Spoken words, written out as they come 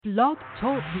Blog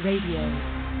Talk Radio.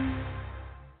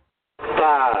 5,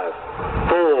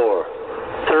 4,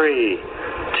 3,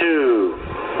 2,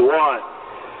 1.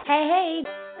 Hey.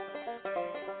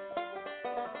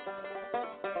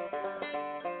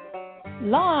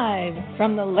 Live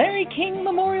from the Larry King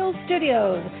Memorial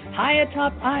Studios, high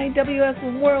atop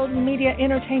IWS World Media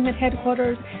Entertainment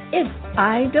Headquarters, it's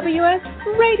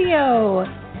IWS Radio,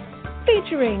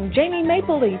 featuring Jamie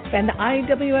Mapleleaf and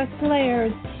IWS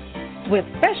Players, with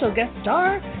special guest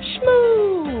star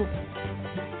Shmoo.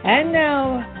 And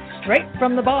now, straight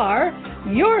from the bar,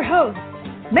 your hosts,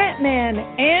 Matt Man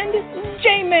and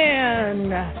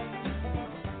J-Man.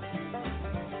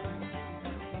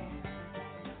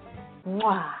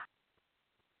 Mwah.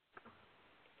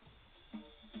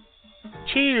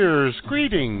 Cheers,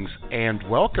 greetings, and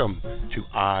welcome to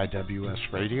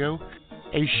IWS Radio,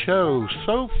 a show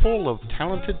so full of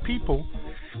talented people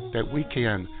that we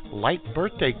can light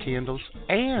birthday candles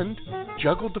and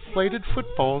juggle deflated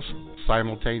footballs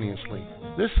simultaneously.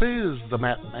 This is the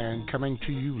Matt Man coming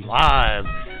to you live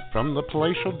from the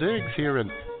Palatial Digs here in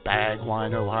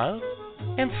Bagwine, Ohio.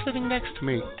 And sitting next to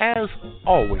me, as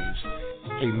always,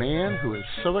 a man who is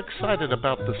so excited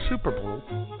about the Super Bowl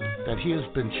that he has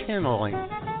been channeling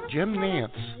Jim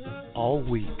Nance all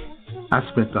week. I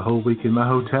spent the whole week in my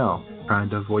hotel trying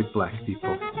to avoid black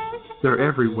people. They're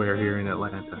everywhere here in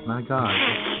Atlanta. My God.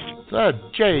 The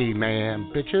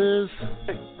J-Man, bitches.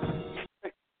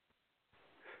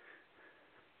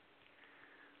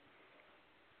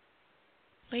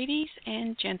 Ladies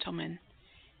and gentlemen,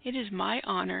 it is my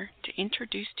honor to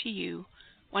introduce to you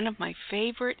one of my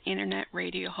favorite internet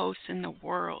radio hosts in the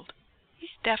world. He's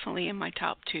definitely in my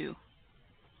top 2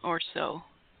 or so.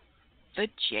 The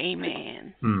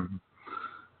J-Man.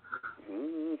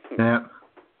 Yeah,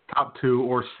 top 2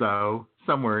 or so,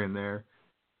 somewhere in there.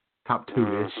 Top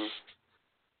 2-ish.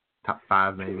 Top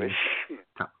 5 maybe.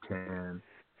 Top 10.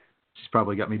 She's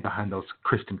probably got me behind those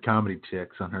Christian comedy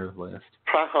chicks on her list.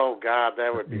 Oh, God,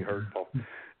 that would be hurtful.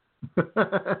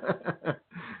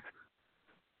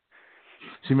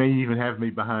 She may even have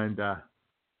me behind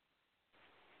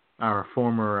our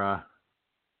former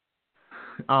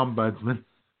ombudsman.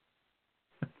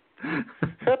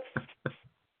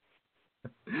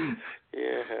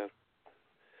 Yeah.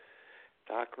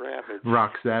 Doc Ravage.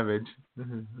 Rock Savage.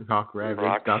 Doc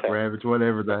Ravage. Doc Ravage,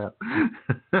 whatever the hell.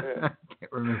 I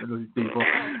can't remember these people.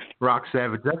 Rock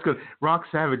Savage. That's good. Rock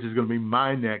Savage is going to be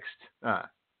my next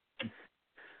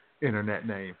internet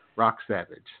name. Rock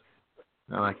Savage.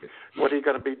 I like it. What are you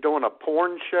going to be doing? A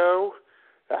porn show?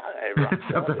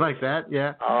 Something like that,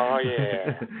 yeah. Oh,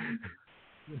 yeah.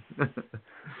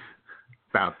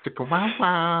 Bow chicka wow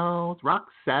wow. Rock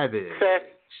Savage.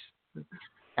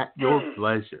 At your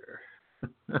pleasure.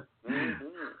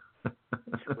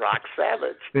 Rock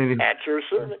Savage. At your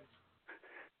service.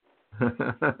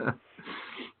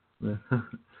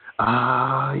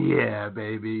 Ah, yeah,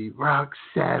 baby. Rock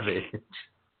Savage.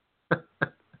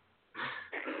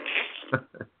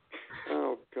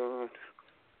 Oh, God.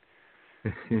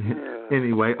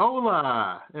 Anyway,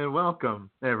 hola, and welcome,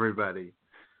 everybody.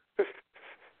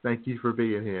 Thank you for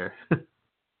being here.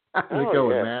 How's it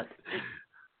going, Matt?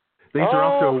 Things are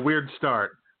off to a weird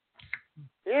start.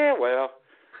 Yeah, well,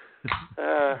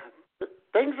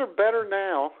 things are better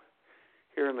now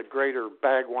here in the greater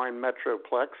Bagwine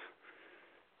Metroplex.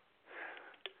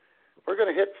 We're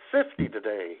going to hit 50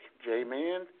 today,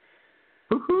 J-Man.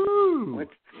 Woohoo!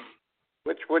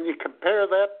 Which, when you compare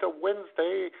that to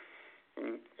Wednesday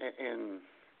and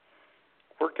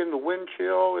working the wind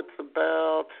chill, it's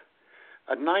about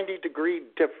a 90-degree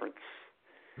difference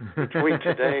between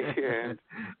today and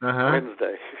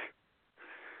Wednesday.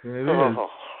 It is.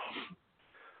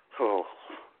 Oh,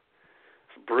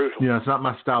 it's brutal. You know, it's not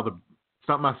my style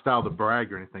to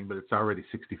brag or anything, but it's already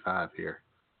 65 here.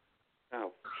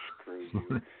 Oh, screw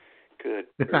you. Good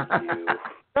for you.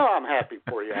 No, I'm happy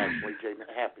for you, actually, Jamie.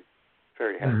 Happy.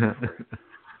 Very happy for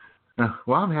you.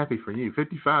 Well, I'm happy for you.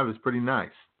 55 is pretty nice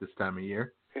this time of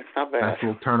year. It's not bad. Nice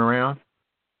little turnaround.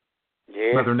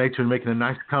 Yeah. Mother Nature making a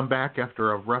nice comeback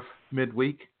after a rough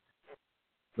midweek.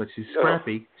 But she's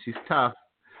scrappy. She's tough.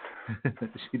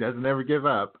 She doesn't ever give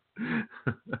up.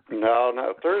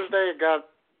 No. Thursday got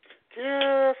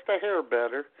just a hair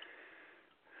better.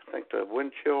 I think the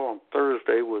wind chill on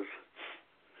Thursday was,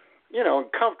 in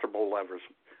comfortable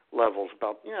levels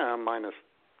about, minus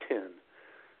 10.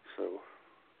 So,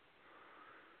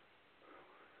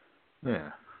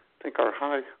 yeah. I think our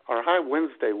high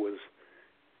Wednesday was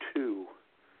 2.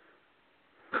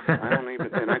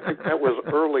 And I think that was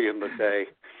early in the day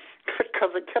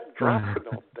because it kept dropping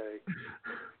all day.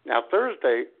 Now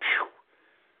Thursday,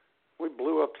 We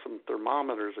blew up some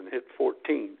thermometers and hit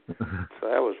 14, so that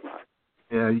was nice.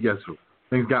 Yeah, you guys,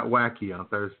 things got wacky on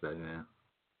Thursday, man.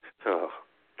 Oh,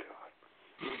 God.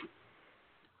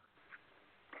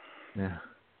 Yeah.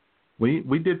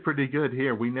 We did pretty good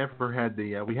here. We never had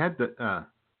we got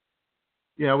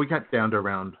down to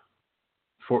around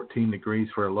 14 degrees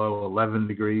for a low, 11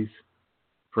 degrees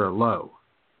for a low.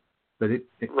 But it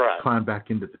right. climbed back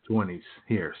into the 20s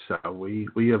here. So we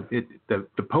have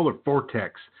the Polar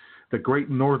Vortex, the great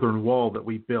northern wall that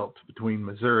we built between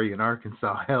Missouri and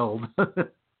Arkansas held.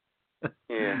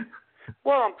 Yeah.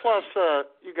 Well, and plus,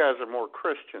 you guys are more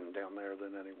Christian down there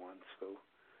than anyone, so.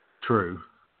 True.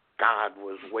 God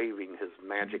was waving his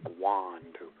magic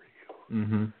wand over you.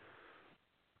 Mm-hmm.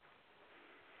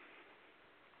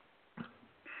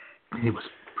 He was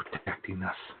protecting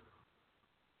us.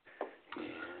 Yes.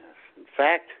 In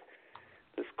fact,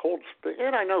 this cold spring,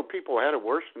 and I know people had it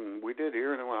worse than we did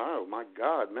here, and they went, oh, my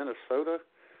God, Minnesota,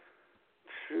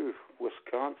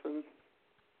 Wisconsin.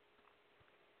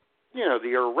 You know,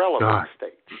 the irrelevant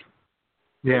states.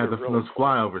 Yeah, those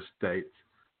flyover states.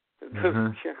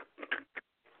 Uh-huh. Yeah.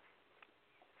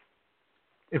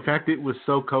 In fact, it was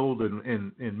so cold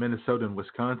in Minnesota and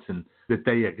Wisconsin that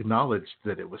they acknowledged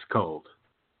that it was cold.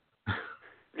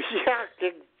 Yeah,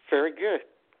 very good.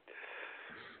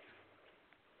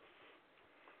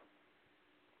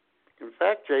 In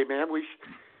fact, J-Man,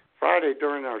 Friday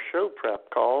during our show prep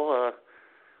call,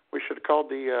 we should have called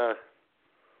the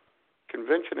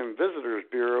Convention and Visitors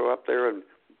Bureau up there in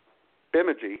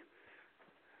Bemidji.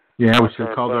 Yeah, we should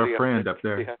have called our friend up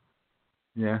there.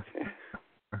 Yeah.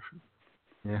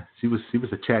 Yeah, she was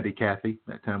a chatty Kathy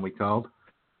that time we called.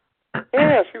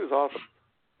 Yeah, she was awesome.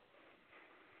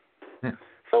 Yeah.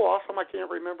 So awesome I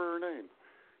can't remember her name.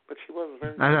 But she was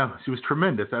very I know. She was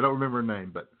tremendous. I don't remember her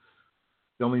name, but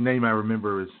the only name I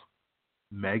remember is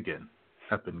Megan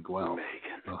up in Guelph.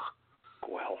 Megan. Ugh.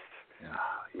 Guelph. Yeah,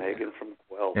 Megan from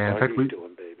Guelph. Yeah, in How fact, you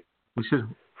doing, baby? We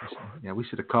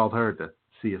should have called her to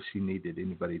see if she needed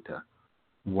anybody to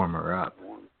warm her up.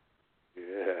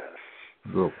 Yes.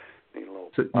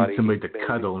 Somebody to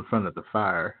cuddle in front of the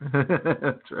fire.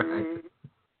 That's right. Mm-hmm.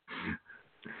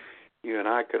 You and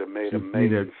I could have made a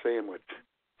Megan sandwich.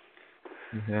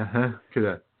 Yeah, could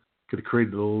have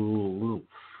created a little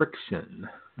friction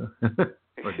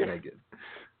for Megan.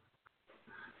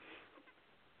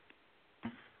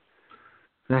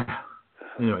 Yeah.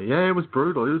 Anyway, yeah, it was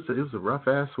brutal. It was a rough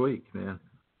ass week, man.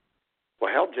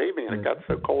 Well, hell, J-Man, it got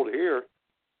so cold here,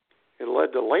 it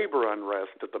led to labor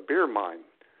unrest at the beer mine,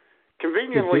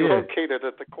 conveniently located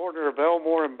at the corner of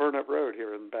Elmore and Burnett Road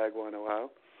here in Bagwine,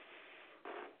 Ohio.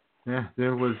 Yeah,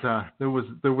 there was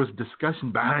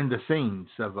discussion behind the scenes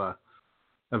of a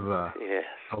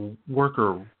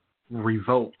worker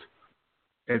revolt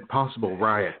and possible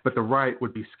riot, but the riot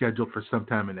would be scheduled for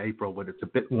sometime in April when it's a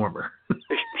bit warmer.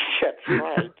 That's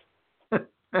right.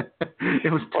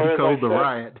 It was too cold to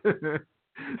riot.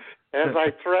 As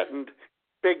I threatened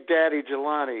Big Daddy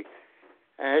Jelani,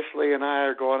 Ashley and I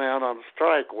are going out on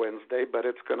strike Wednesday, but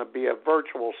it's going to be a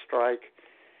virtual strike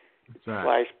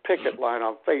 / picket line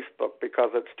on Facebook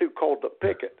because it's too cold to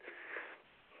picket.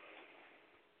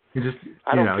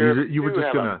 I don't care if you were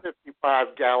just gonna a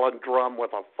 55-gallon drum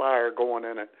with a fire going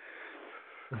in it.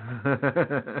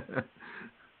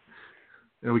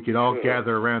 And we could all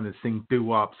gather around and sing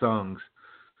doo-wop songs.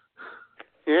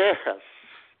 Yes.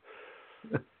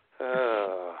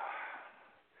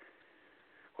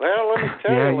 Well, let me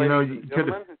tell you, ladies and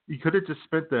gentlemen. You could have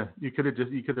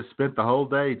spent the whole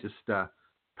day just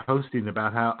posting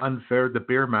about how unfair the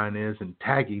beer mine is and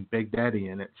tagging Big Daddy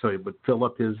in it so it would fill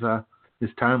up his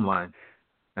timeline.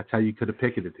 That's how you could have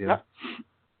picketed him.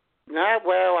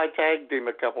 Well, I tagged him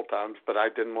a couple times, but I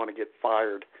didn't want to get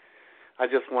fired. I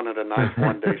just wanted a nice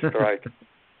one-day strike.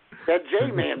 That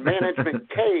J-Man management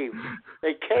caved.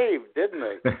 They caved, didn't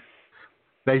they?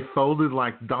 They folded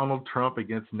like Donald Trump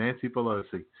against Nancy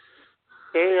Pelosi.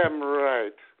 Damn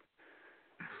right.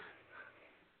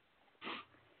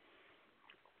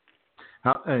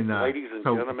 Ladies and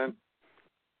gentlemen,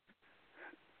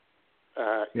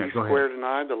 E-Squared and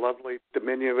I, the lovely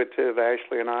diminutive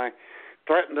Ashley and I,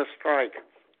 threatened to strike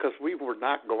because we were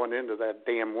not going into that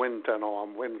damn wind tunnel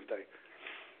on Wednesday.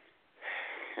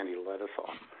 And he let us off.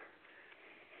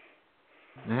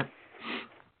 Yeah.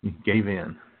 He gave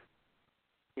in.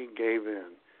 He gave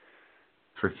in.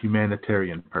 For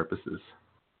humanitarian purposes.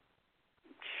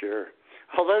 Sure.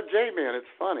 Although, J-Man, it's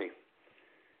funny.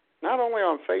 Not only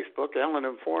on Facebook, Alan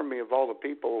informed me of all the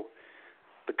people,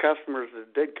 the customers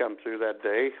that did come through that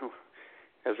day,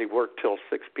 as he worked till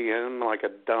 6 p.m. like a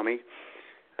dummy.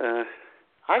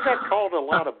 I got called a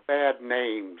lot of bad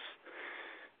names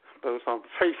both on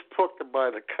Facebook and by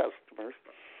the customers,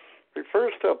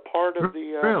 refers to a part of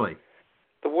the really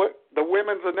the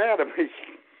women's anatomy.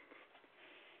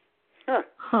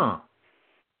 Huh.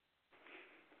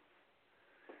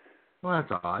 Well,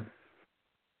 that's odd.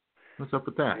 What's up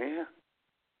with that? Yeah.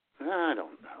 I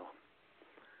don't know.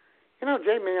 You know,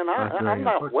 J-Man, I'm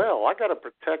not well. I got to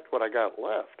protect what I got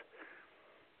left.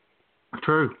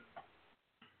 True.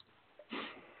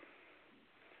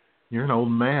 You're an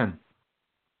old man.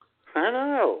 I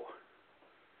know.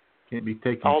 Can't be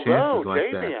taking chances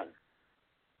like J-Man, that.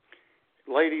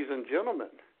 Ladies and gentlemen,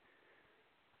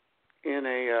 in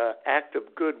a act of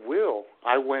goodwill,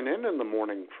 I went in the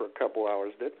morning for a couple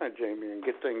hours, didn't I, Jamie, and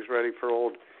get things ready for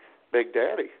old Big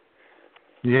Daddy.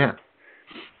 Yeah.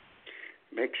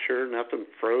 Make sure nothing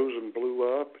froze and blew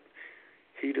up.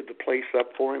 Heated the place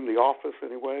up for him, the office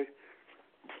anyway.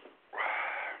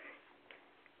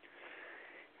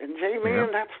 And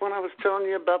J-Man, that's when I was telling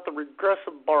you about the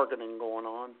regressive bargaining going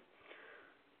on.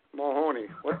 Mahoney,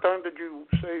 what time did you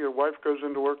say your wife goes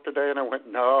into work today? And I went,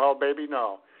 no, baby,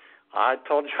 no. I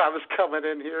told you I was coming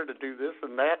in here to do this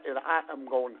and that, and I am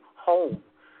going home.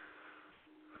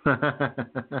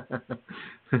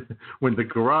 When the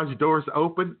garage doors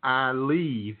open, I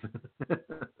leave.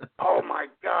 Oh, my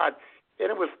God. And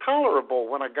it was tolerable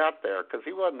when I got there because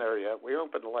he wasn't there yet. We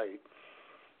opened late.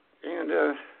 And,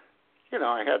 you know,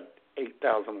 I had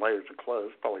 8,000 layers of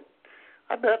clothes, probably,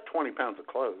 I bet 20 pounds of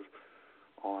clothes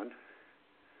on.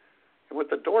 And with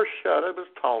the door shut, it was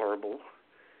tolerable.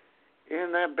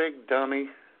 And that big dummy,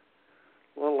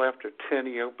 a little after 10,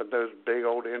 he opened those big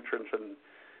old entrance and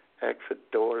exit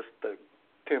doors. The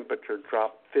temperature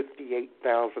dropped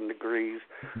 58,000 degrees.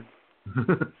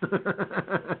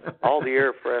 All the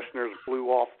air fresheners blew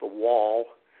off the wall.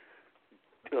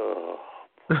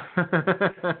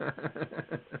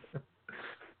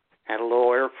 Had a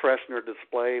little air freshener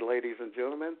display, ladies and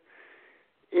gentlemen,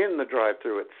 in the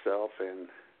drive-thru itself, and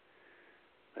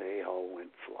they all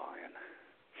went flying.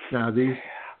 Now, these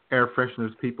air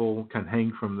fresheners people can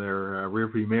hang from their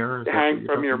rearview mirror? Hang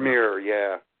from your mirror,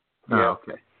 yeah. Oh,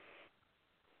 okay.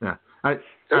 Yeah. I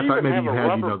thought maybe have you a had,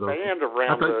 rubber those band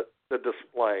around the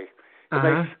display, and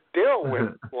they still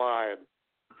went flying.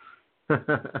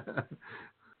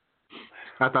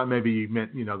 I thought maybe you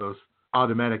meant, those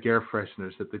automatic air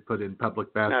fresheners that they put in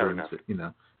public bathrooms. No.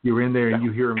 That, you're in there and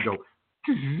you hear them go,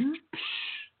 and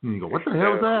you go, what the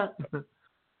hell is that?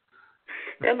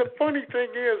 And the funny thing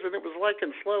is, and it was like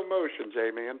in slow motion,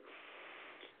 J-Man,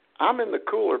 I'm in the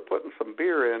cooler putting some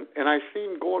beer in, and I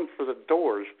seen going for the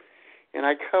doors, and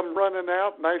I come running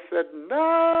out, and I said,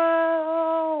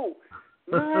 no,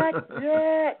 not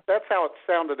yet. That's how it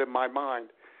sounded in my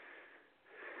mind.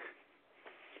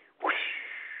 Whoosh,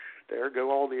 there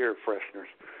go all the air fresheners.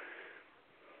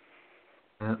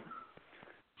 Yeah.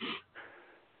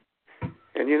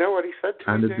 And you know what he said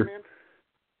to me, J-Man?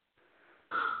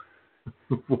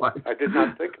 What? I did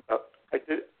not think about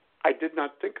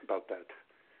that.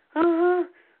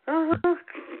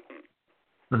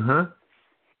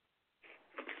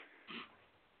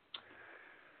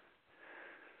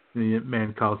 The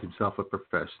man calls himself a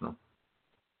professional.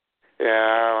 Yeah,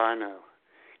 I know.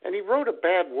 And he wrote a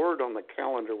bad word on the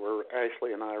calendar where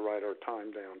Ashley and I write our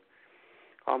time down.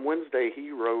 On Wednesday,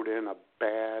 he wrote in a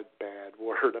bad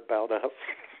word about us.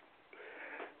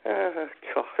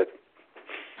 God.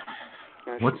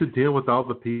 What's the deal with all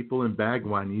the people in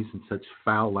Bagwine using such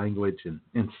foul language and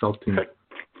insulting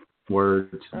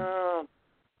words and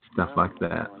stuff like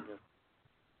that?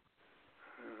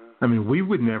 I mean, we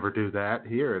would never do that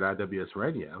here at IWS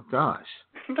Radio. Gosh.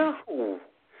 No.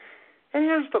 And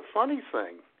here's the funny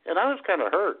thing, and I was kind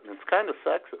of hurt, and it's kind of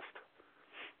sexist.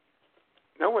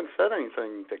 No one said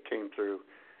anything that came through.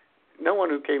 No one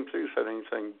who came through said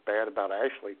anything bad about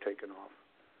Ashley taking off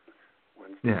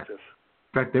Wednesday. Yeah.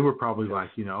 In fact, they were probably like,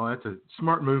 that's a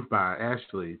smart move by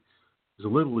Ashley. As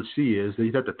little as she is,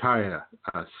 they'd have to tie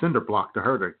a cinder block to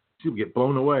her she would get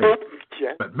blown away.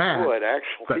 Yeah, but Matt,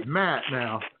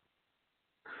 now.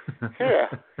 Yeah.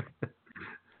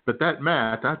 But that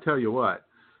Matt, I tell you what.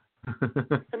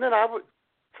 And then a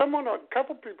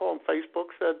couple people on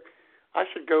Facebook said I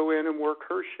should go in and work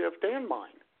her shift and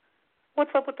mine.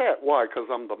 What's up with that? Why? Because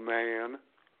I'm the man.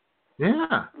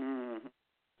 Yeah. Mm.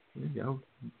 There you go.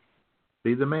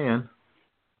 Be the man.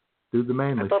 Do the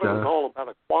manly stuff. I thought it was all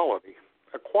about equality.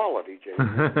 Equality, James.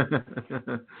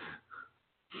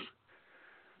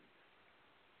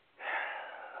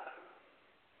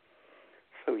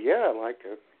 So, yeah,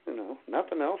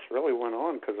 nothing else really went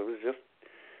on because it was just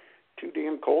too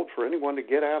damn cold for anyone to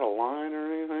get out of line or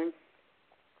anything.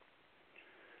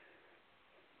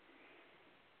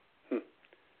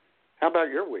 How about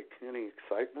your week? Any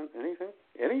excitement?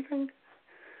 Anything?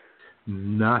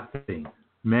 Nothing.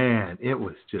 Man, it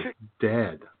was just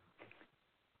dead.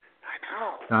 I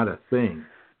know. Not a thing.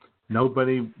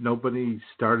 Nobody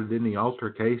started any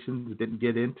altercations. Didn't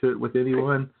get into it with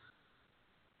anyone.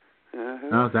 Uh-huh.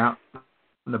 I was out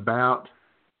and about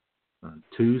on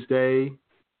Tuesday.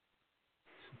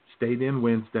 Stayed in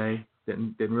Wednesday.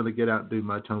 Didn't really get out and do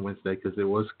much on Wednesday because it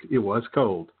was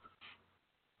cold.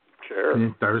 Sure. And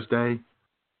then Thursday,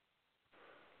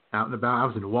 out and about. I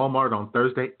was in Walmart on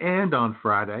Thursday and on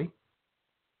Friday.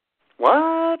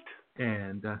 What?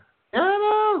 And I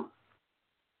know.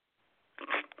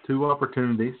 2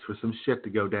 opportunities for some shit to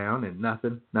go down, and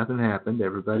nothing happened.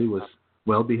 Everybody was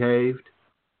well behaved.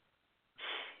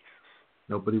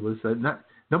 Nobody was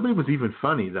even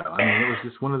funny though. I mean, it was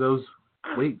just one of those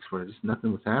weeks where just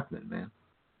nothing was happening, man.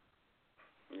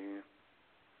 Yeah.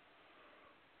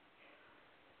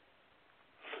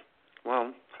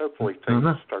 Well, hopefully things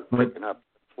will start picking up.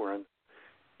 We're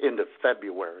into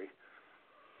February.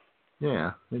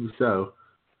 Yeah, maybe so.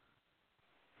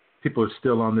 People are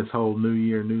still on this whole New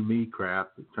Year, New Me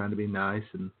crap, trying to be nice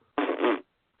and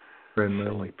friendly,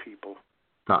 silly people,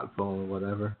 thoughtful, or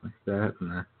whatever like that.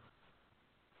 And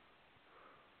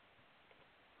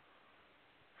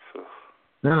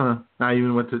no. I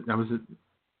even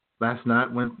last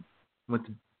night went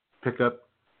to pick up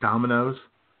Domino's.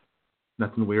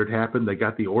 Nothing weird happened. They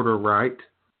got the order right.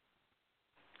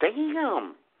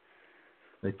 Damn.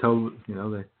 They told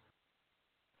they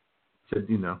said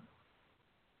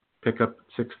pick up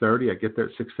at 6:30. I get there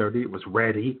at 6:30. It was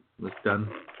ready. It was done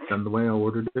the way I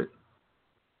ordered it.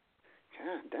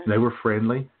 God damn. They were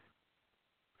friendly.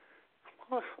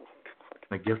 Oh,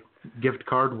 My gift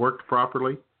card worked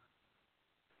properly.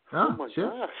 Oh my shit!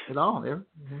 gosh! At all?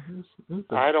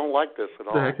 I don't like this at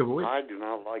all. A heck of a week. I do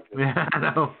not like it. Yeah, I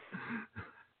know.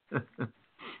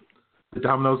 The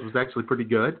Domino's was actually pretty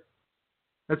good.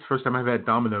 That's the first time I've had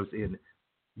Domino's in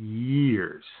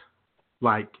years.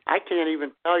 Like, I can't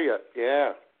even tell you.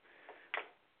 Yeah.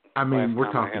 I mean, Last we're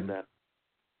time I talking had that.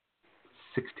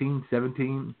 16,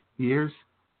 17 years.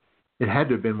 It had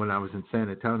to have been when I was in San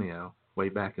Antonio, way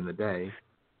back in the day.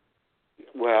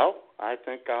 Well, I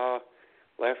think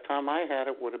last time I had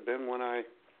it would have been when I,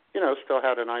 still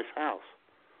had a nice house.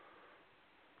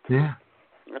 Yeah.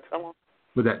 That's how long.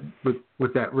 With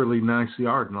that really nice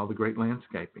yard and all the great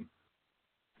landscaping.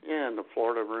 Yeah, and the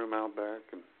Florida room out back.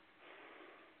 And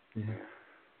yeah.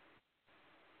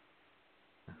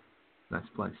 Nice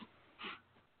place.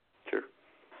 Sure.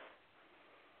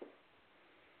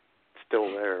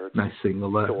 Still there. It's nice single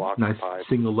level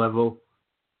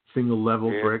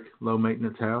yeah. brick, low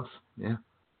maintenance house. Yeah.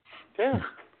 Yeah.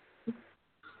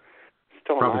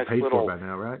 Still probably a nice paid little, for by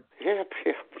now, right? Yeah,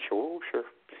 sure.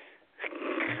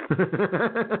 I'm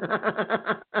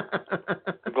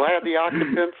glad the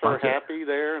occupants are happy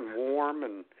there and warm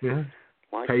and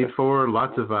like paid for.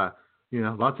 Lots of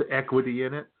equity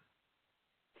in it.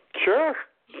 Sure.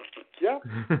 Yep.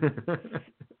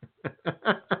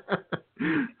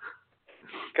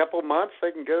 Couple months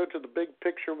they can go to the big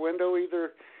picture window,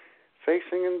 either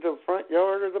facing into the front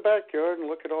yard or the backyard, and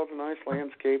look at all the nice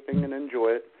landscaping and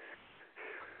enjoy it.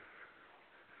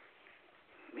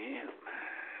 Man.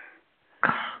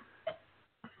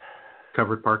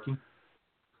 Covered parking?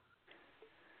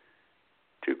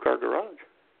 2-car garage.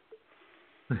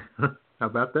 How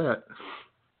about that?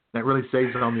 That really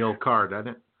saves it on the old car, doesn't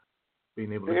it?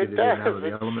 Being able to get it in and out of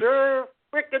the element. It sure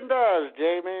frickin' does,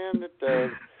 J-Man. It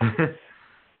does.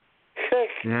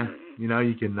 Yeah,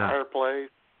 you can... fireplace.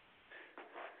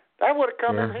 That would have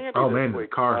come in handy this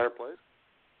week, car. Fireplace.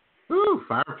 Ooh,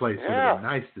 fireplace would have been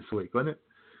nice this week, wouldn't it?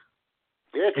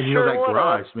 It and sure that would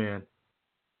garage, man.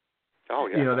 Oh,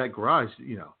 yeah. That garage,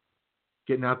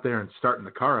 getting out there and starting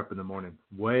the car up in the morning,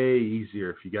 way easier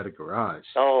if you got a garage.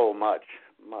 Oh, much.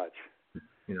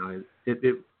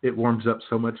 It warms up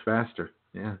so much faster.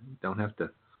 Yeah, you don't have to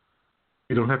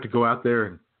go out there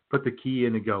and put the key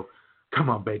in and go, come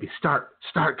on, baby, start,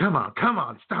 come on,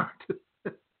 start.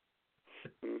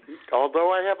 Mm-hmm.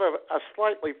 Although I have a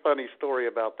slightly funny story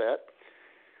about that.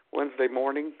 Wednesday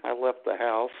morning, I left the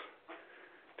house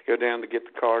to go down to get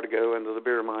the car to go into the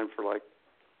beer mine for like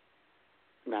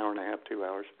an hour and a half, 2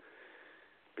 hours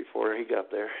before he got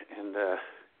there. And I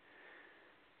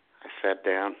sat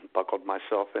down, buckled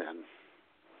myself in.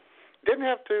 Didn't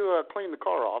have to clean the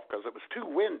car off because it was too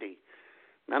windy.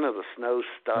 None of the snow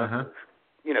stuck. Uh-huh.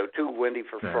 Too windy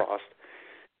for frost.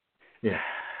 Yeah.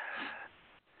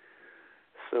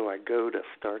 So I go to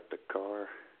start the car,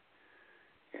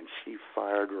 and she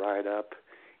fired right up.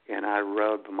 And I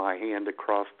rubbed my hand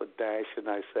across the dash, and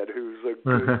I said, "Who's a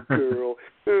good girl?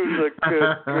 Who's a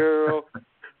good girl?"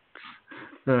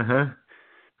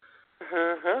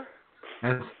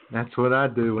 That's what I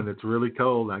do when it's really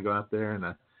cold. I go out there and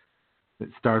it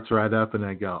starts right up, and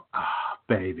I go,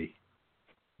 baby,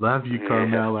 love you,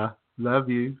 Carmela, love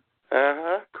you.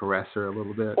 Caress her a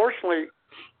little bit. Fortunately,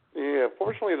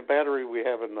 the battery we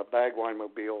have in the Bagwine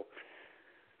Mobile,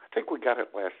 I think we got it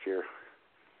last year,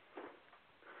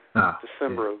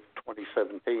 December of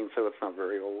 2017, so it's not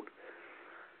very old.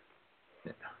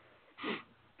 Yeah.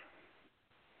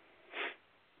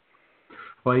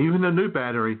 Well, even a new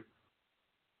battery,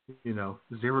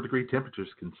 0-degree temperatures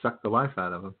can suck the life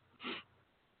out of them.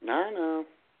 I know.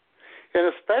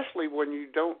 And especially when you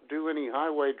don't do any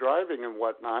highway driving and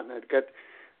whatnot, and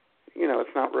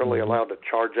it's not really allowed to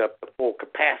charge up to full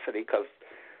capacity because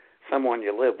someone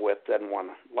you live with doesn't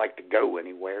like to go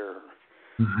anywhere.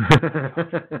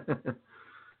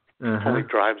 Only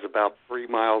drives about 3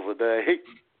 miles a day.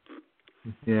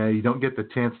 Yeah, you don't get the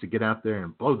chance to get out there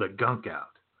and blow the gunk out.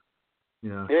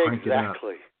 Crank it up.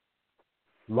 Exactly.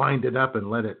 Wind it up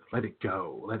and let it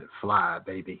go. Let it fly,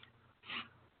 baby.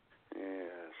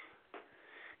 Yes.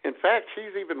 In fact,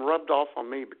 she's even rubbed off on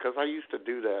me because I used to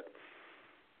do that.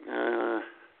 I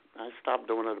stopped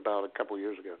doing it about a couple of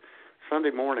years ago. Sunday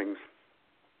mornings,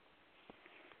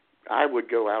 I would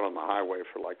go out on the highway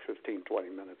for like 15, 20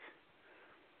 minutes.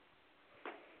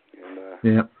 And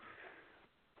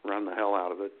run the hell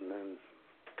out of it and then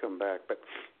come back. But,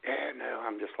 no,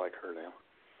 I'm just like her now.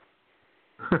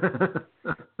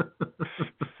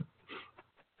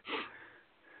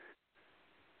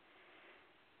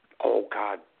 Oh,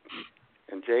 God.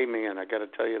 And J-Man, I got to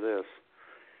tell you this.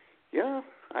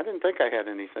 I didn't think I had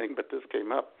anything, but this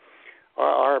came up.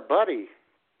 Our buddy,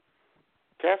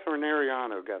 Catherine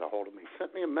Ariano, got a hold of me,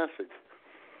 sent me a message.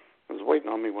 It was waiting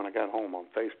on me when I got home on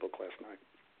Facebook last night.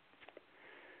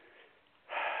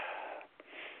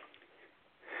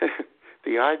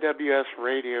 The IWS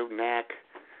Radio knack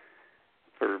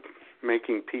for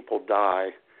making people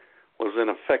die was in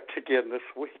effect again this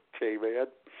week, J-Man.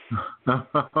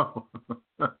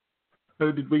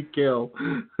 Who did we kill?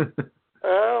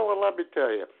 Well, let me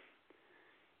tell you.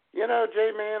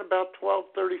 J-Man, about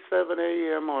 12:37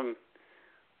 a.m. on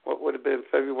what would have been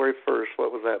February 1st.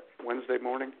 What was that, Wednesday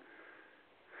morning?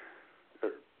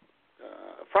 Or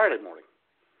Friday morning.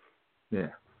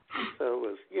 Yeah. So it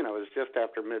was just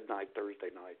after midnight Thursday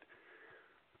night.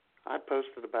 I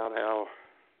posted about how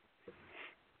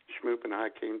Schmoop and I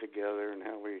came together and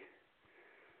how she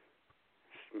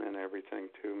meant everything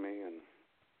to me and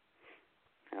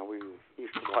how we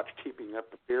used to watch Keeping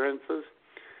Up Appearances.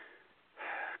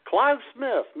 Clive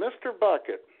Smith, Mr.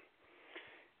 Bucket,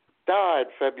 died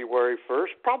February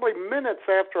 1st, probably minutes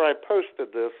after I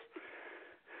posted this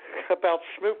about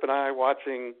Schmoop and I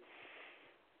watching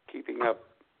Keeping Up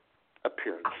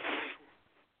Appearances.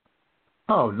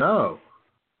 Oh, no.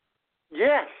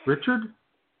 Yes. Richard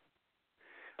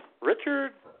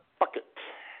Bucket.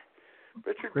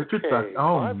 Richard Bucket.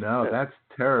 Oh, no, that's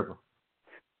terrible.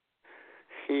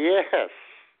 Yes.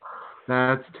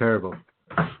 That's terrible.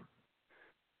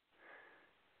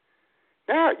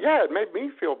 Yeah, it made me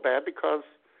feel bad because,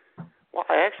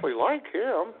 I actually like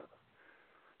him.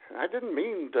 I didn't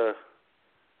mean to.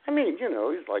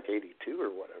 He's like 82 or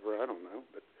whatever. I don't know.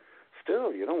 But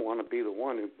still, you don't want to be the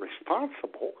one who's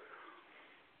responsible.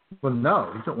 Well,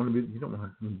 no, you don't want to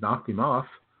knock him off.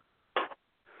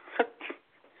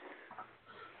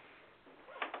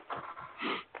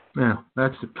 Yeah,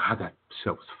 that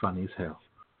show was funny as hell.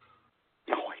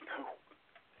 Oh, I know.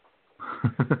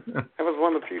 That was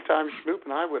one of the few times Schmoop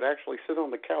and I would actually sit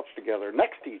on the couch together,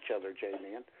 next to each other,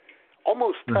 J-Man.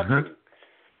 Almost touching.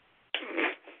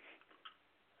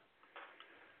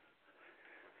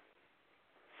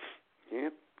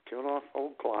 Yep, killed off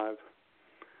old Clive.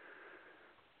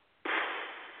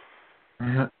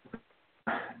 Yeah.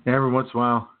 Every once in a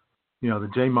while, the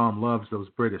J-Mom loves those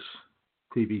British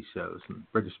TV shows and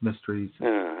British mysteries.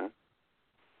 All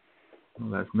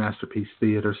that Masterpiece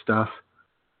Theater stuff.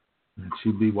 And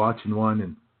she'd be watching one,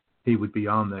 and he would be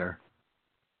on there.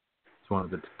 It's one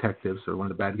of the detectives or one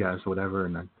of the bad guys or whatever,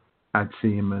 and I'd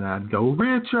see him, and I'd go,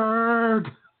 Richard!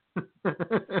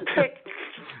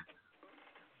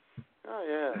 Oh,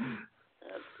 yeah.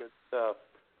 That's good stuff.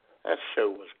 That show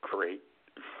was great.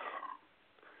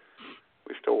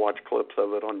 We still watch clips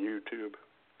of it on YouTube.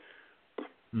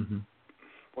 Mm-hmm.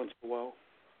 Once in a while.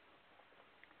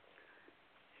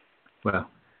 Well,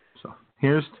 so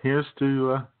here's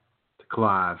to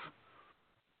Clive.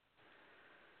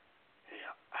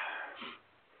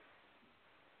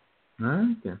 Yeah. All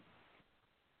right then.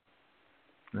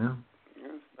 Yeah. Yeah,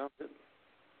 stop it.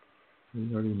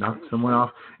 He already knocked someone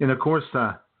off. And, of course,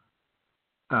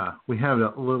 we have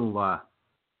a little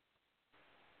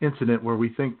incident where we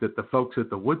think that the folks at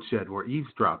the woodshed were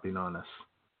eavesdropping on us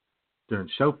during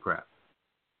show prep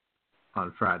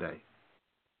on Friday.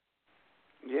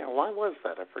 Yeah, why was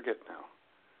that? I forget now.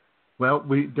 Well,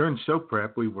 during show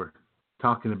prep, we were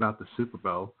talking about the Super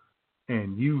Bowl,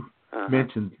 and you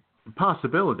mentioned the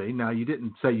possibility. Now, you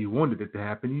didn't say you wanted it to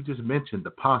happen. You just mentioned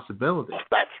the possibility.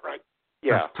 That's right.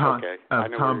 Yeah,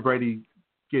 of Tom Brady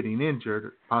getting injured,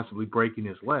 or possibly breaking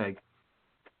his leg.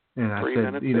 And I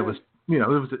said, there was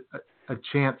a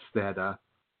chance that,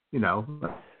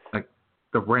 like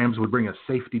the Rams would bring a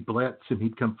safety blitz and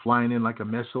he'd come flying in like a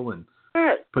missile and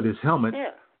put his helmet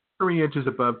 3 inches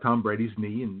above Tom Brady's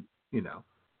knee and,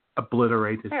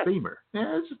 obliterate his femur.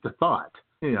 Yeah, it's just a thought.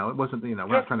 It wasn't, we're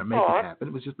not trying to make it happen.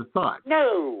 It was just a thought.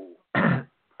 No.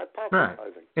 Right.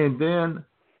 And then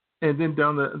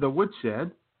down the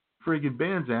woodshed, friggin'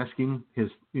 Ben's asking his,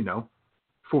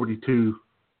 42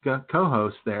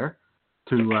 co-hosts there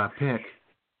to pick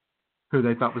who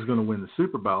they thought was going to win the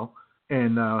Super Bowl.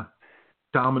 And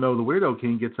Domino the Weirdo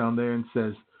King gets on there and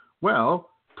says, well,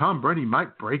 Tom Brady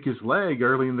might break his leg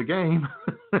early in the game.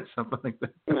 Something like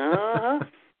that.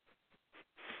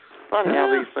 Funny how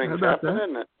these things happen,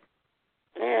 isn't it?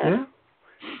 Yeah.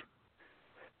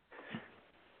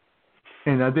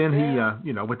 And then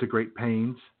he, went to great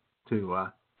pains to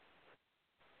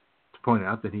point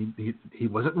out that he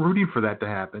wasn't rooting for that to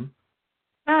happen.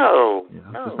 No.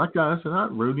 Just like us, they're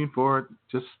not rooting for it.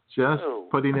 Just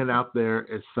putting it out there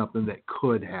as something that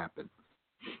could happen.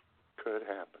 Could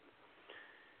happen.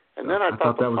 And then I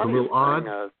thought that was a little odd.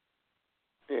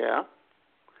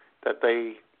 That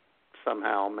they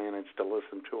somehow managed to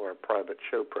listen to our private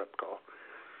show prep call.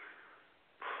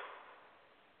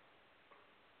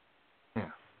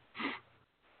 Yeah.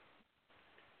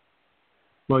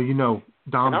 Well,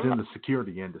 Dom's in the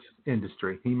security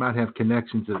industry. He might have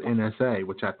connections at NSA,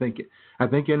 which I think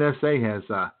NSA has.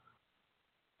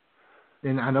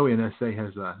 And I know NSA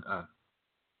has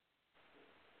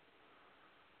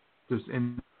there's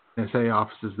NSA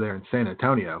offices there in San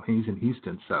Antonio. He's in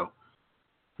Houston, so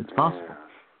it's possible.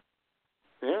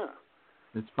 Yeah.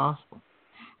 It's possible.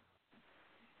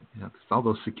 Because all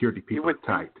those security people are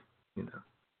tight.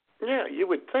 Yeah, you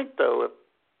would think though if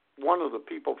one of the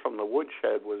people from the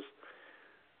woodshed was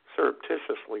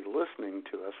surreptitiously listening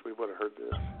to us, we would have heard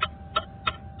this.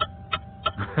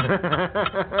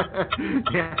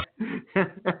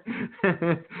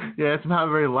 Yeah, it's not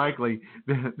very likely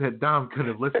that Dom could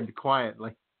have listened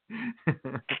quietly.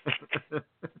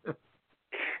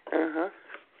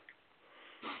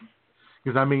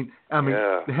 Because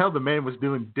the hell, the man was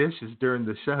doing dishes during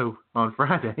the show on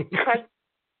Friday.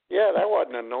 Yeah, that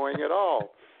wasn't annoying at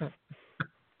all.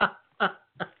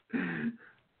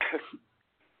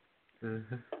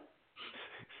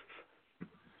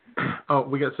 Oh,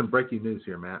 we got some breaking news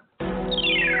here, Matt.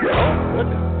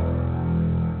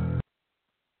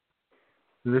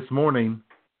 This morning,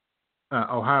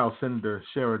 Ohio Senator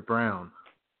Sherrod Brown,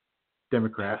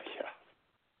 Democrat,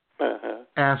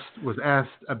 was asked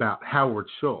about Howard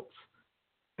Schultz,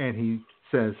 and he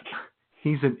says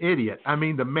he's an idiot.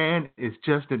 The man is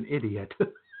just an idiot.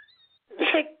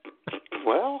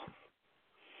 Well,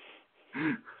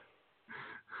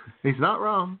 he's not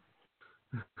wrong.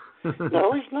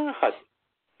 No, he's not.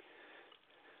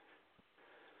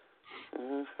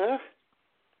 All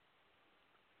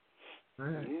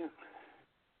right. Yeah.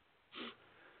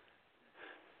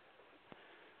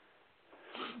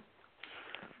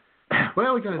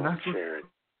 Well, we got a nice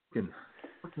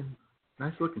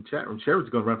looking chat room. Sherrod's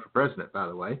going to run for president, by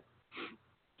the way.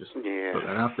 Just put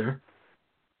that out there.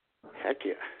 Heck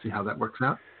yeah. See how that works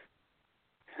out.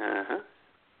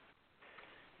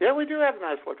 Yeah, we do have a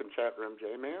nice looking chat room,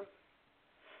 J-Man.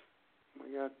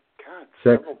 We got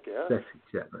several guests. Sexy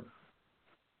chat room.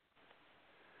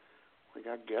 We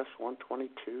got guests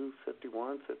 122,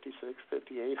 51, 56,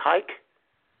 58. Hike.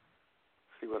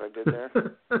 See what I did there?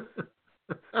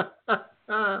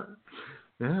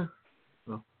 Yeah.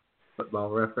 Well, football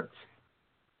reference.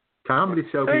 Comedy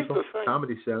show, people.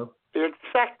 Comedy show.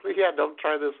 Exactly. Yeah, don't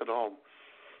try this at home.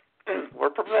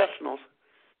 We're professionals.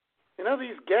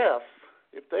 These guests,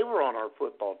 if they were on our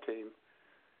football team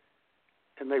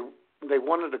and they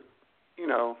wanted to,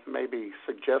 maybe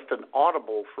suggest an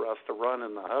audible for us to run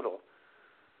in the huddle,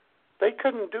 they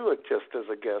couldn't do it just as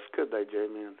a guest, could they,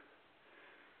 J-Man?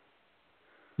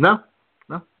 No,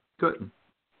 couldn't.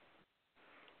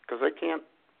 Because they can't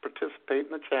participate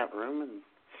in the chat room and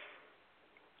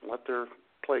let their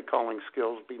play calling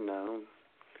skills be known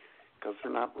because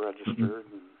they're not registered.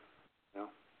 And,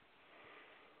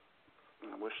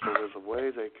 I wish there was a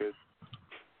way they could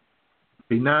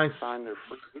be nice. sign their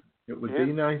free. It would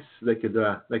be nice. They could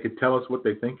tell us what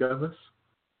they think of us.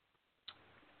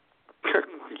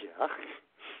 Yeah.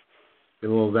 Get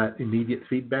a little of that immediate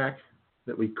feedback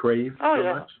that we crave so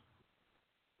much.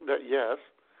 Yes.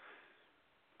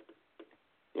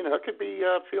 You know, it could be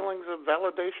feelings of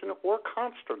validation or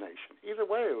consternation. Either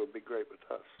way, it would be great with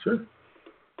us.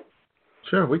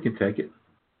 Sure, we can take it.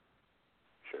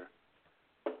 Sure.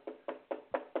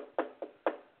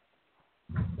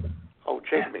 Oh,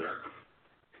 J-Man.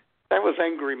 That was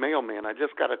Angry Mailman. I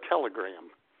just got a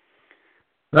telegram.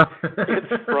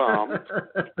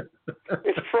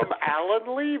 It's from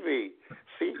Alan Levy,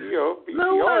 CEO of BCR.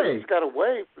 No way. He's got to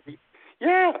wait for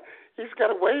he's got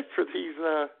to wait for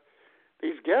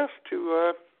these guests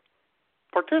to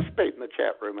participate in the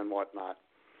chat room and whatnot.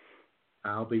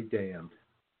 I'll be damned.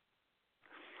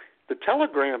 The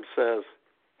telegram says,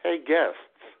 "Hey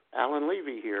guests, Alan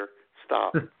Levy here.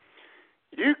 Stop.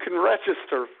 You can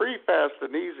register free, fast,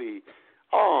 and easy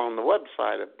on the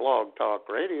website at Blog Talk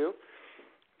Radio.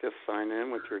 Just sign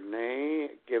in with your name,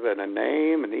 give it a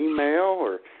name, an email,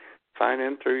 or sign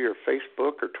in through your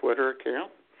Facebook or Twitter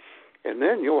account, and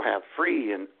then you'll have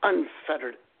free and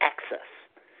unfettered access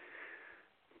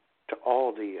to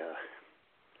all the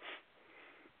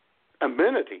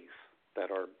amenities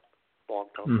that are Blog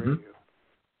Talk Radio."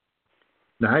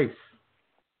 Nice.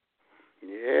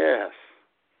 Yes.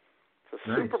 It's a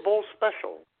Nice. Super Bowl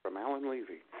special from Alan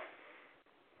Levy.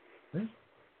 Yeah.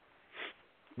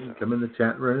 You can come in the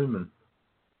chat room and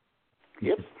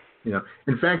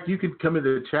in fact, you could come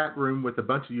into the chat room with a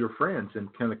bunch of your friends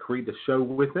and kind of create a show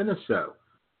within a show.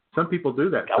 Some people do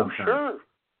that sometimes. Oh, sure.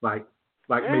 Like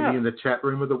maybe in the chat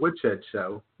room of the Woodshed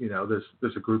show,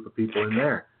 there's a group of people in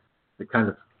there that kind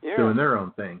of doing their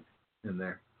own thing in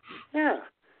there. Yeah.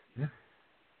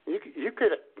 You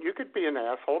could be an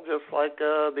asshole just like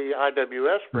the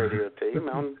IWS radio team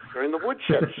during the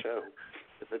Woodshed show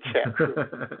in the chat room.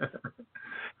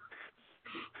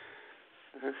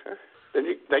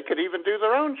 They could even do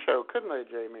their own show, couldn't they,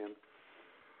 J-Man?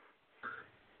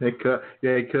 They could.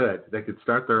 Yeah, they could. They could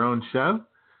start their own show,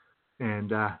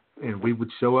 and we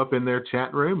would show up in their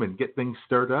chat room and get things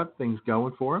stirred up, things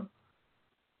going for them.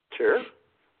 Sure.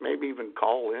 Maybe even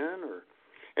call in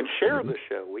and share the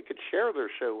show. We could share their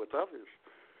show with others.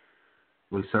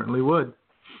 We certainly would.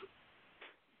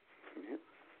 Yeah.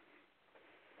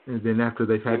 And then after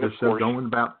they've had their show going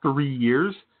about 3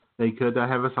 years, they could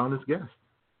have us on as guests.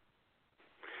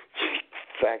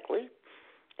 Exactly.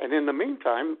 And in the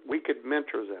meantime, we could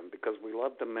mentor them because we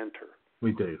love to mentor.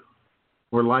 We do.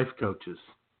 We're life coaches.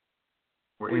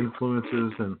 We're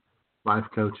influencers and life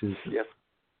coaches. Yes.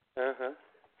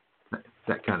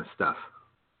 That kind of stuff.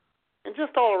 And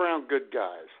just all around good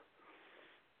guys.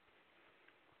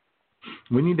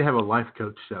 We need to have a life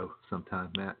coach show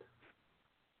sometime, Matt.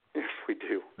 Yes, we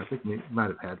do. I think we might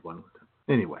have had one with them.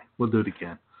 Anyway, we'll do it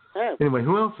again. Yeah. Anyway,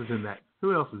 who else is in that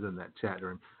chat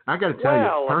room? I got to tell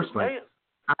you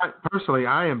personally,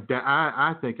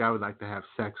 I think I would like to have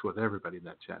sex with everybody in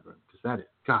that chat room because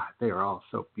they are all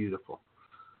so beautiful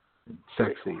and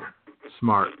sexy and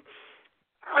smart.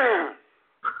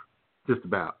 Just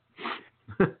about.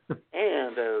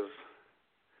 And as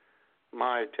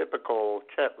my typical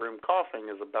chat room coughing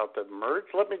is about to emerge,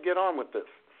 let me get on with this.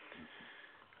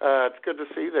 It's good to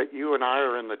see that you and I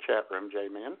are in the chat room,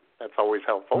 J-Man. That's always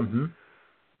helpful. Mm-hmm.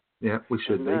 Yeah, we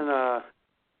should be.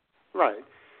 Right.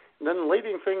 And then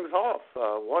leading things off,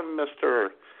 one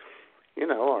Mr.,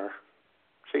 our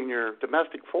senior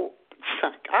domestic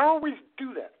I always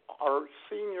do that. Our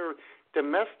senior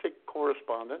domestic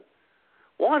correspondent,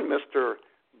 one Mr.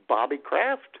 Bobby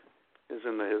Kraft, is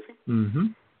in the hizzy. Mm-hmm.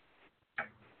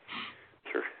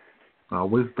 Sure.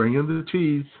 Always bringing the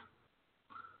cheese.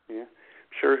 Yeah.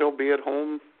 Sure he'll be at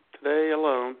home today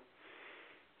alone,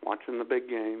 watching the big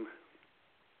game.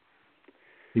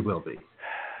 He will be.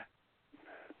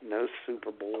 No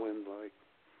Super Bowl invite.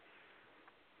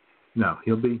 No,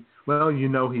 he'll be. Well, he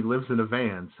lives in a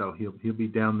van, so he'll be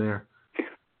down there,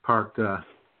 parked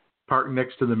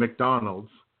next to the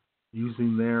McDonald's,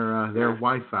 using their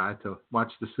Wi-Fi to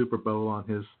watch the Super Bowl on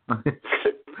his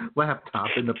laptop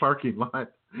in the parking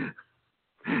lot.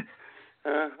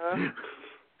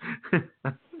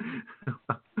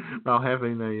 While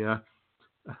having a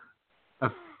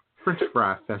French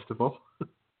fry festival.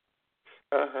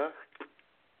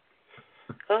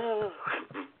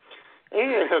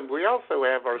 And we also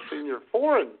have our senior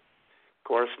foreign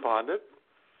correspondent,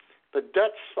 the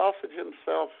Dutch sausage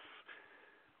himself,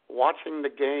 watching the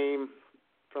game,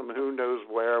 from who knows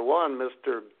where. One,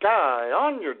 Mr. Guy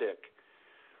on your dick.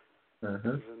 is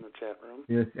in the chat room.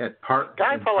 Yeah,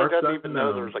 Guy probably doesn't even unknown.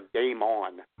 know there's a game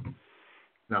on.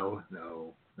 No,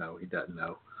 he doesn't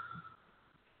know.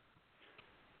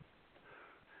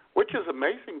 Which is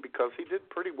amazing because he did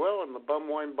pretty well in the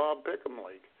Bumwine Bob Pick'em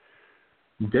League.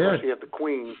 He Of did. course, he had the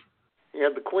Queen. He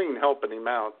had the Queen helping him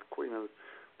out, the Queen of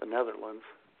the Netherlands.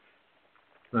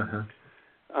 J-Man.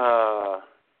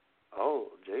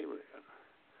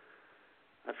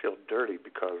 I feel dirty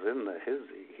because in the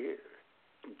hizzy here,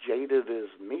 Jaded is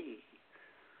me.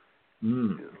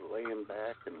 Is laying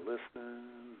back and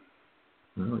listening.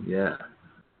 Oh, yeah.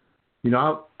 You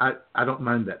know, I don't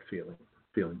mind that feeling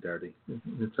dirty.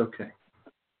 It's okay.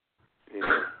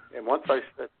 Yeah. And once I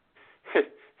said,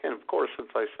 and of course, since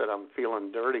I said I'm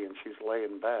feeling dirty and she's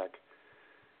laying back,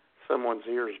 someone's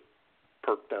ears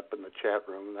perked up in the chat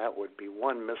room, and that would be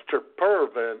one Mr.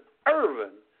 Irvin.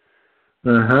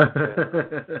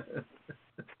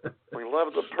 We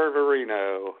love the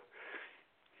Perverino,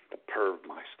 the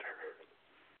Pervmeister.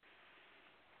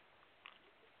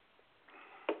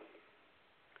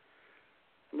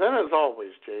 And then, as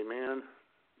always, J-Man,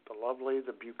 the lovely,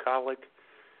 the bucolic,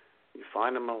 you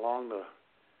find them along the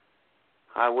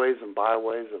highways and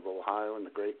byways of Ohio and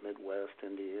the great Midwest,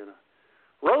 Indiana.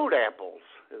 Road Apples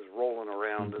is rolling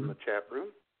around in the chat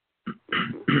room.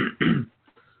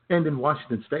 And in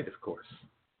Washington State, of course.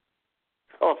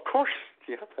 Oh, of course.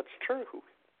 Yeah, that's true.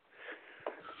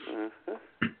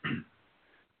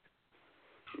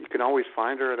 You can always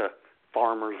find her at a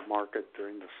farmer's market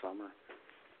during the summer.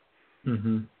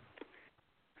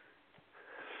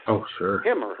 Oh, sure.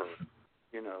 Him or her.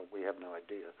 You know, we have no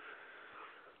idea.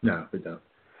 No, we don't.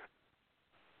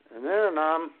 And then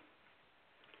I'm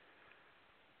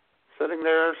sitting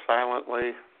there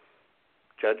silently,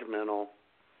 judgmental,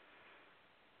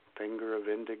 finger of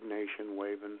indignation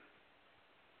waving,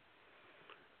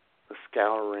 the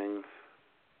scouring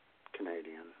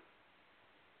Canadian.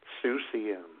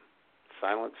 Susie M.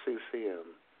 Silent Susie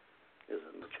M. is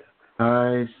in the chat room.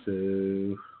 Hi,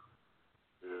 Sue.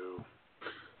 Sue.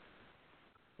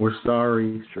 We're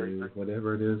sorry, Sue.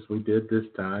 Whatever it is we did this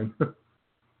time.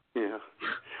 Yeah.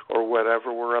 Or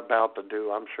whatever we're about to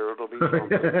do. I'm sure it'll be something.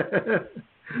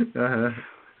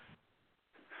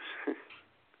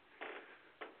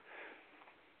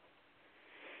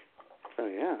 So,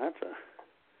 yeah, that's a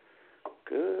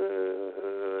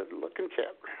good-looking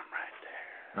chat room right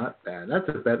there. Not bad.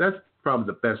 That's probably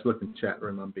the best-looking chat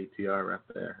room on BTR right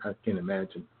there. I can't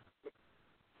imagine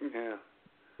Yeah.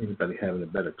 anybody having a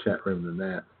better chat room than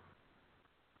that.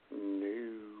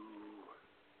 No.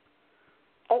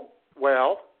 Oh,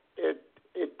 well, it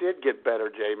did get better,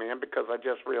 J-Man, because I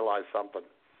just realized something.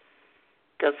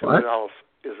 Guess who else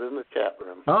is in the chat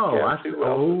room? Oh,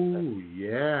 yeah.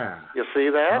 yeah. You see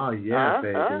that? Oh, yeah,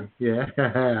 baby. Yeah.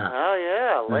 Oh,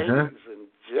 yeah, ladies and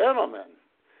gentlemen.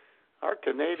 Our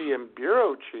Canadian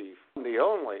Bureau Chief, the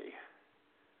only,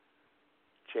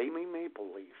 Jamie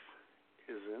Mapleleaf,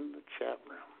 is in the chat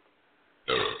room.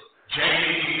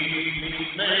 Jamie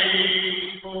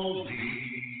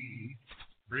Mapleleaf,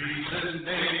 breathing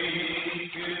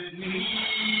naked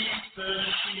neath the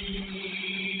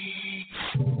sheet.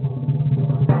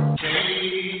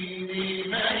 Jamie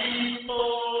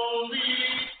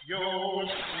Mapleleaf, your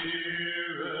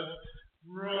spirit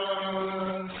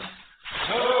runs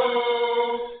so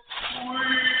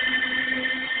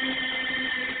sweet.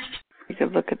 You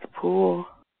could look at the pool.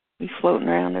 Be floating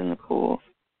around in the pool.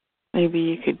 Maybe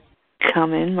you could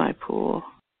come in my pool.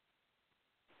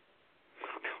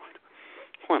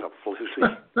 What a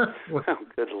floozy. Oh,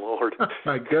 good Lord. Oh,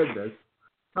 my goodness.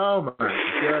 Oh,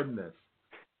 my goodness.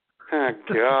 Oh,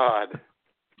 God.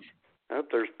 I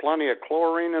hope there's plenty of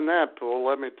chlorine in that pool,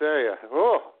 let me tell you.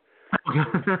 Oh.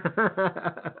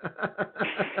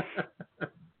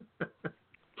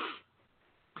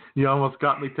 You almost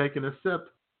got me taking a sip.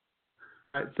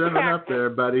 Right, 7 up there,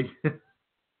 buddy. That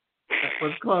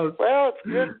was close. Well, it's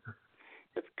good.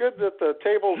 It's good that the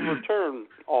tables return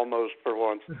almost for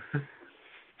once.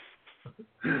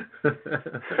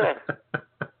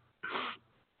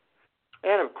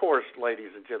 And of course,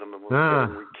 ladies and gentlemen, we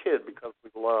kid because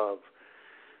we love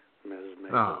Ms.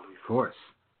 Mapleleaf. Oh, of course.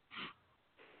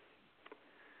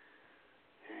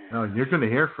 Yeah. Oh, you're going to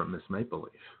hear from Miss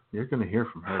Mapleleaf. You're going to hear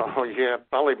from her. Oh, yeah,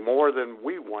 probably more than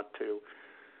we want to.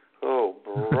 Oh,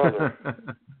 brother.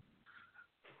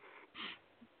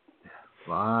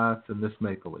 Lots of Miss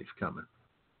Mapleleaf coming.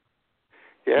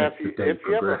 Yeah, if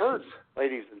you ever heard,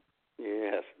 ladies and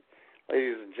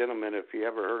gentlemen, if you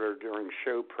ever heard her during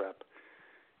show prep,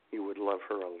 you would love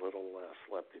her a little less,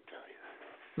 let me tell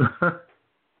you.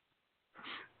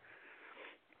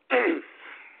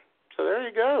 So there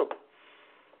you go.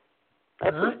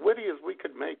 That's as witty as we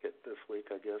could make it this week,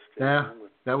 I guess. Yeah,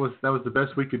 that was the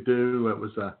best we could do. It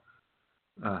was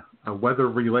a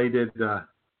weather-related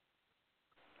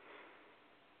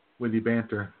witty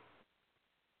banter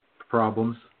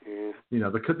problems. Yeah. You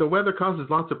know, the weather causes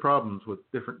lots of problems with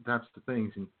different types of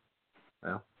things, and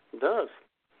well, it does.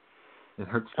 It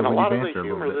hurts the and a witty lot of the banter a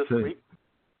humor little bit this too. week.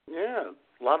 Yeah,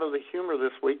 a lot of the humor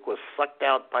this week was sucked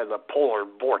out by the Polar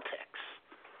Vortex.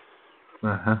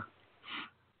 Uh-huh.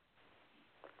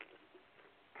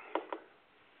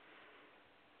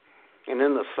 And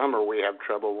in the summer, we have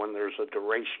trouble when there's a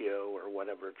derecho or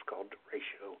whatever it's called,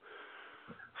 derecho.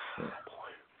 Yeah. Oh,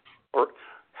 boy. Or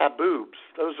haboobs.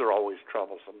 Those are always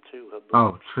troublesome, too. Haboobs.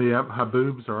 Oh, so yeah,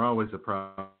 haboobs are always a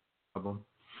problem.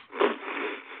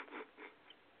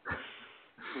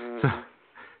 So,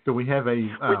 do we have a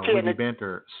witty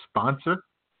banter sponsor?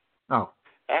 Oh.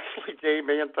 Actually,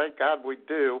 J-Man, thank God we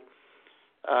do.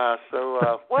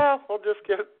 Well, we'll just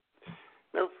get,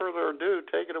 no further ado,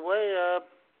 take it away.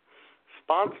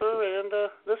 Sponsor and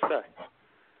this guy.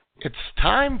 It's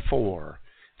time for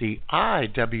the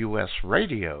IWS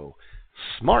Radio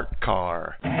Smart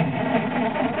Car.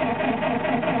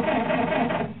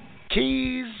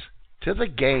 Keys to the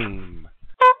game.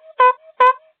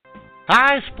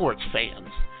 Hi, sports fans.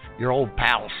 Your old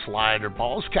pal Slider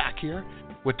Ballscock here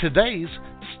with today's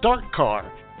Start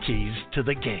Car Keys to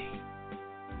the Game.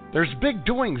 There's big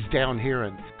doings down here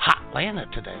in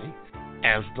Hotlanta today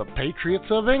as the Patriots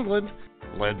of England,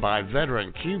 led by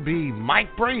veteran QB Mike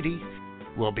Brady,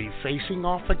 will be facing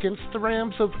off against the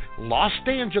Rams of Los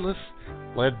Angeles,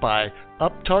 led by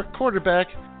upstart quarterback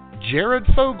Jared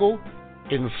Fogle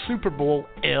in Super Bowl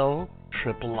LIII.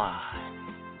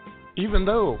 Even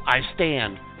though I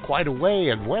stand quite a way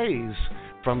and ways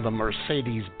from the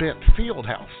Mercedes-Benz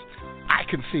Fieldhouse, I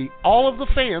can see all of the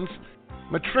fans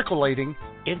matriculating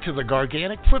into the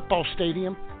Garganic football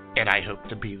stadium, and I hope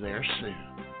to be there soon.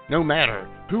 No matter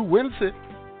who wins it,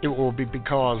 it will be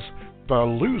because the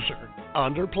loser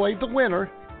underplayed the winner,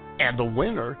 and the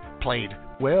winner played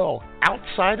well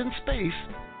outside in space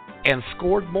and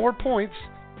scored more points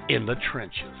in the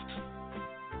trenches.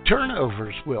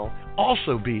 Turnovers will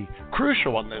also be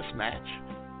crucial in this match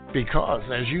because,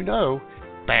 as you know,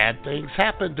 bad things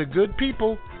happen to good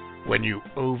people when you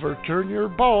overturn your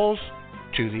balls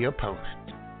to the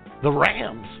opponent. The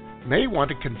Rams may want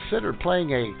to consider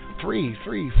playing a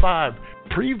 3-3-5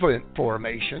 prevent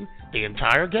formation the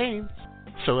entire game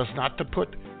so as not to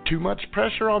put too much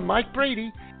pressure on Mike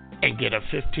Brady and get a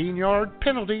 15-yard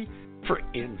penalty for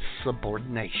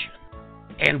insubordination.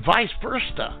 And vice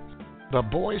versa, the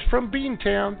boys from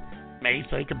Beantown may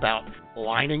think about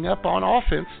lining up on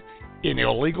offense in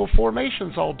illegal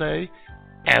formations all day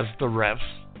as the refs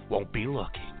won't be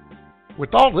looking.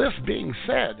 With all this being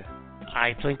said,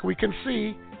 I think we can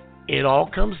see it all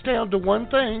comes down to one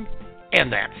thing,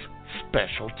 and that's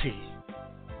special teams.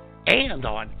 And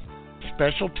on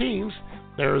special teams,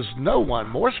 there is no one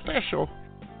more special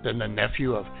than the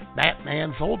nephew of Matt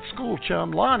Mann's old school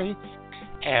chum Lonnie,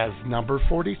 as number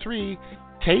 43,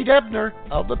 Tate Ebner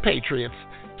of the Patriots,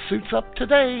 suits up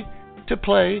today to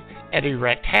play and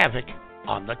erect havoc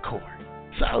on the court.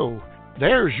 So,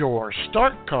 there's your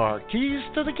Start Car Keys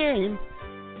to the Game.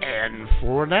 And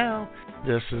for now,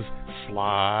 this is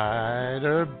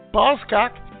Slider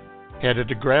Ballscock, headed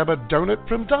to grab a donut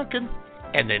from Duncan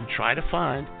and then try to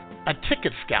find a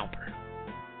ticket scalper.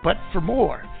 But for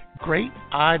more great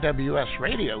IWS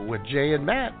Radio with Jay and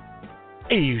Matt,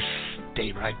 you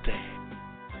stay right there.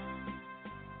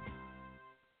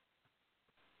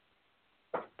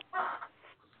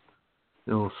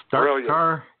 It'll Start Brilliant.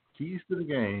 Car Keys to the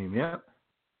Game. Yep.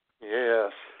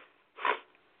 Yes.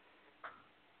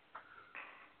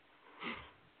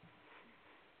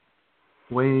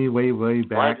 Way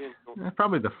back.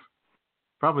 Probably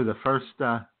the first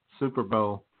Super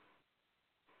Bowl.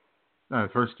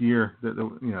 First year that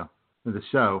the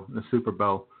show, the Super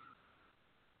Bowl.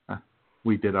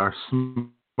 We did our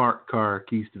Smart Car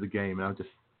Keys to the Game, and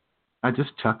I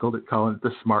just chuckled at calling it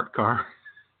the Smart Car.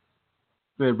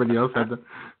 Everybody else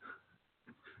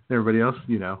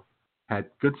had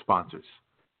good sponsors,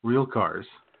 real cars,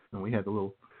 and we had a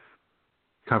little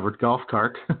covered golf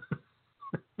cart.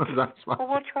 Well,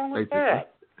 what's wrong with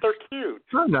that? They're cute.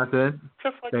 No, nothing.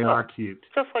 Just like they us. are cute.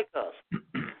 Just like us.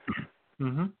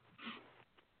 Mm-hmm.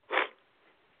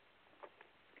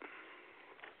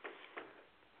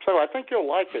 So I think you'll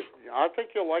like it. I think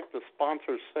you'll like the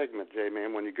sponsor segment,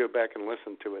 J-Man, when you go back and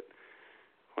listen to it.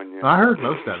 I heard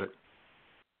most of it.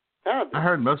 Oh, I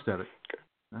heard most of it.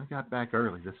 I got back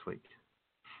early this week.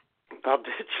 Oh,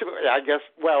 did you? I guess,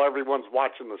 well, everyone's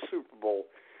watching the Super Bowl.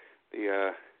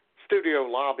 The studio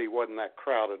lobby wasn't that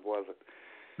crowded, was it?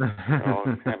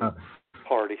 Oh, having a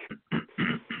party.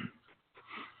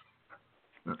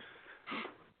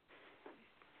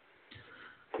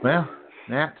 Well,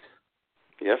 Nat.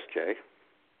 Yes, Jay.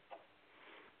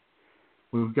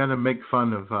 We've got to make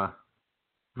fun of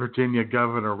Virginia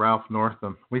Governor Ralph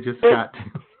Northam. We just got to.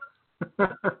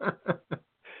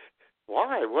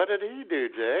 Why? What did he do,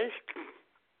 Jay?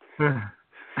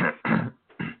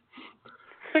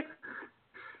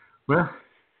 Well,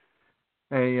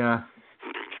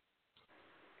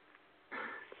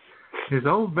 his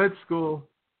old med school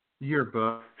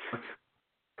yearbook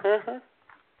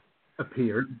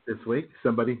appeared this week.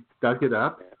 Somebody dug it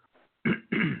up,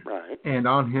 right? And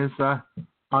on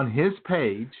his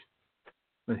page,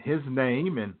 with his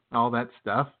name and all that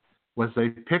stuff, was a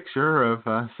picture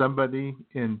of somebody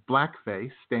in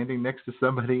blackface standing next to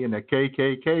somebody in a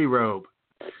KKK robe.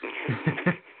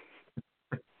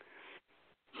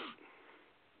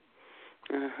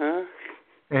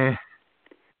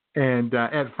 And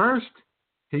at first,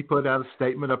 he put out a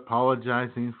statement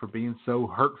apologizing for being so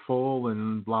hurtful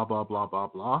and blah, blah, blah, blah,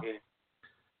 blah.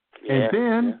 Yeah. And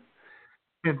then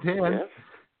Yes.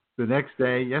 the next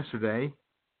day, yesterday,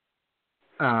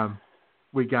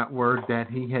 we got word that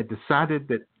he had decided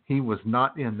that he was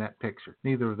not in that picture.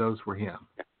 Neither of those were him.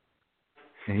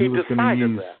 And he was decided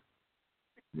use, that.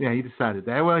 Yeah, he decided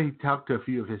that. Well, he talked to a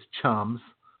few of his chums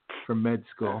from med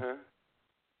school.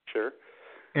 Sure.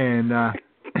 And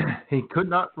he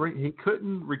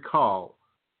couldn't recall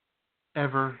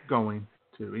ever going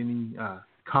to any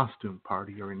costume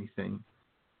party or anything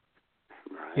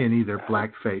in either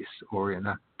blackface or in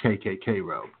a KKK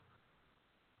robe.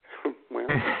 Well,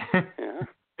 yeah,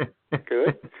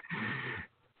 good.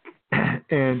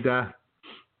 And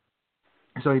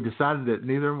so he decided that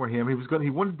neither of them were him. He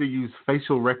wanted to use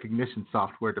facial recognition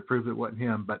software to prove it wasn't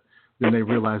him, but then they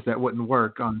realized that wouldn't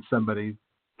work on somebody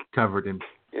covered in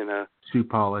shoe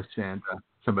polish and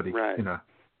somebody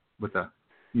with a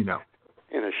in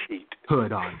a sheet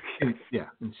hood on. In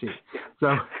sheet.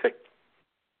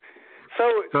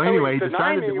 So he anyway, he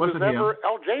decided it wasn't him.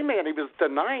 J-Man, he was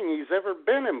denying he's ever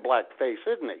been in blackface,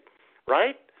 isn't he?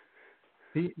 Right?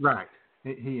 He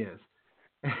is.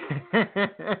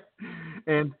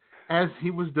 And as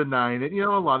he was denying it,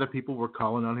 a lot of people were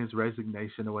calling on his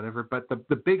resignation or whatever, but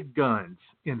the big guns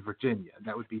in Virginia,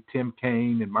 that would be Tim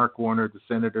Kaine and Mark Warner, the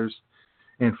senators,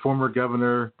 and former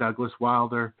Governor Douglas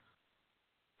Wilder,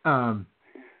 and,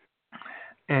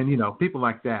 people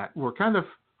like that were kind of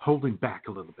holding back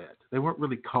a little bit. They weren't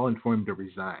really calling for him to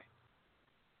resign.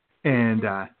 And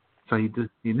so he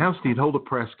announced he'd hold a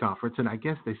press conference, and I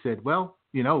guess they said, well,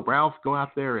 Ralph, go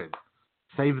out there and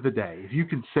save the day. If you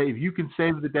can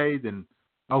save the day, then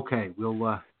okay,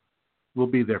 we'll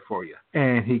be there for you.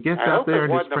 And he gets out there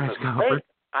in his press conference.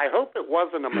 I hope it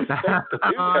wasn't a mistake to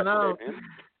do that. No.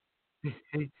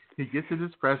 He gets in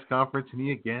his press conference and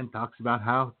he again talks about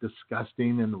how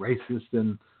disgusting and racist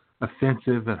and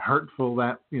offensive and hurtful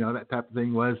that type of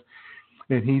thing was.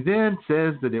 And he then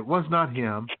says that it was not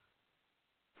him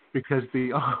because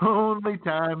the only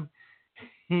time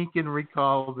he can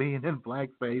recall being in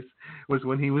blackface was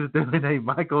when he was doing a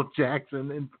Michael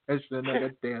Jackson impression at a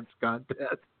dance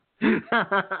contest.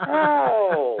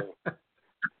 Oh.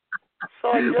 So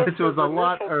I guess which was a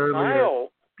lot earlier.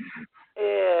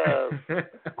 Yes.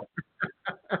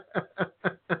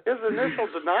 His initial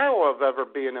denial of ever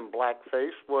being in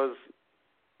blackface was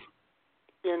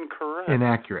incorrect.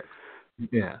 Inaccurate.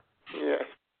 Yeah. Yes.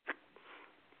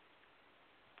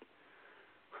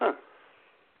 Huh.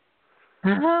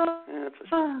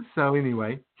 So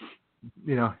anyway,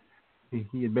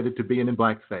 he admitted to being in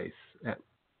blackface at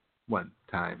one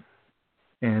time,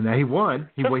 and he won.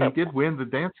 He did win the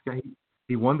dance.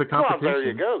 He won the competition. Well, there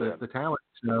you go, the talent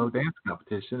show dance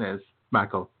competition as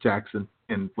Michael Jackson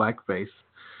in blackface.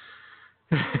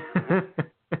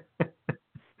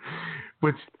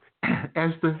 Which,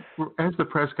 as the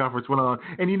press conference went on,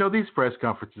 and these press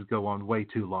conferences go on way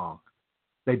too long.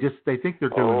 They think they're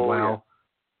doing well. Yeah.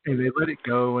 And they let it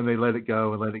go, and they let it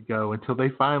go, and let it go until they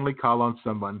finally call on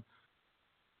someone,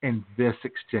 and this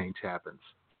exchange happens.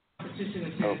 Competition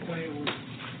in San Antonio,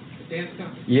 the dance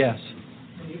competition? Yes.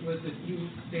 And you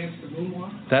danced the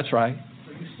moonwalk? That's right.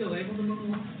 Are you still able to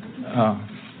moonwalk?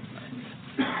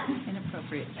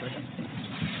 Inappropriate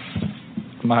circumstances.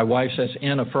 My wife says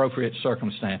inappropriate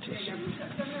circumstances.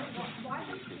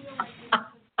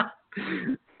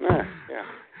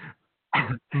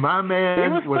 My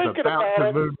man was about to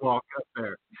moonwalk up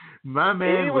there. My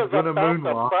man was going to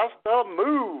moonwalk. He was about to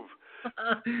move.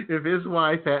 If his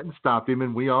wife hadn't stopped him,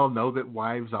 and we all know that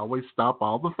wives always stop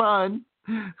all the fun.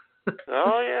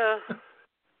 Oh, yeah.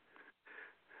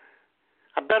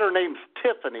 bet her name's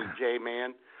Tiffany,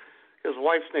 J-Man. His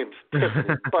wife's name's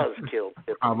Tiffany. Buzzkill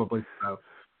Tiffany. Probably so.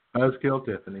 Buzzkill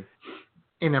Tiffany.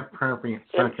 Inappropriate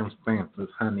circumstances,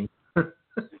 honey.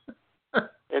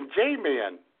 And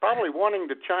J-Man, probably wanting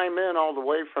to chime in all the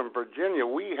way from Virginia.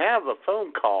 We have a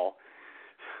phone call,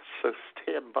 so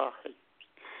stand by.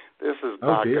 This is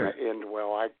not going to end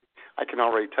well. I can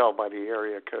already tell by the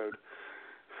area code.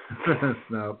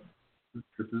 No,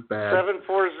 this is bad.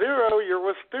 740, you're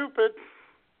with Stupid.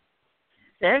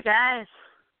 Hey, guys.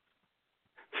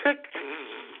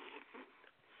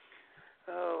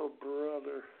 Oh,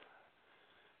 brother.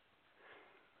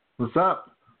 What's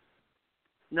up?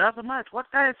 Nothing much.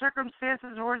 What kind of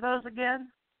circumstances were those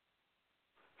again?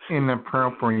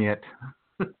 Inappropriate.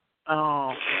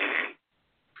 Oh.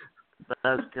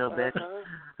 Buzzkill,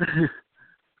 bitch.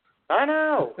 I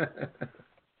know.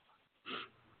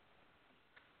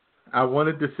 I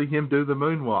wanted to see him do the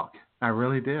moonwalk. I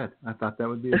really did. I thought that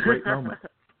would be a great moment.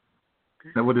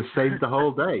 That would have saved the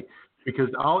whole day. Because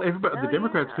the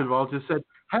Democrats could have all just said,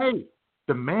 hey,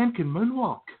 the man can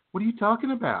moonwalk. What are you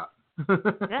talking about?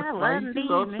 Yeah, let him be,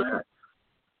 man.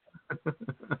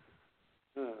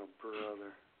 Oh,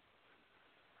 brother.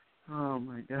 Oh,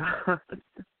 my God.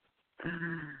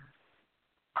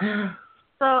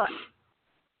 So,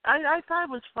 I thought it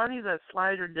was funny that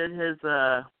Slider did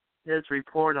his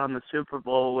report on the Super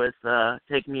Bowl with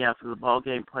Take Me Out to the Ball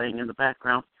Game playing in the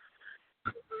background.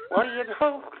 What do you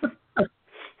know?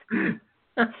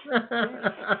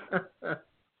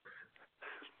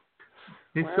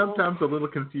 He's sometimes a little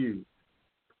confused.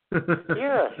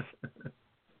 Yes.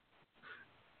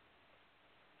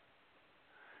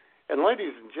 And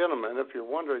ladies and gentlemen, if you're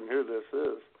wondering who this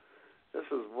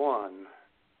is one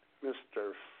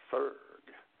Mr.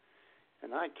 Ferg.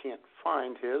 And I can't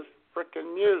find his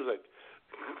frickin' music.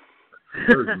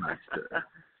 Fergmeister.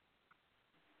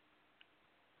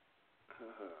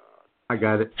 I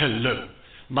got it. Hello.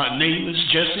 My name is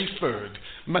Jesse Ferg.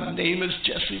 My name is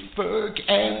Jesse Ferg,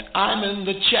 and I'm in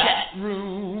the chat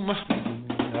room.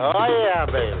 Oh, yeah,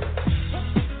 baby.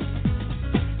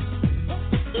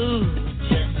 Ooh,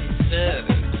 Jesse Ferg.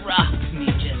 Rock me,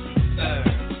 Jesse Ferg.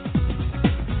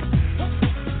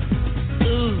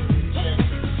 Ooh,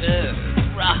 Jesse Ferg.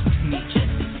 Rock me,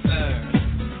 Jesse Ferg.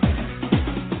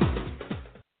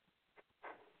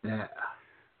 Yeah.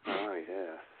 Oh,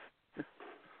 yeah.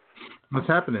 What's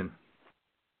happening?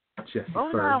 Jesse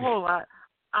Not a whole lot.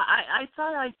 I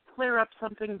thought I'd clear up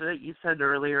something that you said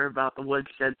earlier about the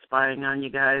woodshed spying on you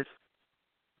guys.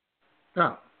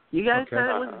 Oh. You guys said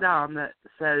it was Dom that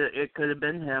said it could have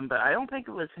been him, but I don't think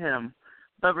it was him.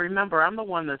 But remember, I'm the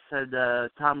one that said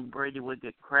Tom Brady would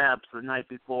get crabs the night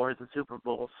before the Super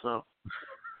Bowl, so.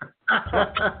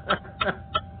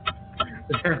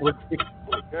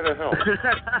 Good to help.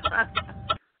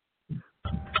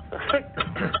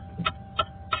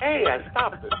 Hey, I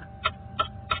stopped it.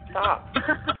 Stop.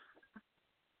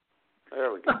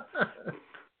 There we go.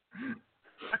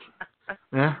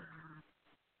 Yeah.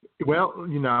 Well,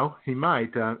 you know, he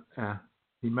might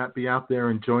be out there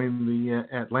enjoying the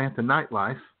Atlanta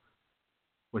nightlife,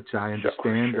 which I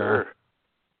understand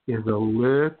is a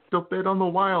little bit on the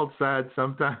wild side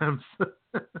sometimes.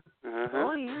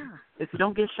 Oh yeah, if you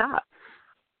don't get shot.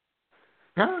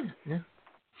 Yeah.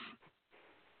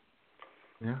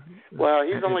 Yeah. Well,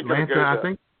 he's only going to go I to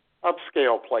think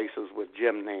upscale places with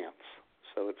Jim Nance,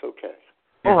 so it's okay.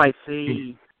 Oh, I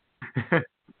see.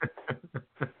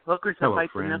 Hookers that Hello,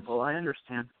 bite friends. the nipple, I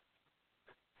understand.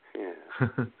 Yeah.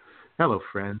 Hello,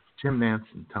 friends. Jim Nance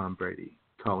and Tom Brady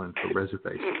call in for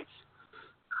reservations.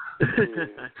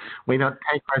 We don't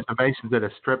take reservations at a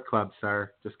strip club,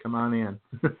 sir. Just come on in.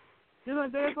 Can I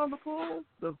dance on the pool?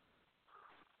 No.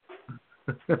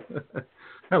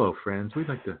 Hello, friends. We'd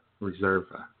like to reserve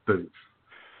a booth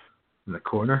in the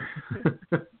corner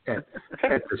at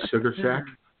the Sugar Shack.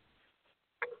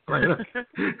 Oh,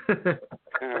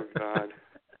 God.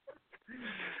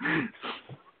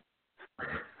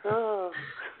 Oh.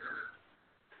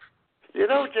 You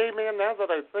know, J-Man, now that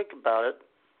I think about it,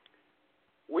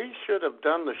 we should have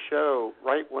done the show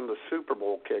right when the Super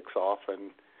Bowl kicks off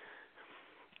and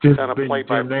kind of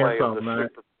play-by-play of the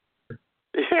Super Bowl.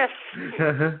 Yes.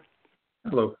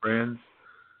 Hello, friends.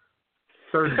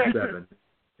 37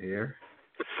 here.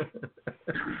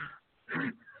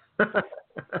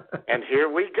 And here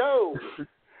we go.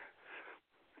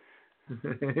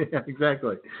 Yeah,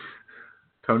 exactly.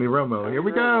 Tony Romo, here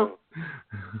we go.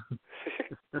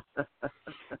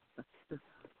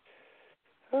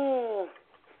 So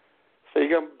you're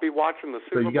going to be watching the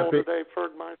Super Bowl today,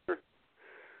 Fergmeister?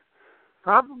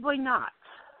 Probably not.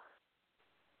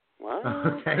 What?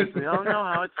 Okay. Because we all know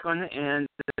how it's going to end.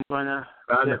 I'm going to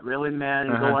get really mad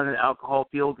and go on an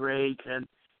alcohol-fueled rage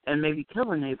and maybe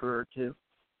kill a neighbor or two.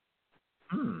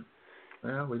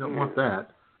 Well, we don't want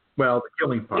that. Well, the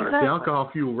killing part. Exactly. The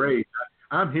alcohol-fueled rage.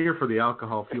 I'm here for the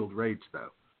alcohol-fueled rage, though.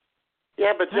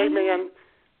 Yeah, but J-Man,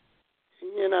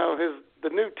 you know, the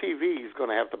new TV he's going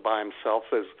to have to buy himself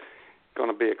is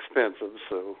going to be expensive,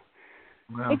 so.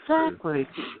 Well, exactly.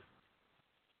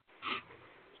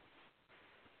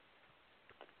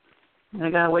 And I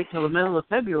got to wait till the middle of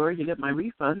February to get my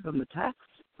refund from the tax,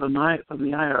 from the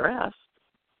IRS.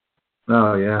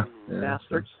 Oh, yeah.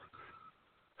 Bastards.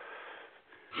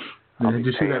 Did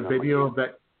you see that video of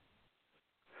that?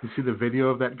 You see the video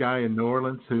of that guy in New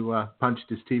Orleans who punched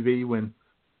his TV when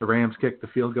the Rams kicked the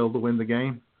field goal to win the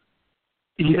game?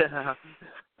 Yeah.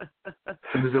 As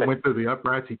soon as it went through the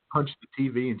uprights, he punched the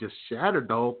TV and just shattered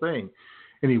the whole thing.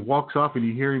 And he walks off, and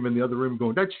you hear him in the other room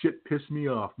going, "That shit pissed me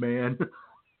off, man."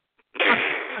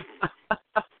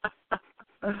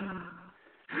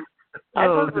 I've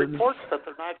heard reports that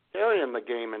they're not carrying the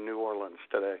game in New Orleans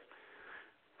today.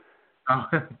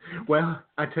 Well,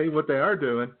 I tell you what they are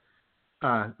doing.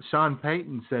 Sean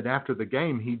Payton said after the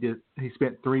game he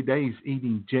spent 3 days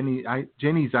eating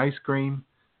Jenny's ice cream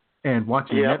and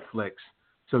watching Netflix.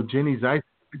 So Jenny's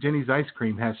ice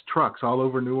cream has trucks all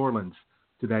over New Orleans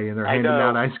today, and they're handing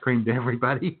out ice cream to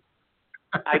everybody.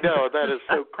 I know, that is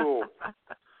so cool.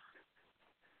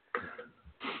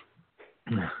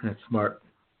 That's smart.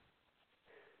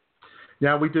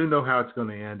 Yeah, we do know how it's going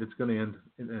to end. It's going to end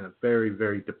in a very,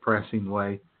 very depressing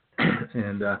way,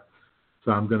 and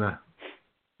so I'm gonna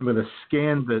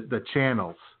scan the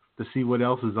channels to see what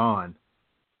else is on,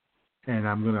 and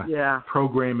I'm gonna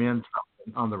program in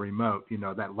something on the remote. You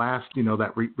know, that last,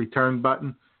 that return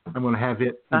button. I'm gonna have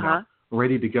it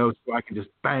ready to go, so I can just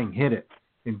hit it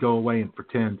and go away and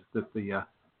pretend that the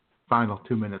final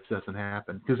 2 minutes doesn't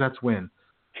happen, because that's when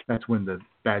the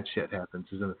bad shit happens,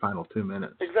 is in the final 2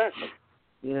 minutes. Exactly.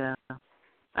 Yeah.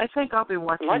 I think I'll be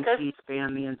watching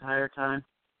C-SPAN the entire time.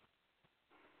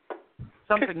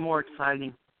 Something more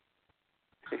exciting.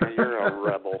 You're a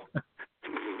rebel.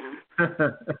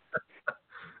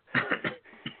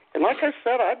 And like I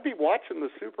said, I'd be watching the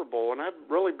Super Bowl, and I'd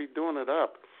really be doing it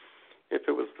up if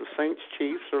it was the Saints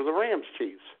Chiefs or the Rams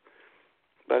Chiefs.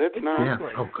 But it's not. Yeah.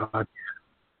 Oh, God.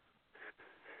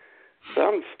 So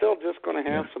I'm still just going to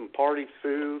have some party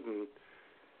food and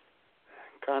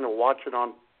kind of watch it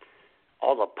on,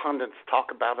 all the pundits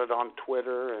talk about it on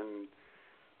Twitter, and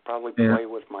probably play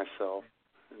with myself.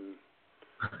 And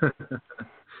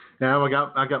now I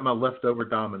got my leftover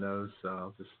Dominoes, so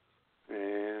I'll just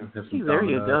have some there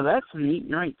Dominoes. you go. That's some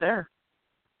eating right there.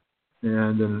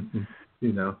 And then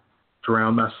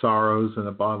drown my sorrows in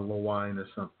a bottle of wine or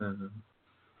something.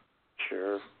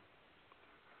 Sure.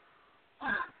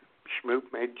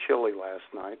 Schmoop made chili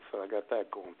last night, so I got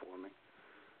that going for me.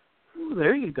 Ooh,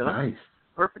 there you go. Nice.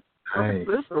 Perfect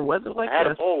food for weather like I had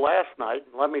this. a bowl last night,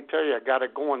 and let me tell you, I got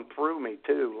it going through me,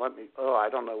 too. I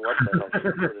don't know what the hell she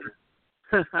put in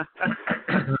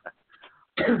it.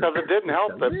 Because it didn't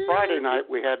help that Friday night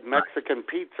we had Mexican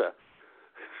pizza.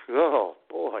 Oh,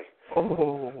 boy.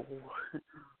 Oh.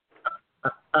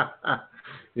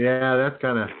 Yeah, that's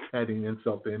kind of adding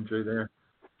insult to injury there.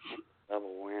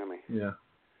 Double whammy. Yeah.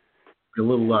 A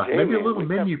little, maybe a little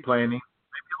menu planning.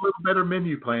 Maybe a little better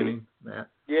menu planning, Matt.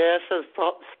 Yeah, it says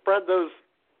spread those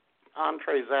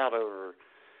entrees out over,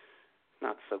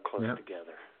 not so close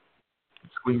together.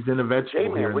 Squeeze in a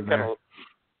vegetable here and there.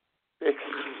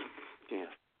 Yeah,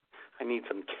 I need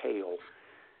some kale.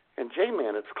 And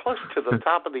J-Man, it's close to the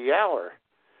top of the hour,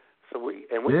 so we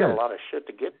got a lot of shit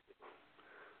to get to.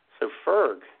 So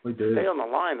Ferg, stay on the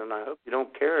line, and I hope you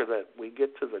don't care that we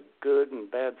get to the good and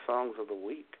bad songs of the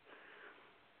week.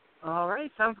 All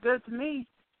right, sounds good to me.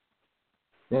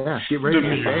 Yeah, get ready to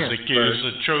dance. The music is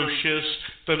atrocious,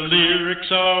 the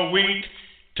lyrics are weak.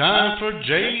 Time for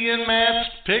Jay and Matt's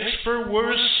picks for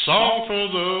worst song for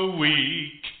the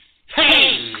week.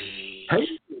 Hey!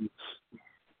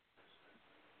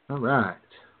 All right.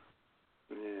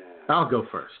 Yeah. I'll go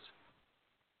first.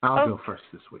 I'll go first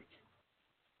this week.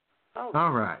 Oh.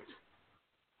 All right.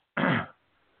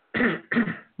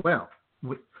 Well,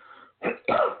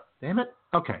 damn it.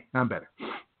 Okay, I'm better.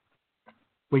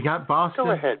 We got Boston.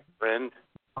 Go ahead, friend.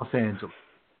 Los Angeles.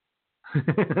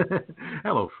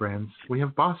 Hello, friends. We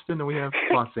have Boston and we have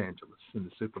Los Angeles in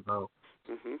the Super Bowl.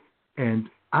 Mm-hmm. And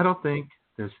I don't think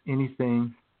there's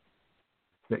anything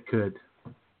that could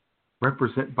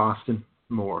represent Boston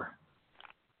more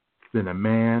than a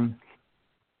man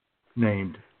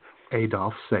named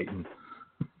Adolf Satan.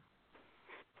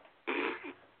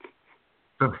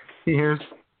 So here's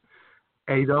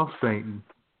Adolf Satan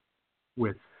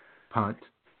with Punt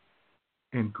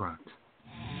and Grunt.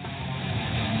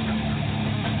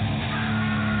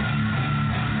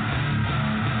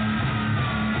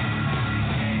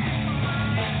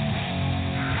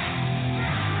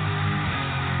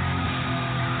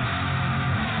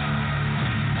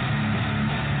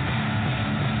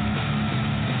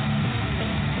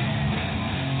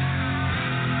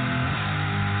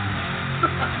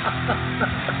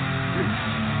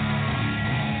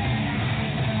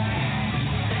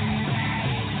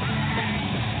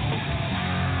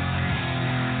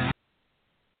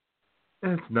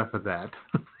 That's enough of that.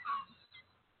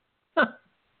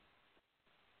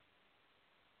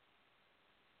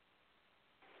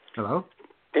 Hello?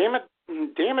 Damn it,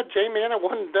 J-Man, I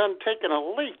wasn't done taking a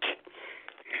leak.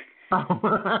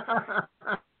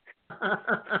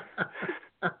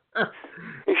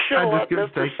 You should I let just couldn't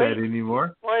Mr. take that Satan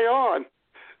anymore. play on.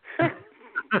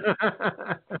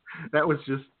 That was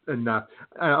just enough.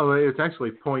 It's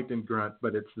actually Point and Grunt,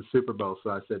 but it's the Super Bowl,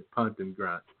 so I said Punt and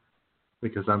Grunt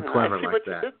because I'm clever I see like what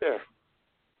that. You did there.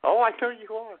 Oh, I know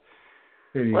you are.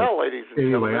 Anyway, well, ladies and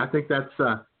gentlemen, I think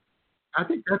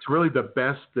that's really the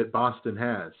best that Boston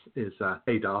has is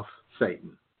Adolf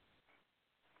Satan.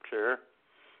 Sure.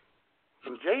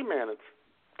 And J-Man, it's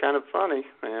kind of funny,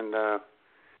 and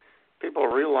people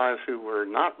realize who we're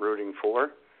not rooting for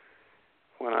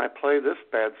when I play this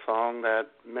bad song that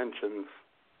mentions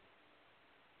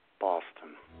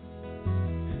Boston.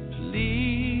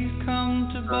 Please come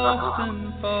to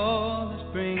Boston for the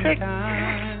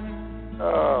springtime.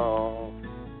 Oh.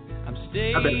 I'm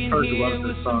staying here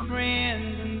with some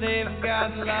friends, and they've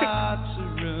got lots of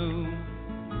room.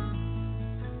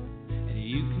 And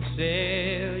you can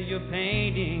sell your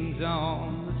paintings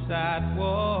on the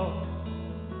sidewalk.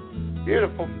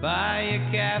 Beautiful. Buy a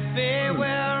cafe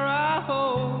where I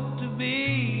hope to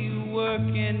be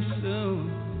working soon.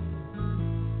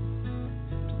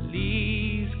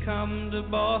 Please come to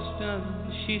Boston.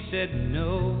 She said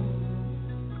no.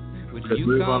 Would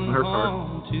you come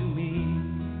home to me?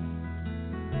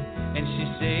 And she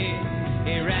said,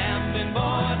 hey, rambling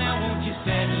boy, now won't you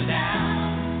settle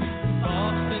down?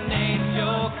 Boston ain't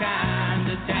your kind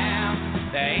of town.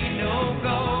 There ain't no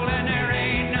gold and there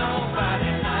ain't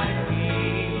nobody like me.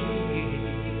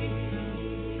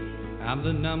 I'm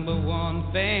the number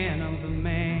one fan of the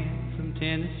man from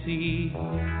Tennessee.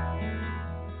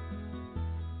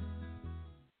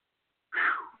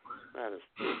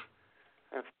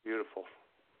 That's beautiful.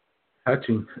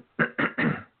 Touching.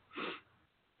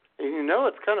 And you know,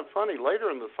 it's kind of funny.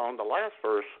 Later in the song, the last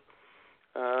verse,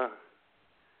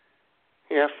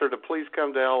 he asked her to please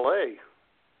come to L.A.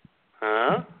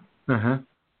 Huh? Uh-huh.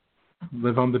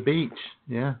 Live on the beach.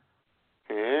 Yeah.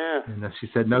 Yeah. And she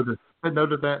said no to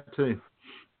that too.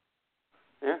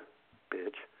 Yeah,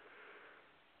 bitch.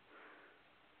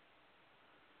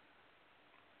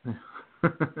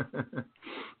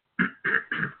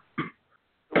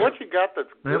 What you got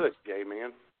that's good, gay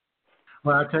man?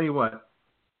 Well, I tell you what.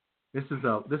 This is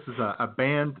a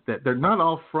band that they're not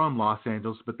all from Los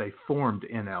Angeles, but they formed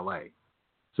in L.A.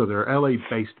 So they're a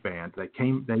LA-based band. They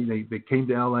came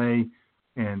to L.A.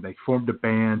 and they formed a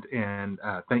band, and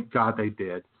thank God they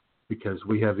did because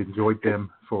we have enjoyed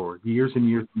them for years and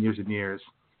years and years and years.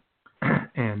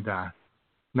 And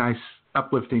nice,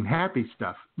 uplifting, happy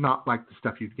stuff, not like the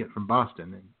stuff you'd get from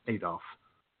Boston and Adolf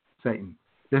Satan.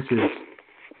 This is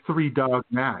Three Dog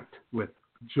Night with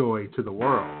Joy to the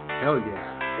World. Hell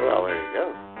yeah. Well, there you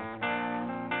go.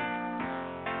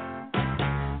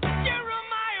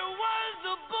 Jeremiah was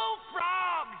a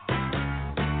bullfrog,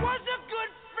 was a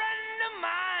good friend of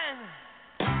mine.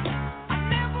 I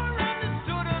never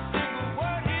understood a single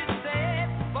word he said,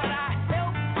 but I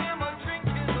helped him drink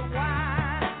his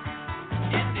wine.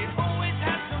 Yes, he always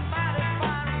had somebody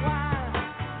fine wine,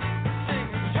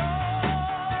 singing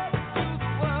joy to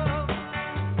the world.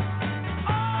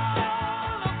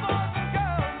 All the boys and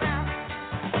girls now.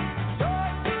 Joy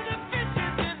to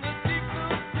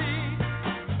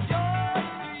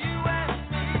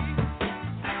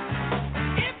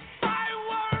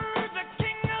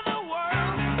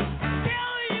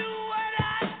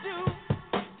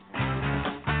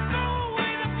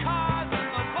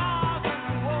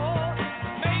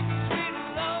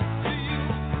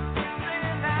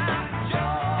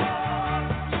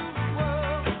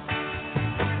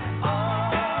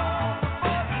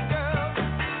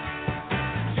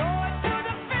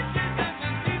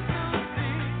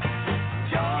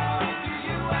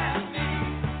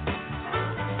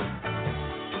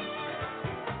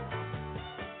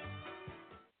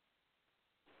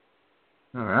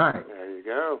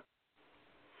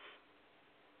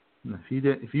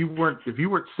If you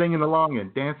weren't singing along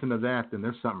and dancing to that, then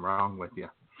there's something wrong with you.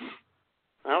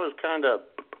 I was kind of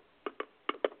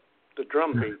the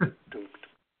drum beat.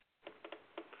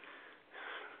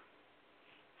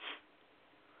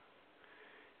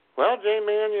 Well,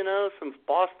 J-Man, since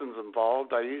Boston's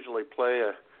involved, I usually play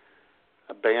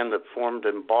a band that formed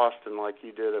in Boston like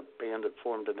you did a band that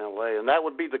formed in L.A., and that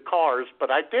would be the Cars, but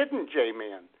I didn't,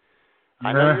 J-Man.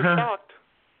 I know you're shocked.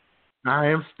 I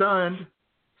am stunned.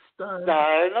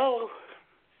 I know.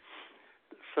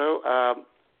 So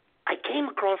I came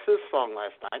across this song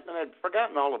last night, and I'd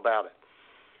forgotten all about it.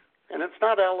 And it's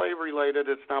not L.A. related,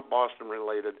 it's not Boston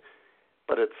related,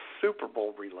 but it's Super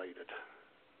Bowl related.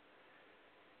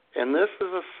 And this is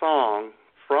a song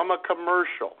from a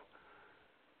commercial,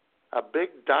 a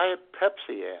big Diet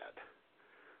Pepsi ad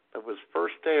that was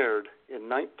first aired in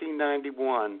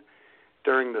 1991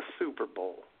 during the Super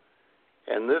Bowl.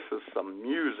 And this is some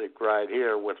music right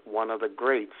here with one of the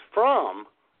greats from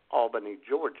Albany,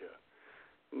 Georgia,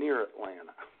 near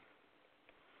Atlanta.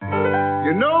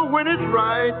 You know when it's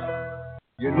right.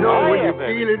 You know when you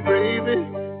feel it, baby.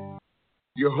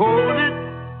 You hold it,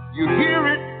 you hear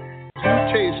it, you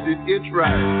taste it, it's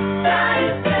right.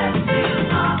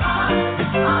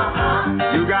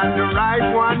 You got the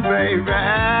right one, baby.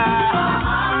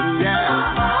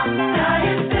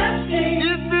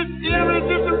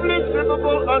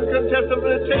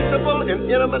 Uncontestably tasteable and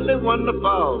intimately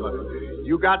wonderful.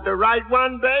 You got the right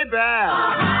one, baby. You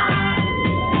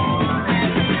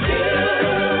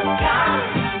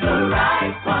got the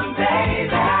right one,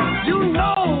 baby. You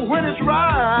know when it's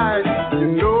right. You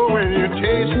know when you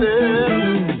taste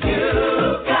it. You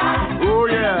got oh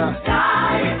yeah.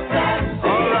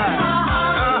 All right.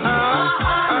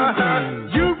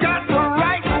 You got the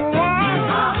right one.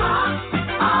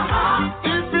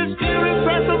 If it's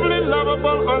irrepressibly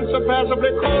lovable,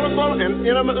 unsurpassably quotable, and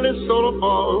intimately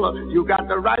soulful, you got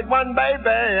the right one, baby.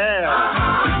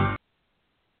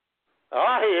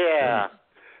 Oh, yeah.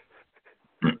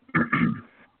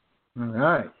 All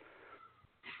right.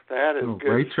 That is good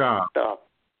great job. stuff.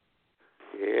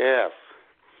 Yes.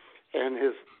 And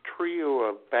his trio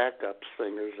of backup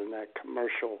singers in that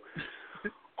commercial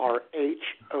are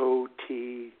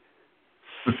H.O.T.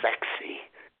 sexy.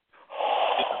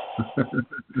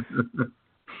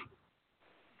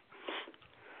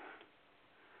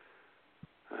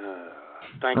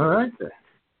 Thank you. All right.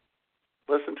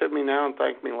 Listen to me now and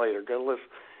thank me later. Go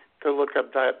look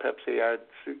up Diet Pepsi ad,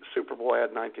 Super Bowl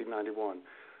ad 1991.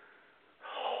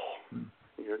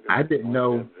 I didn't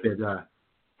know that.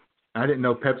 I didn't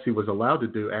know Pepsi was allowed to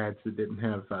do ads that didn't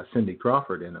have Cindy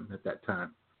Crawford in them at that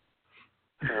time.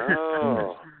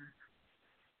 Oh.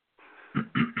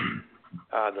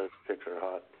 Those chicks are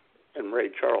hot. And Ray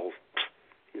Charles,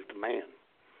 he's the man.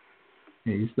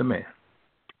 He's the man.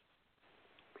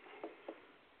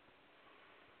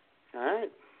 All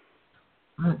right.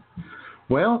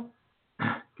 Well,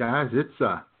 guys, it's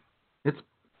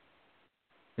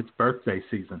birthday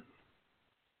season.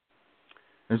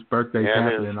 There's birthdays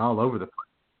happening all over the place.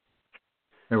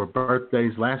 There were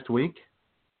birthdays last week.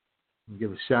 I'll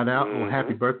give a shout out, a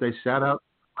happy birthday shout out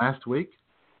last week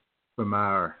from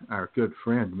our good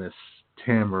friend Miss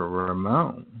Tamara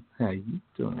Ramon. How you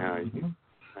doing?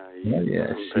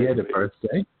 Yeah, she had a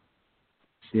birthday.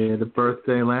 She had a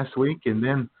birthday last week, and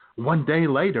then one day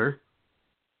later,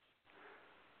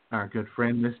 our good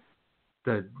friend,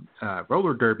 the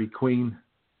roller derby queen,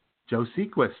 Joe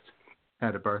Sequist,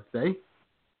 had a birthday.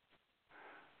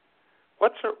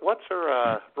 What's her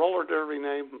roller derby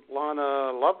name?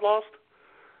 Lana Lovelost?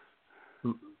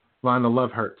 Lana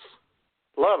Lovehurts.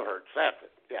 Lovehurts, that's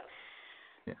it. Yes.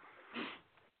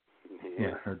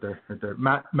 Yeah. Her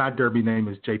my derby name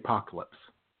is J-Pocalypse.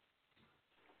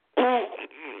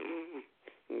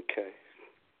 Okay.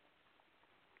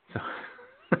 So,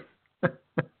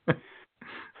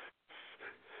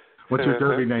 what's your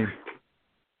derby name,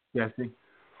 Jesse?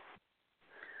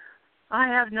 I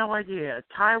have no idea.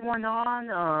 Tie one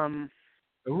on.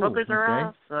 Hookers are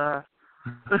us.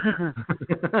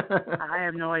 I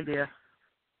have no idea.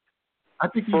 I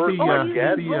think you'd be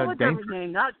dangerous.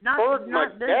 Name, not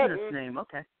business name.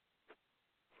 Okay.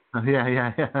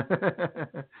 Yeah.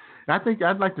 I think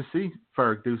I'd like to see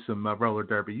Ferg do some roller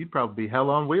derby. You'd probably be hell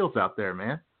on wheels out there,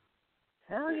 man.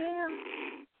 Hell yeah.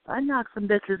 I'd knock some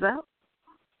bitches out.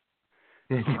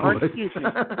 Yeah, excuse me,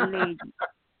 lady.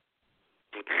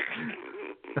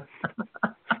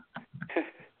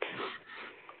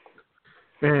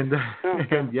 and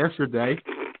yesterday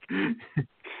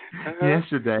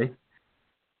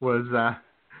was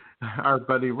our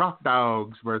buddy Rock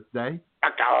Dog's birthday.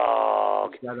 Rock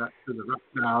Dog. Shout out to the Rock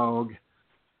Dog.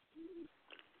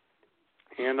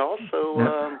 And also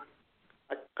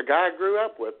a guy I grew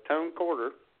up with, Tone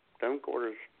Quarter. Tone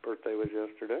Quarter's birthday was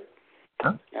yesterday.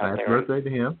 Happy birthday to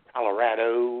him.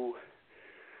 Colorado.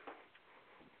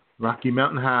 Rocky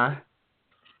Mountain High.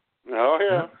 Oh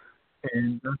yeah.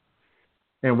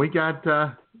 And we got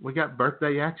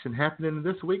birthday action happening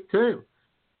this week too.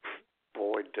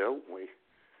 Boy, don't we?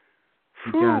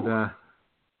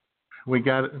 We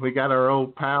got our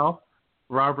old pal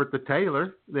Robert the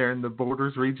Tailor there in the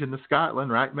Borders region of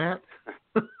Scotland, right, Matt?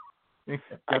 I guess.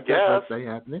 That birthday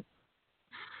happening.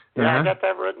 Yeah, I got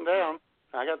that written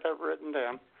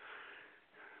down.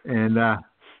 And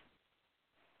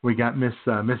we got Miss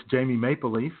Jamie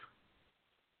Maple Leaf.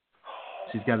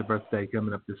 She's got a birthday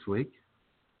coming up this week.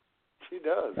 She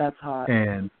does. That's hot.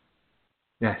 And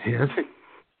that is.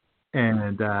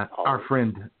 And our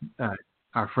friend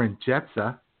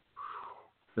Jetsa,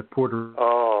 the Puerto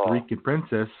Rican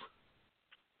princess,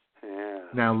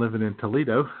 now living in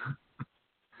Toledo.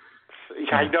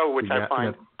 I know, which I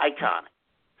find iconic.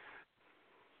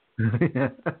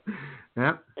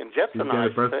 Yep. And Jetsa and I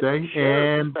birthday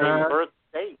and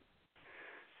birthday.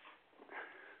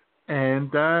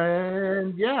 And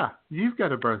yeah, you've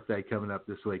got a birthday coming up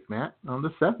this week, Matt, on the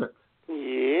 7th.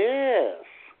 Yes.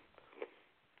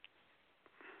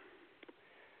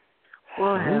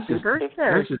 Well, happy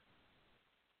birthday.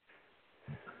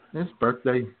 This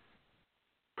birthday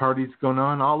parties going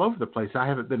on all over the place. I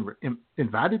haven't been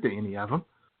invited to any of them.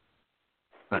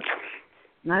 But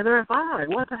neither have I.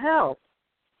 What the hell?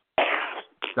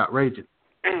 It's outrageous.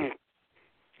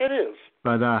 It is.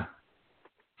 But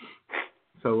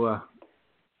so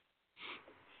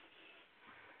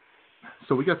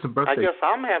we got some birthday. I guess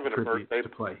I'm having a birthday to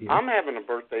play here. I'm having a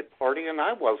birthday party, and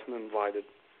I wasn't invited,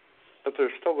 but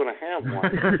they're still going to have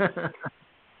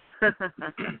one.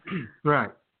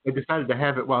 Right. They decided to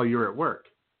have it while you were at work.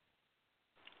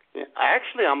 Yeah,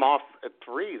 actually, I'm off at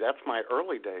 3. That's my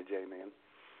early day, J-Man.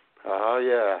 Oh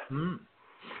yeah. Mm.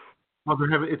 Well, they're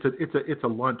having it's a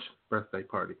lunch birthday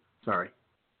party. Sorry.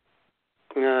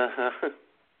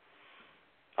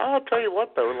 I'll tell you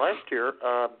what, though. Last year,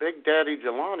 Big Daddy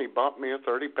Jelani bought me a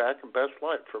 30-pack of Best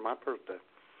Light for my birthday.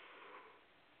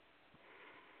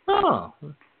 Oh,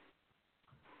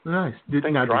 nice. Did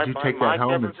you take that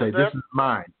home and say, "This is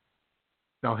mine"?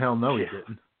 No, hell no, you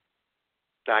didn't.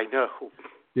 I know.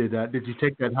 Did you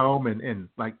take that home and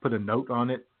like put a note on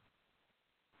it?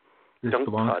 This Don't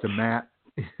belongs touch. to Matt.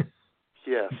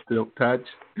 Yes. Don't touch.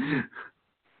 And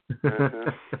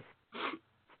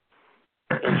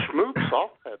Schmoop's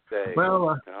off that day.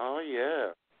 Well. Oh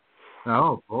yeah.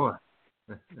 Oh boy.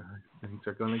 Things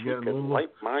are going to get a little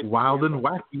wild and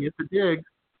wacky at the dig.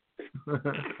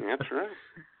 That's right.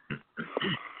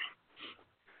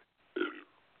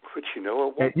 But you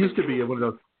know it used to be one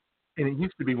of those, and it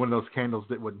used to be one of those candles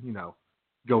that would,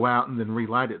 go out and then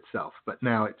relight itself. But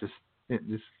now it just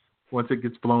once it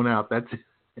gets blown out, that's it.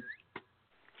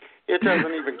 It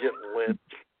doesn't even get lit.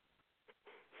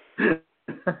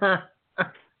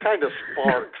 Kind of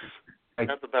sparks.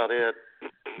 That's about it.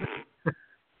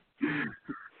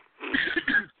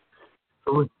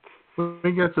 So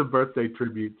we got some birthday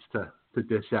tributes to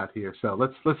dish out here. So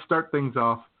let's start things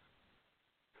off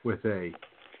with a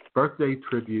birthday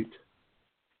tribute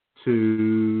to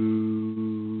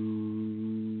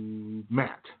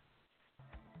Matt.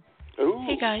 Ooh.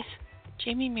 Hey guys,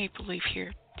 Jamie Maple Leaf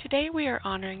here. Today we are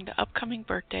honoring the upcoming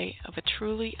birthday of a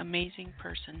truly amazing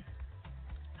person.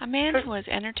 A man who has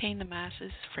entertained the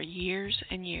masses for years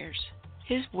and years.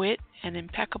 His wit and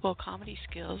impeccable comedy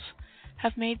skills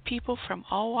have made people from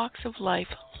all walks of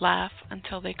life laugh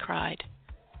until they cried.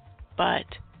 But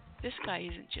this guy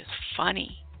isn't just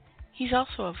funny. He's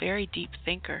also a very deep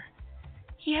thinker.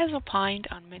 He has opined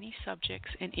on many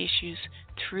subjects and issues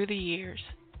through the years.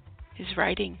 His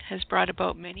writing has brought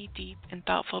about many deep and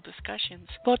thoughtful discussions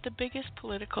about the biggest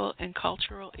political and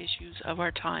cultural issues of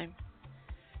our time.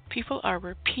 People are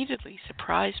repeatedly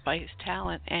surprised by his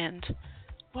talent and,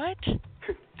 what?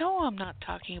 No, I'm not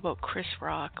talking about Chris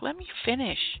Rock. Let me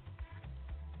finish.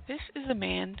 This is a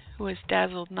man who has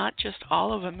dazzled not just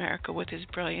all of America with his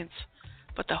brilliance,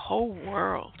 but the whole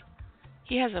world.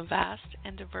 He has a vast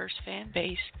and diverse fan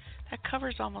base that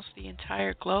covers almost the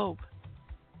entire globe.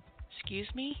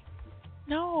 Excuse me?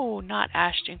 No, not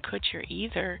Ashton Kutcher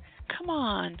either. Come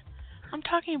on. I'm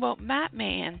talking about Matt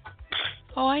Man.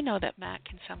 Oh, I know that Matt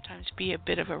can sometimes be a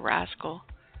bit of a rascal.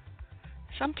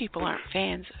 Some people aren't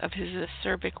fans of his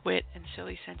acerbic wit and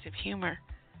silly sense of humor,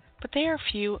 but they are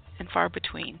few and far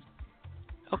between.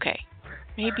 Okay,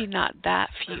 maybe not that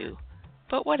few,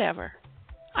 but whatever.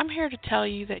 I'm here to tell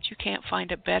you that you can't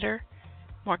find a better,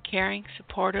 more caring,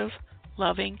 supportive,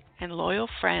 loving, and loyal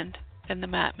friend than the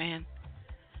Matt Man.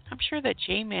 I'm sure that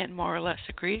J-Man more or less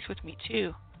agrees with me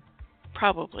too.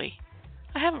 Probably.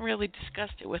 I haven't really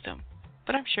discussed it with him,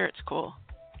 but I'm sure it's cool.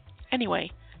 Anyway,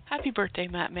 happy birthday,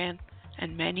 Matt Man,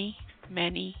 and many,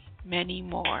 many, many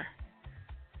more.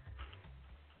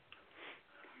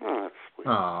 Oh, that's sweet.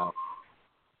 Oh,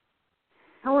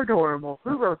 How adorable.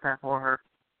 Who wrote that for her?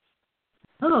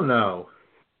 I don't know.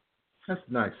 That's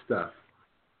nice stuff.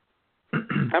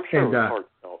 I'm sure And, it was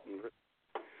heartfelt.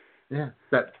 yeah,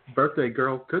 that birthday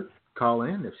girl could call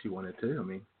in if she wanted to. I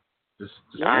mean, just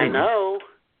I know.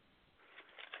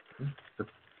 The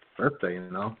birthday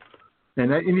and all.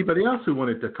 And anybody else who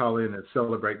wanted to call in and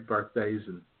celebrate birthdays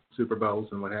and Super Bowls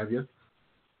and what have you,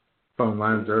 phone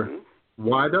lines are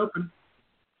wide open.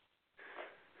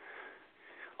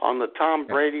 On the Tom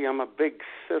Brady, I'm a big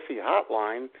sissy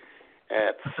hotline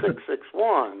at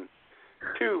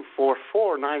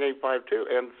 661-244-9852.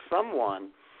 And someone,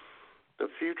 the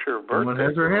future Someone birthday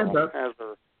has her hand up. has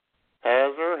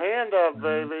her hand up,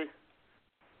 baby.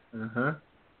 Uh-huh.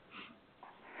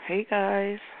 Hey,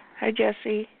 guys. Hi,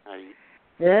 Jesse.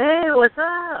 Hey, what's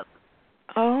up?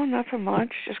 Oh, nothing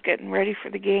much. Just getting ready for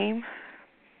the game.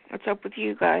 What's up with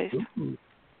you guys?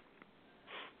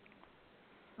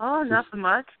 Oh, nothing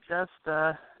much. Just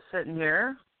sitting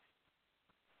here.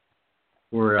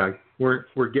 We're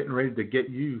getting ready to get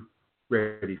you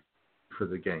ready for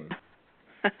the game.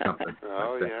 Something.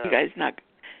 Oh, like yeah.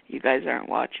 You guys aren't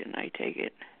watching, I take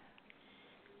it.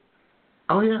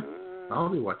 Oh, yeah. I'll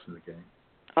be watching the game.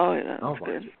 Oh, yeah, that's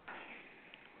good.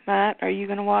 Matt, are you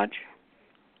going to watch?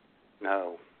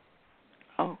 No.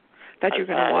 Oh, thought you were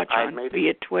going to watch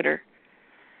via Twitter.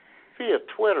 Via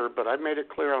Twitter, but I made it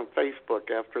clear on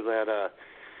Facebook after that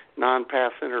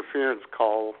non-pass interference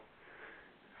call.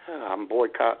 I'm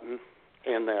boycotting,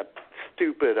 and that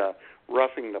stupid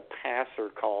roughing the passer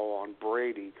call on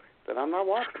Brady that I'm not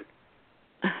watching.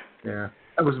 Yeah,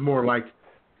 that was more like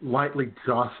lightly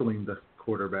jostling the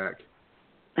quarterback.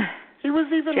 He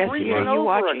was even reaching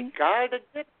over a guy to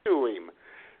get to him.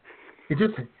 He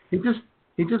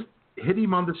just hit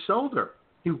him on the shoulder.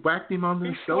 He whacked him on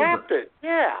the shoulder. He slapped it.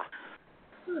 Yeah.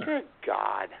 Good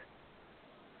God.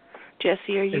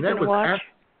 Jesse, are you going to watch?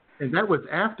 And that was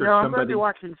after no, somebody... I'm going to be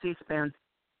watching C-SPAN.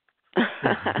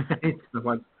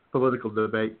 Like political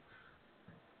debate.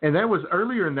 And that was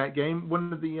earlier in that game.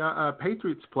 One of the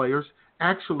Patriots players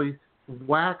actually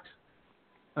whacked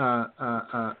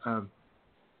Patrick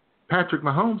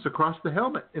Mahomes across the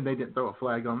helmet, and they didn't throw a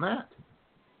flag on that.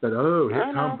 But,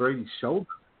 hit Tom Brady's shoulder.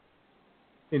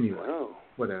 Anyway,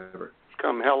 whatever.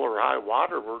 Come hell or high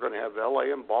water, we're going to have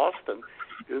L.A. and Boston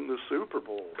in the Super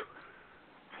Bowl.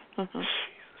 Jesus,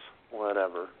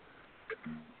 whatever.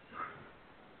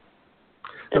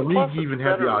 The league even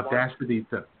had the audacity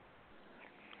to.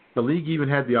 The league even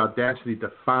had the audacity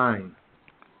to fine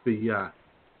the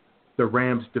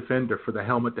Rams defender for the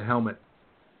helmet-to-helmet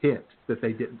hit that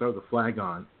they didn't throw the flag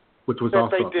on, which was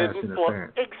also a pass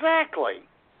interference. Exactly.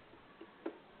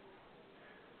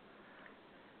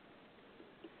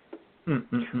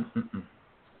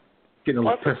 Getting a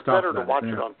little Plus, pissed off it's better to watch it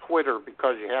now. on Twitter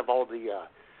because you have all the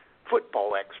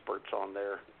football experts on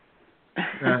there.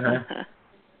 Uh-huh.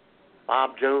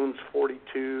 Bob Jones,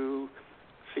 42,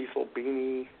 Cecil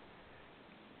Beanie.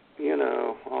 You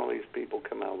know, all these people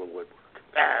come out of the woodwork.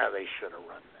 They should have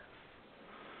run this.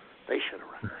 They should have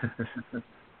run this.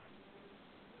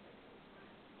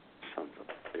 Sons of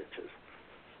bitches.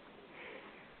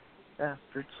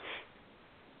 Bastards.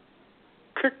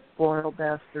 Spoiled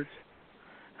bastards.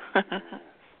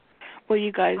 Will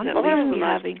you guys at least be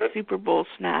having Super Bowl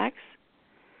snacks?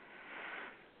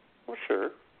 Well,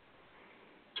 sure.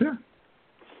 Sure.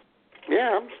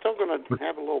 Yeah, I'm still going to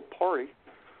have a little party.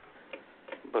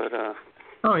 But,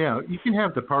 oh, yeah, you can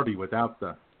have the party without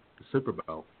the Super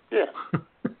Bowl. Yeah.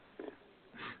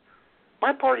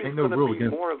 My party is no going to be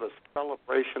more of a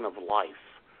celebration of life.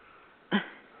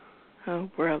 Oh,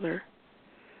 brother.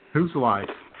 Whose life?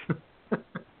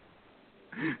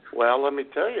 Well, let me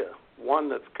tell you, one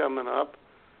that's coming up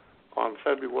on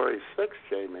February 6th,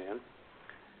 J-Man.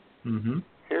 Mm-hmm.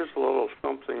 Here's a little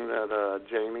something that,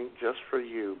 Jamie, just for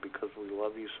you, because we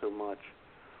love you so much,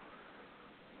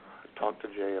 I talked to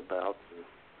Jay about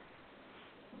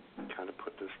and kind of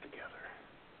put this together.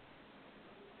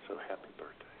 So happy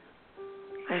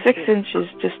birthday. 6 inches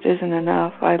just isn't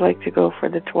enough. I like to go for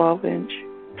the 12-inch.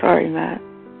 Sorry, Matt.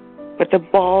 But the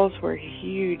balls were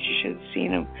huge. You should have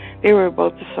seen them. They were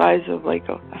about the size of like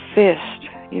a fist.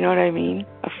 You know what I mean?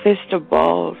 A fist of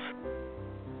balls.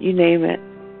 You name it.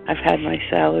 I've had my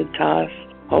salad tossed.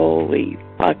 Holy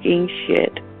fucking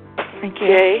shit.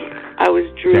 Jay, I was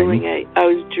drooling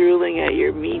at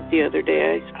your meat the other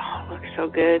day. Oh, it looks so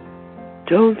good.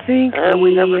 Don't think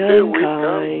we me never do.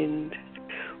 unkind.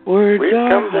 Words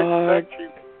are hard.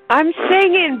 I'm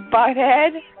singing,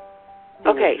 butthead.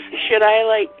 Okay, should I,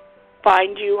 like,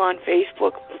 find you on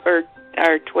Facebook or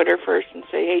Twitter first and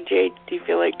say, hey, Jade, do you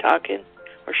feel like talking?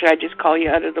 Or should I just call you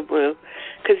out of the blue?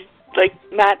 Because, like,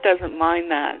 Matt doesn't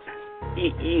mind that.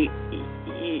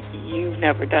 You've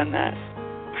never done that.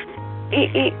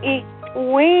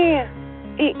 Where?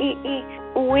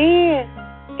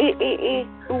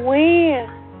 Where?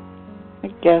 I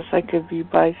guess I could be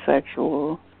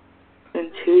bisexual. It's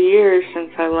been 2 years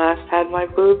since I last had my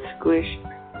boobs squished,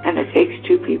 and it takes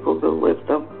 2 people to lift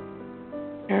them.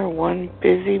 You're one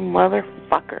busy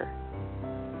motherfucker.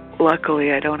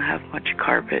 Luckily, I don't have much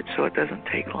carpet, so it doesn't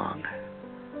take long.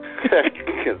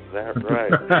 Is that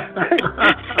right?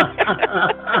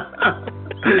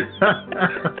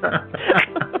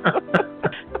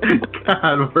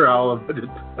 God, we're all of it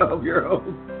at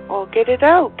 12-year-old. Well, get it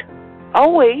out.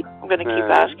 I'll wait. I'm going to keep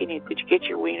asking you, did you get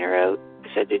your wiener out? I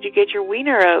said, did you get your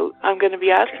wiener out? I'm going to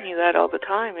be asking you that all the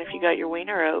time if you got your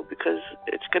wiener out, because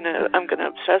I'm going to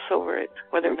obsess over it,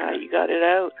 whether or not you got it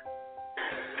out.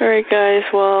 All right, guys.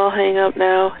 Well, I'll hang up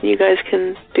now. You guys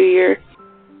can do your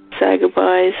say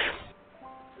goodbyes.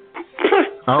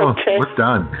 Okay. We're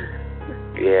done.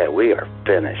 Yeah, we are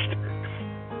finished.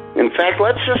 In fact,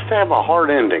 let's just have a hard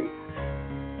ending.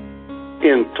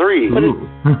 In 3,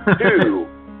 2,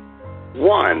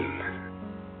 1.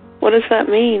 What does that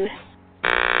mean?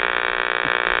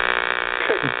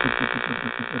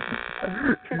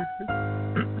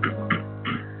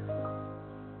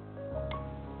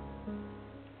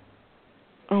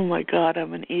 Oh my God,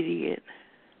 I'm an idiot.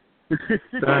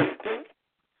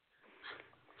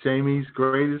 Jamie's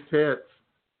greatest hits.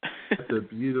 That's a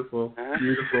beautiful,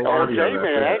 beautiful audio.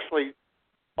 J-Man, actually,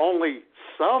 only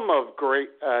some of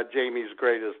Jamie's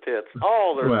greatest hits.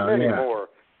 Oh, there's many more,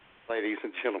 ladies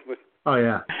and gentlemen. Oh,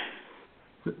 yeah.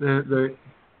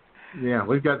 Yeah,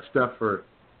 we've got stuff for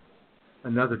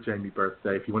another Jamie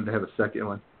birthday if you wanted to have a second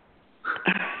one.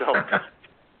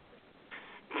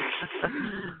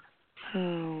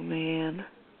 Oh, man.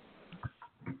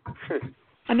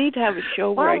 I need to have a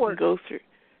show where I can go through.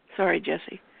 Sorry,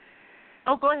 Jesse.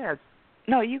 Oh, go ahead.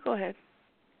 No, you go ahead.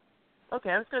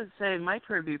 Okay, I was going to say my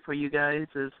tribute for you guys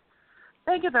is,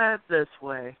 think about it this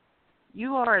way.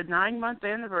 You are a 9-month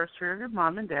anniversary of your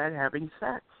mom and dad having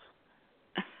sex.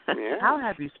 Yeah. How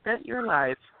have you spent your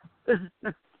life?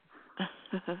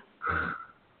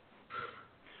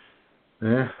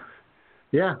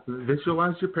 Yeah,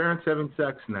 visualize your parents having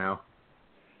sex now.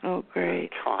 Oh,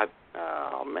 great. God.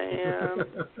 Oh, man.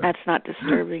 That's not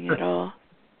disturbing at all.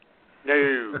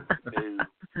 No.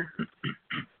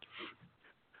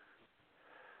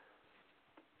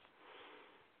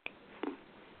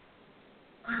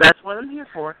 That's what I'm here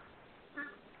for.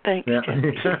 Thanks,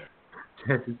 Jesse.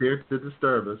 Jesse's here to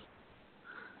disturb us.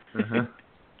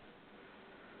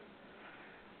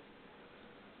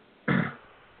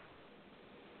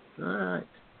 All right.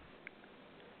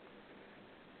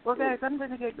 Well, guys, I'm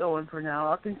going to get going for now.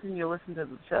 I'll continue to listen to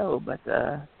the show, but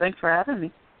thanks for having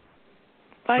me.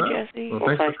 Bye, Jesse. Well,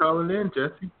 thanks for calling in,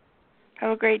 Jesse.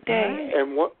 Have a great day.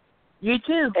 And what? You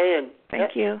too.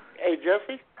 Thank you. Hey,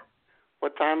 Jesse,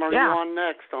 what time are you on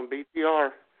next on BTR?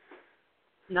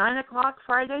 9 o'clock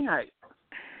Friday night.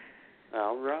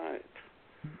 All right.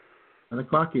 9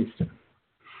 o'clock Eastern.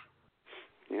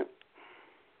 Yep.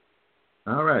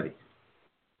 All righty.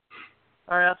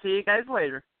 All right, I'll see you guys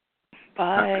later.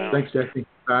 Bye. Thanks, Jesse.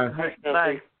 Bye. Thanks, Jesse.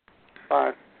 Bye.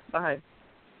 Bye. Bye.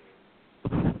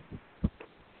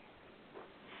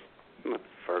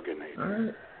 Ferganator. All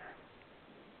right.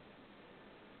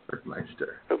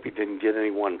 Fergmeister. Hope he didn't get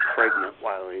anyone pregnant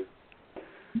while he...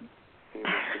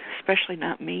 Especially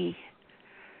not me.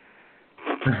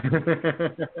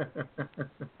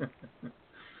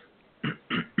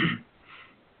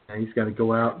 He's got to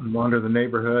go out and wander the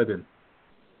neighborhood and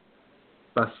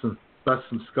bust some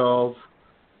skulls,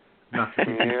 knock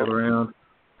some people around.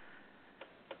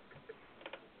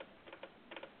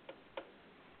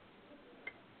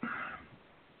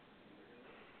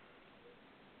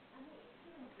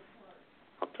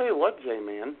 I'll tell you what,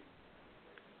 J-Man.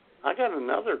 I got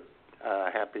another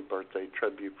happy birthday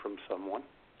tribute from someone.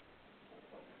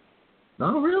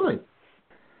 Oh, really?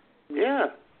 Yeah.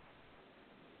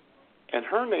 And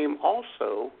her name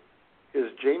also is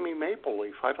Jamie Maple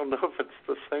Leaf. I don't know if it's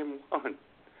the same one.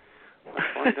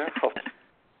 I'll find out.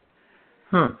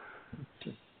 Huh.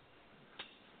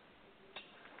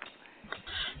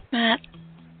 Matt,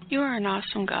 you are an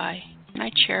awesome guy, and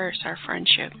I cherish our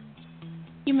friendship.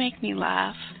 You make me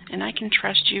laugh, and I can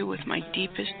trust you with my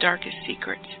deepest, darkest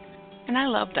secrets. and I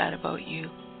love that about you.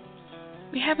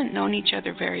 We haven't known each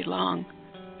other very long,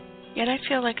 yet I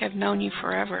feel like I've known you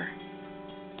forever.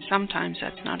 Sometimes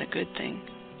that's not a good thing.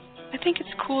 I think it's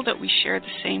cool that we share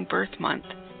the same birth month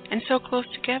and so close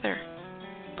together,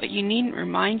 but you needn't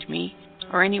remind me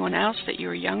or anyone else that you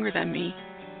are younger than me.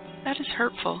 That is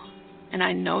hurtful, and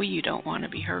I know you don't want to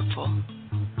be hurtful.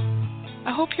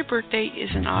 I hope your birthday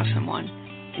is an awesome one,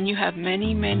 and you have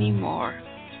many, many more.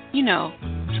 You know,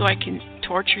 so I can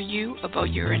torture you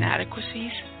about your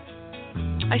inadequacies.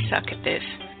 I suck at this,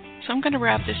 so I'm going to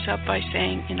wrap this up by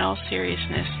saying, in all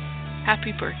seriousness,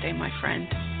 happy birthday, my friend.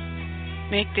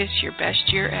 Make this your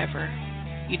best year ever.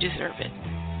 You deserve it.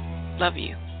 Love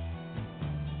you.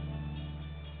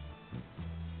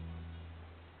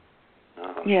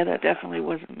 Yeah, that definitely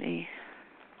wasn't me.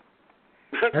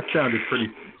 That sounded pretty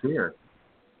sincere.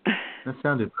 That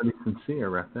sounded pretty sincere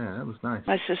right there. That was nice.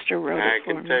 My sister wrote it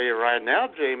for me. I can tell you right now,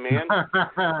 J-Man,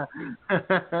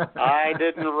 I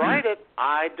didn't write it.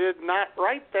 I did not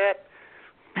write that.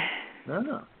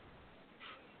 Oh.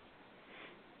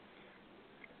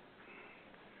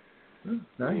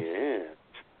 Nice. Yeah.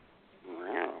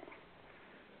 Wow.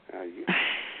 Now you...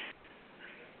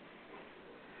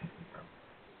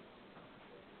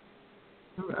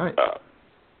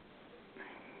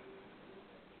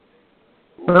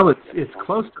 Well, it's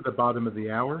close to the bottom of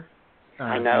the hour.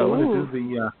 I know.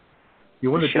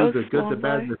 You want to do the good, the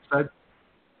bad,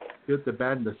 the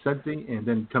bad, and the sudsy, and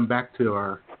then come back to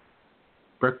our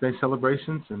birthday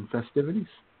celebrations and festivities.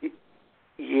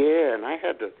 Yeah, and I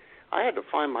had to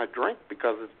find my drink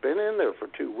because it's been in there for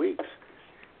 2 weeks.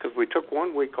 Because we took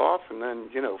 1 week off, and then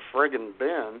friggin'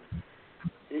 Ben,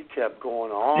 he kept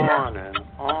going on and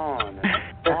on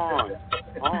and on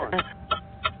and on.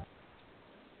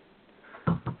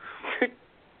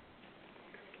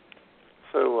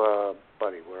 So,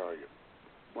 buddy, where are you?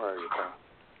 Where are you,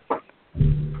 pal?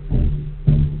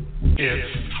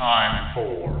 It's time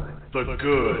for the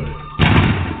good,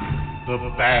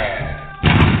 the bad,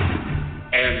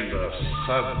 and the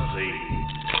sudsy.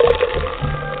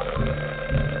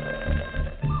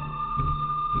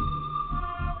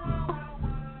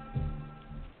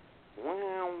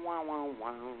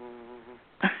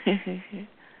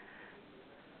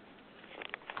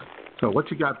 So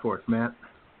what you got for us, Matt?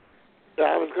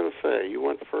 I was going to say, you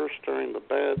went first during the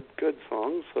bad, good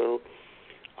song, so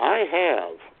I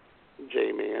have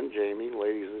J-Man, Jamie,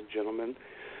 ladies and gentlemen,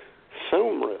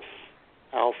 Somris,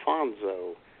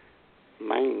 Alfonso,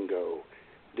 Mango,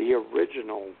 the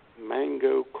original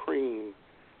mango cream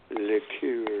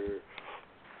liqueur.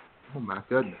 Oh, my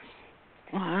goodness.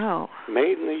 Wow.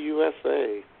 Made in the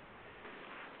USA,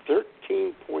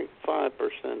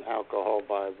 13.5% alcohol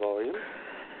by volume.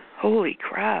 Holy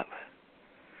crap.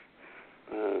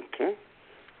 Okay.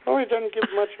 Oh, he doesn't give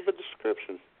much of a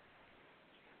description.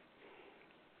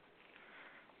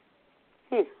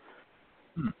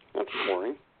 That's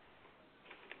boring.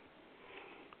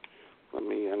 Let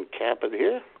me uncap it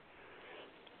here.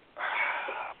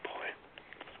 Boy.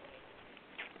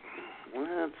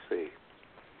 Let's see.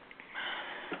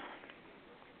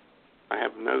 I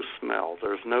have no smell.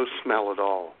 There's no smell at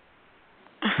all.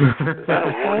 Is that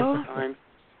a warning sign?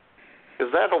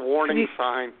 Is that a warning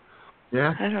sign?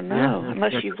 Yeah. I don't know. Yeah.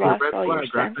 Unless you've lost all your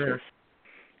senses. Right,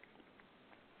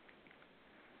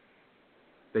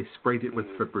 they sprayed it with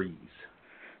Febreze.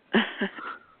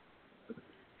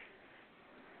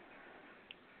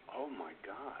 Oh my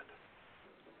God.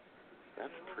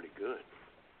 That's pretty good.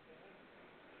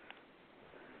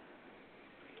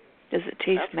 Does it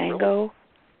taste mango?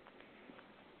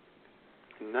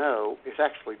 Really... No, it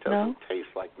actually doesn't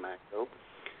taste like mango,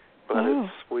 but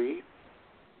it's sweet.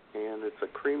 And it's a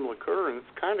cream liqueur, and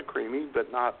it's kind of creamy, but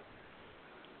not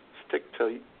stick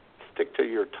to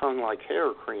your tongue like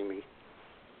hair creamy.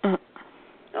 Oh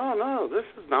no, this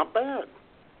is not bad.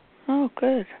 Oh,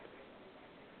 good.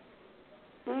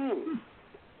 All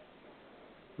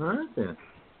right then.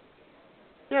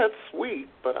 Yeah, it's sweet,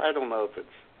 but I don't know if it's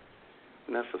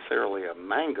necessarily a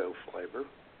mango flavor,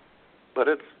 but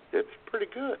it's pretty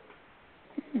good.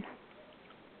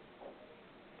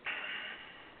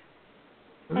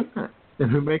 Okay.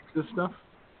 And who makes this stuff?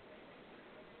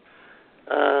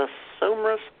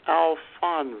 Somris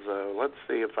Alfonso. Let's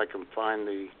see if I can find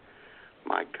the...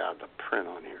 My God, the print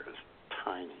on here is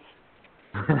tiny.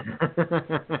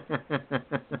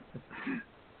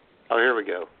 Oh, here we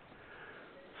go.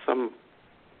 Oh,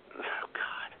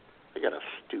 God. I got a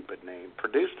stupid name.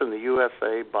 Produced in the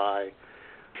USA by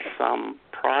some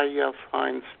Praya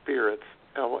Fine Spirits,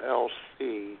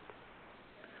 LLC,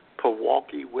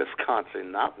 Pewaukee,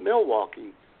 Wisconsin. Not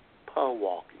Milwaukee,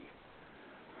 Pewaukee.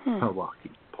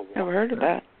 Pewaukee. Never heard of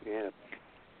that. Yeah.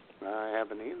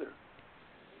 haven't either.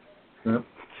 Yep.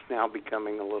 It's now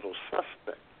becoming a little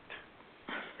suspect.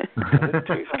 It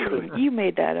tastes good. You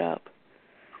made that up.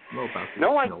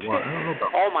 No, I didn't.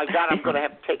 Oh, my God, I'm going to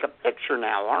have to take a picture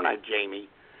now, aren't I, Jamie?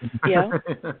 Yeah.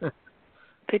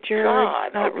 Picture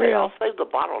God, not okay, real. I'll save the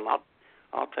bottle and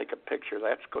I'll take a picture.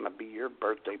 That's going to be your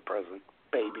birthday present,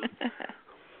 baby.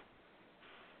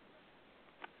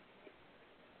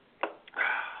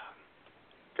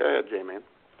 Go ahead, J-Man.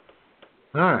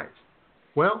 All right.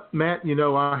 Well, Matt, you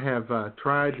know, I have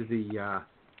tried the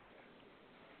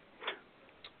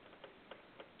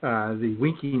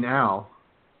Winking Owl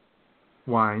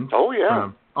wines. Oh, yeah.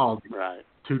 From Aldi. Right.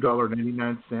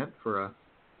 $2.99 for a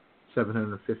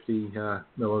 750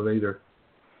 milliliter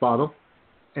bottle.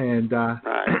 And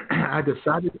I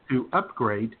decided to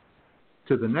upgrade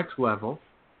to the next level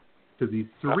to the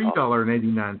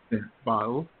 $3.89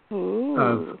 bottle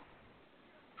of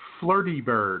Flirty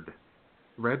Bird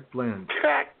Red Blend.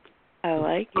 I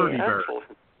like Flirty it. Bird.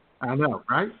 I know,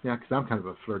 right? Yeah, because I'm kind of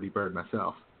a flirty bird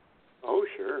myself. Oh,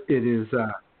 sure. It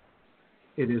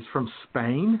is from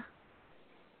Spain,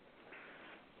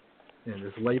 and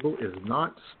this label is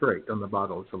not straight on the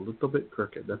bottle. It's a little bit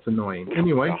crooked. That's annoying.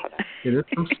 Anyway, it is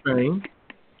from Spain.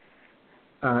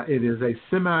 It is a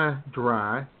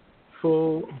semi-dry,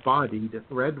 full-bodied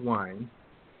red wine.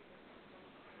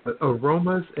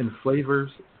 Aromas and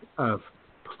flavors of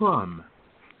plum,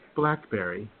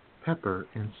 blackberry, pepper,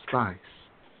 and spice.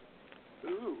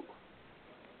 Ooh.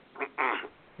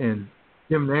 And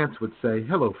Jim Nance would say,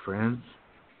 "Hello, friends.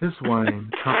 This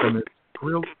wine complements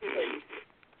grilled steak,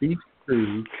 beef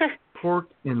stew, pork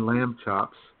and lamb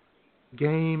chops,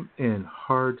 game, and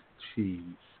hard cheese."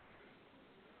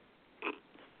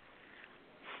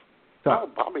 So,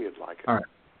 Bobby would like it. all right.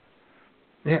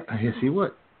 Yeah, I guess he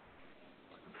would.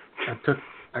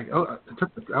 I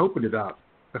opened it up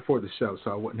before the show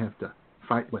so I wouldn't have to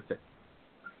fight with it.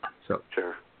 So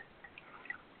sure.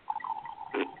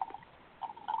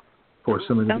 Pour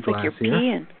some in the Sounds glass like you're here.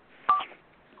 peeing.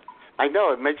 I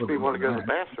know, it makes me want to go to the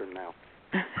bathroom now.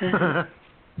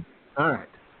 All right.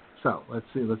 So let's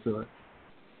see.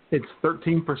 It's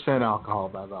 13% alcohol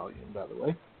by volume, by the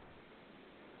way.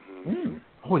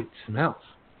 Oh, it smells.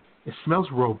 It smells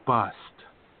robust.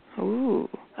 Ooh,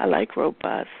 I like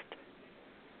robust.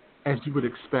 As you would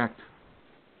expect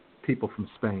people from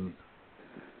Spain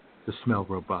to smell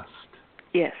robust.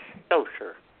 Yes. Oh,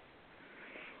 sure.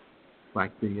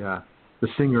 Like the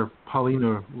singer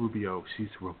Paulina Rubio, she's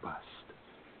robust.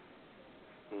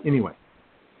 Anyway.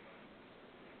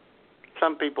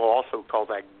 Some people also call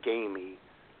that gamey.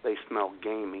 They smell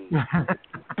gamey.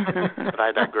 But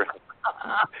I digress.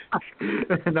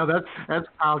 No, that's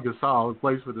Kyle Gasol, who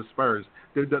plays for the Spurs.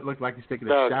 Dude doesn't look like he's taken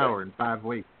a shower in 5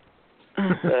 weeks.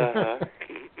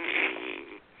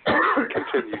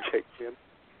 Continue, Jake.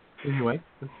 Anyway,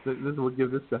 we'll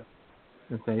give this a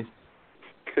taste.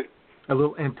 A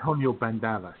little Antonio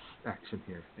Banderas action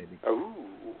here, maybe. Ooh.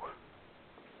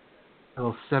 A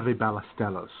little Seve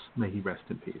Ballesteros. May he rest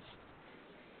in peace.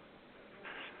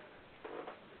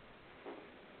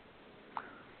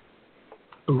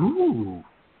 Ooh.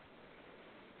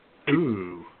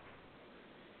 Ooh.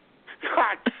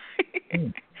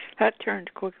 That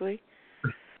turned quickly.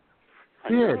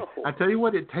 Did. I tell you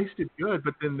what, it tasted good,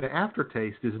 but then the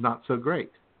aftertaste is not so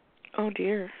great. Oh,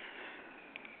 dear.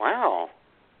 Wow.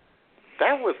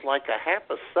 That was like a half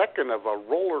a second of a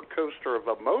roller coaster of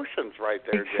emotions right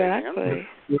there, Exactly.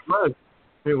 Jan.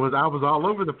 It was. I was all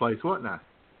over the place, wasn't I?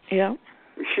 Yeah.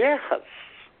 Yes.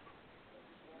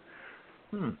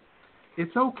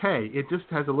 It's okay. It just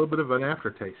has a little bit of an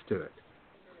aftertaste to it.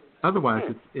 Otherwise,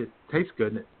 it tastes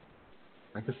good. And it,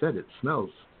 like I said, it smells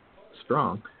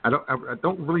strong. I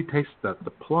don't really taste the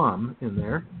plum in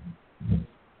there.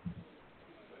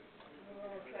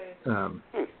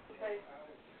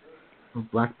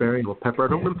 Blackberry, a little pepper. I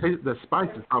don't really taste the spice.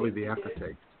 Is probably the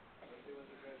aftertaste.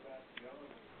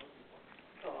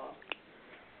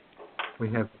 We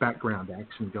have background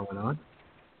action going on.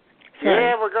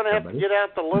 Yeah, we're going to have to get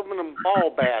out the aluminum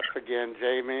ball bats again,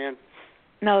 J-Man.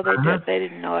 No, they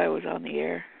didn't know I was on the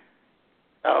air.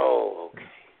 Oh, okay.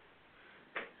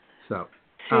 So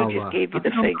Sue just gave you the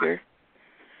finger.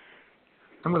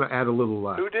 I'm going to add a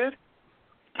little. Who did?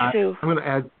 Sue. I'm going to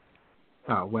add.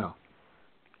 Oh, well.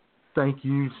 Thank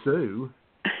you, Sue.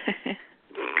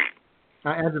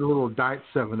 I added a little Diet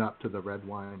 7-Up to the red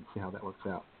wine. See how that works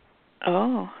out.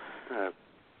 Oh.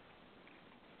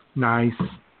 Nice.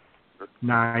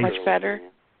 Much better.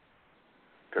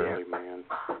 Girly man.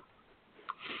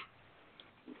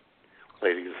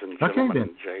 Ladies and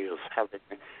gentlemen, Jay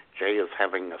is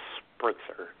having a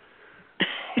spritzer.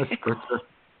 A spritzer.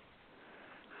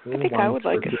 I think I would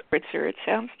like a spritzer. It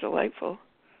sounds delightful.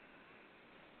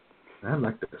 I'd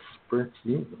like to spritz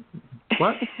you.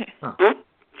 What? Oh.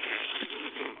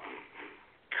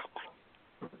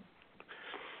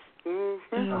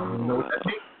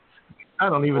 I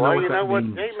don't even know what that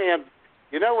means. J-Man,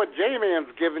 you know what J-Man's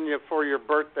giving you for your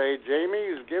birthday,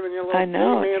 Jamie? He's giving you a little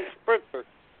J-Man spritzer.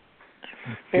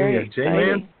 Very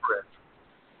J-Man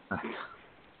spritz.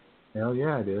 Hell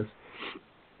yeah, it is.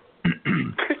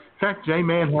 In fact,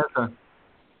 J-Man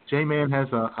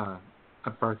has a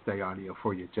birthday audio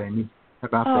for you, Jamie. How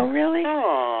about that? Oh, really?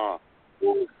 Oh.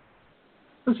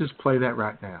 Let's just play that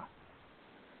right now.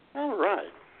 All right.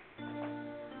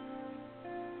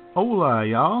 Hola,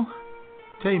 y'all.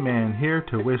 J-Man here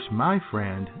to wish my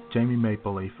friend Jamie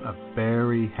Mapleleaf a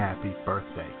very happy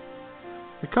birthday.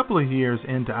 A couple of years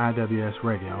into IWS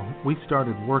Radio, we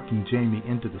started working Jamie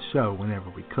into the show whenever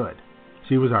we could.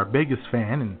 She was our biggest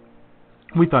fan, and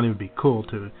we thought it would be cool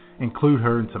to include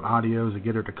her in some audios and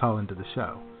get her to call into the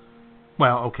show.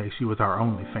 Well, okay, she was our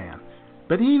only fan.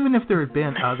 But even if there had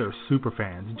been other super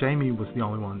fans, Jamie was the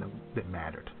only one that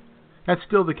mattered. That's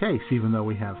still the case, even though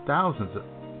we have thousands of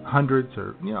hundreds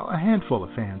or, a handful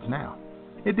of fans now.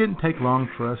 It didn't take long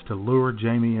for us to lure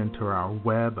Jamie into our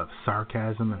web of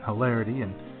sarcasm and hilarity,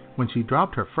 and when she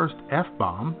dropped her first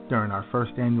F-bomb during our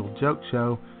first annual joke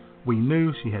show, we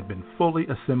knew she had been fully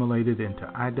assimilated into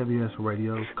IWS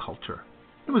Radio's culture.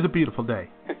 It was a beautiful day.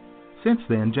 Since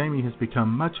then, Jamie has become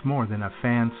much more than a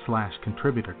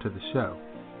fan/contributor to the show.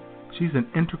 She's an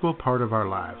integral part of our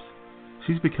lives.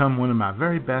 She's become one of my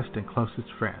very best and closest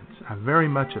friends. I very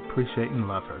much appreciate and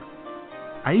love her.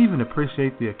 I even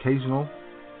appreciate the occasional,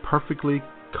 perfectly,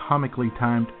 comically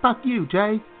timed, "Fuck you,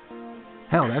 Jay."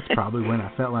 Hell, that's probably when I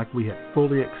felt like we had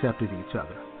fully accepted each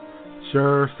other.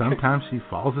 Sure, sometimes she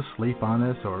falls asleep on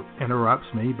us or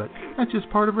interrupts me, but that's just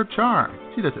part of her charm.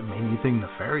 She doesn't mean anything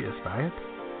nefarious by it.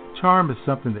 Charm is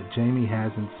something that Jamie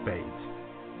has in spades.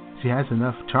 She has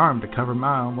enough charm to cover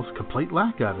my almost complete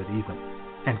lack of it, even.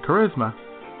 And charisma,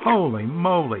 holy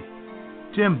moly.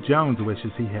 Jim Jones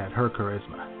wishes he had her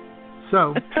charisma.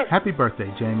 So, happy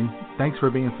birthday, Jamie. Thanks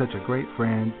for being such a great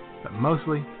friend, but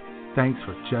mostly, thanks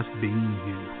for just being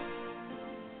you.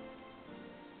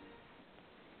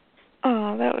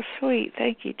 Oh, that was sweet.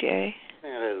 Thank you, Jay.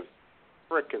 That is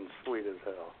frickin' sweet as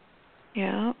hell.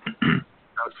 Yeah.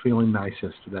 I was feeling nice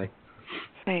yesterday.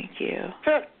 Thank you.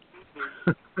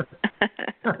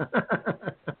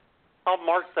 I'll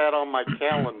mark that on my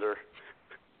calendar.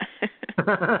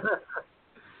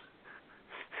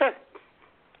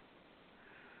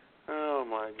 Oh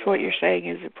my God. So what you're saying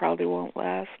is it probably won't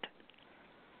last.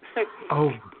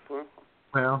 Oh,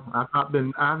 well,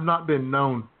 I've not been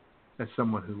known as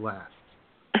someone who lasts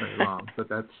very long, but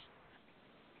that's.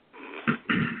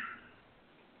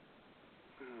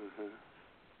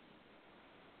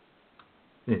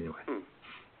 Anyway.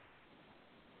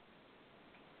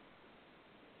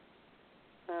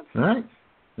 All right,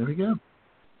 there we go.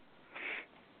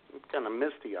 I'm kind of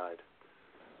misty-eyed.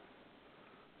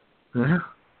 Yeah.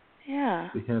 Yeah.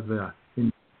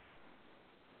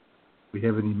 We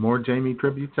have any more Jamie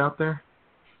tributes out there?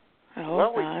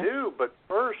 Well, we do, but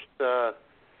first,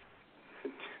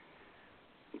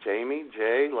 Jamie,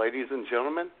 Jay, ladies and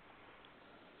gentlemen,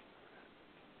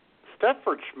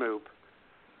 Stepford Schmoop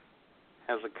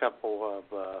has a couple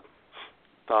of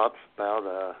thoughts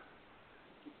about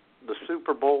the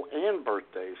Super Bowl and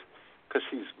birthdays, because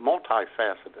she's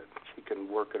multifaceted. She can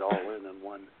work it all in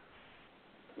one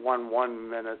 1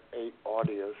 minute 8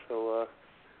 audio. So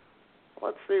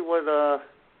let's see what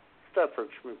Stepford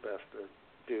Schmoop has to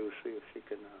do. See if she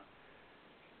can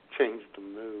change the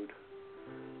mood.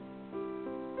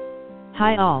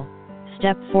 Hi all,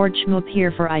 Stepford Schmoop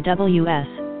here for IWS.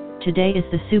 Today is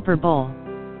the Super Bowl.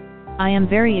 I am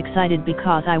very excited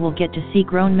because I will get to see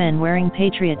grown men wearing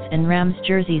Patriots and Rams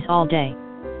jerseys all day.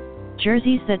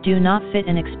 Jerseys that do not fit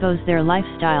and expose their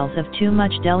lifestyles of too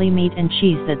much deli meat and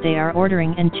cheese that they are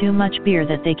ordering and too much beer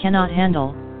that they cannot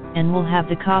handle, and will have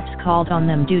the cops called on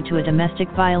them due to a domestic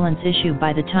violence issue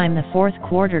by the time the fourth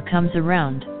quarter comes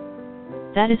around.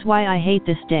 That is why I hate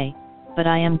this day, but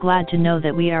I am glad to know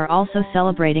that we are also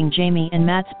celebrating Jamie and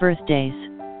Matt's birthdays.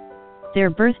 Their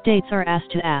birth dates are ass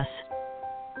to ass.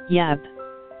 Yep.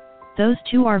 Those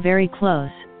two are very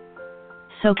close.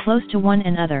 So close to one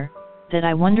another, that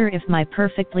I wonder if my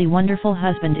perfectly wonderful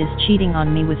husband is cheating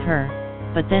on me with her,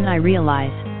 but then I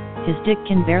realize, his dick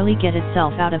can barely get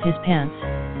itself out of his pants,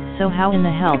 so how in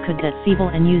the hell could that feeble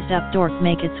and used up dork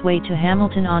make its way to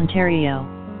Hamilton, Ontario?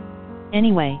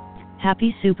 Anyway,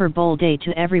 happy Super Bowl day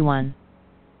to everyone.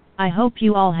 I hope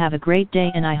you all have a great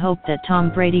day, and I hope that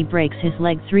Tom Brady breaks his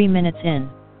leg 3 minutes in.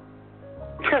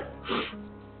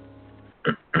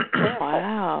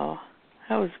 Wow.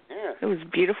 It was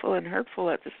beautiful and hurtful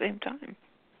at the same time.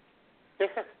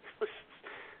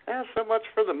 Yeah, so much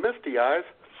for the misty eyes.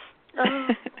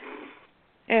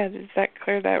 Yeah, does that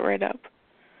clear that right up?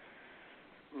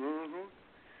 Mm-hmm.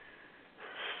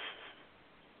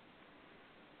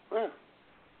 Well,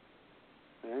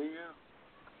 there you go.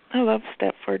 I love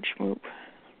Stepford Schmoop.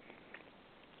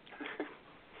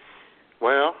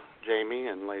 Well, Jamie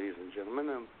and ladies and gentlemen,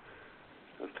 I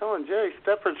was telling Jay,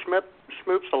 Stepford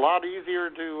Schmoop's a lot easier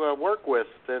to work with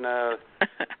than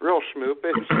real Schmoop,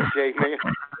 isn't it, Jamie?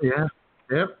 Yeah,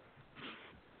 yep.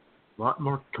 A lot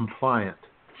more compliant.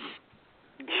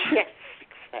 Yes,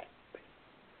 exactly.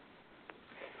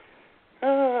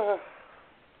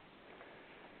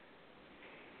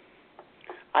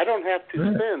 I don't have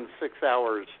to spend 6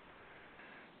 hours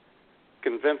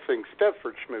convincing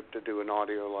Stepford Schmoop to do an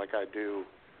audio like I do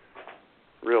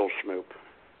real Schmoop.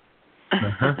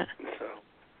 Uh-huh. So,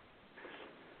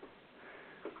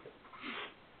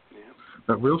 yeah.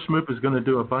 But real Schmoop is going to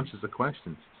do a bunch of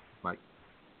questions, like,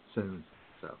 soon.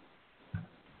 So.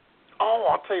 Oh,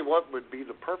 I'll tell you what would be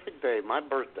the perfect day, my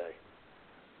birthday.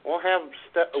 We'll have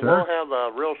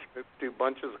real Schmoop do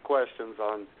bunches of questions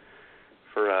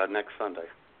for next Sunday.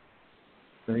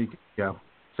 There you go.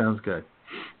 Sounds good.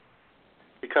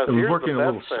 Because I was here's working the a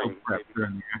little best thing. prep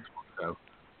during the expo, so.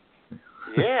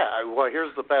 Yeah, well,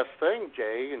 here's the best thing,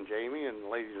 Jay and Jamie and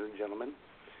ladies and gentlemen.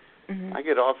 Mm-hmm. I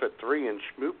get off at 3, and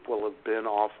Schmoop will have been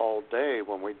off all day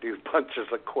when we do bunches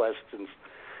of questions.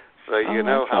 So you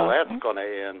know how that's going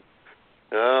to end.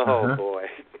 Oh, boy.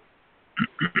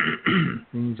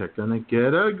 Things are going to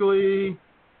get ugly.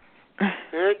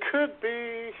 It could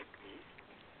be.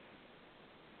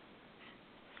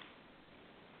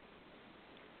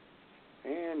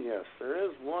 And yes, there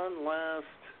is one last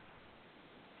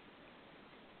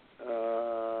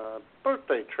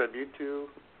birthday tribute to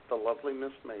the lovely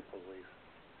Miss Maple Leaf.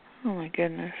 Oh, my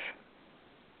goodness.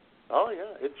 Oh,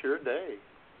 yeah, it's your day.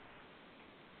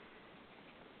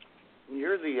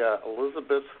 You're the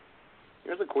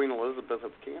you're the Queen Elizabeth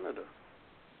of Canada.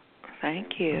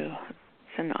 Thank you.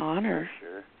 It's an honor.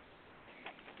 Sure.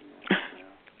 Yeah.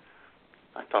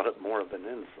 I thought it more of an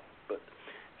insult, but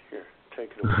here,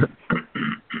 take it away.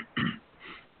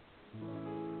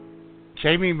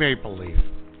 Jamie Maple Leaf,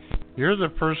 you're the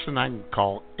person I can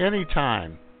call any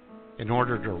time in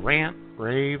order to rant,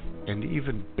 rave, and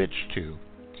even bitch to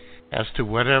as to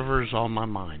whatever's on my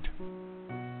mind.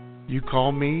 You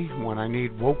call me when I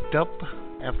need woked up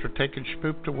after taking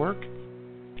Schmoop to work,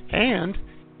 and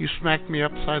you smack me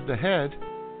upside the head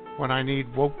when I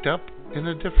need woked up in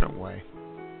a different way.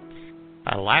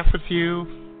 I laugh with you,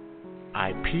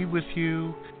 I pee with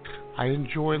you, I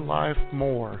enjoy life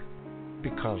more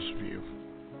because of you.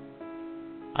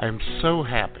 I am so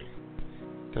happy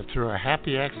that through a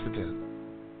happy accident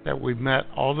that we met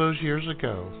all those years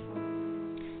ago,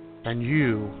 and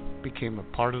you became a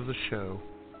part of the show,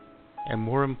 and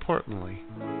more importantly,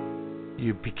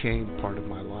 you became part of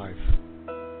my life.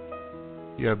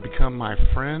 You have become my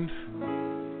friend,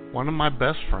 one of my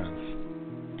best friends,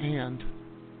 and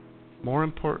more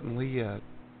importantly yet,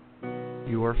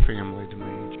 you are family to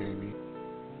me, Jamie.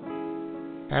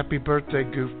 Happy birthday,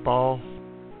 goofball.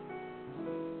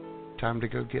 Time to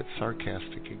go get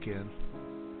sarcastic again.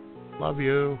 Love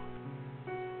you.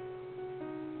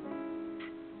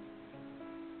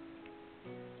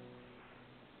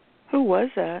 Who was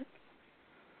that?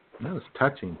 That was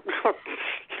touching.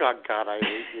 God, I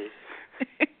hate you.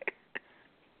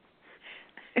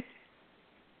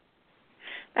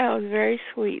 That was very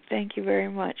sweet. Thank you very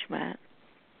much, Matt.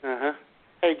 Uh-huh.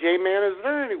 Hey, J-Man, is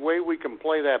there any way we can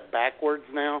play that backwards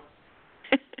now?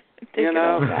 Take it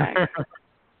all back.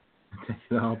 Take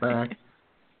it all back.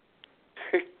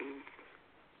 Yes.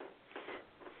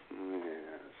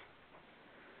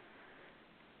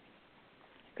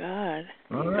 God,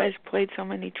 all you right. guys played so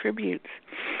many tributes.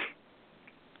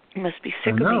 You must be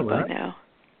sick of me by now.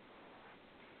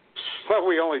 Well,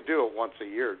 we only do it once a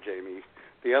year, Jamie.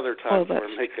 The other times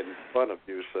we're making fun of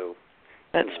you, so.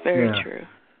 That's very true.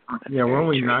 That's we're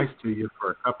only true. nice to you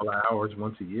for a couple of hours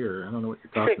once a year. I don't know what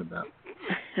you're talking about.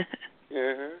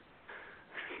 Yeah.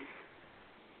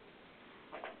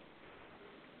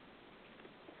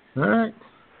 All right.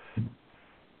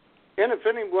 And if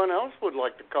anyone else would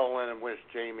like to call in and wish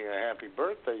Jamie a happy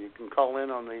birthday, you can call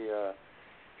in on the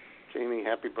Jamie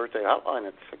Happy Birthday hotline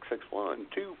at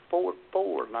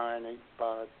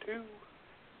 661-244-9852.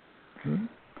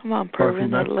 Come on,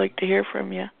 Pervin. I'd like to hear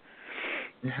from you.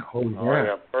 Yeah. Oh,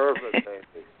 yeah, Pervin,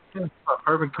 baby. Yeah,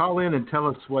 Pervin, call in and tell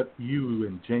us what you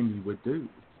and Jamie would do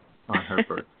on her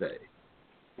birthday.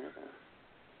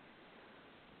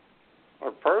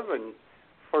 Or Pervin,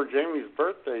 for Jamie's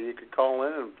birthday, you could call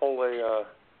in and pull a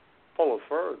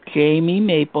Ferg. Jamie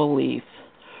Maple Leaf.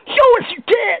 Show us your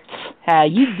tits! How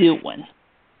you doing?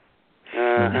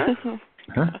 Uh-huh.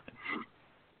 Huh?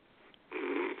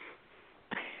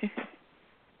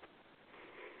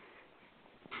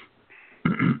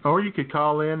 Or you could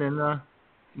call in and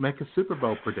make a Super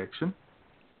Bowl prediction.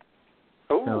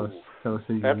 Oh, tell us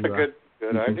who that's you, a good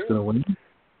you think's idea. going to win.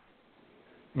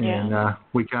 And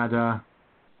we got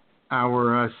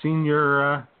our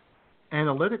senior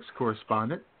analytics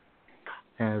correspondent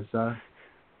has a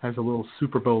little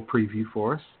Super Bowl preview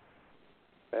for us.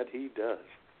 That he does.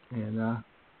 And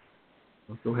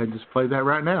we'll go ahead and just play that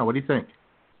right now. What do you think?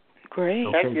 Great.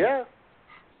 Okay. Heck yeah.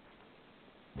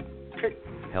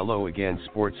 Hello again,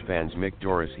 sports fans. Mick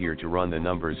Doris here to run the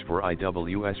numbers for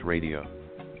IWS Radio.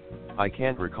 I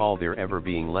can't recall there ever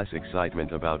being less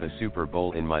excitement about a Super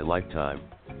Bowl in my lifetime.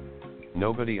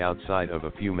 Nobody outside of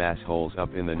a few massholes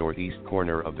up in the northeast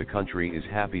corner of the country is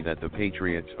happy that the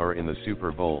Patriots are in the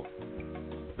Super Bowl.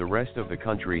 The rest of the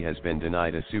country has been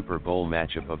denied a Super Bowl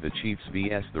matchup of the Chiefs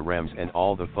vs the Rams and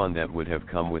all the fun that would have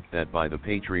come with that by the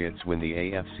Patriots win the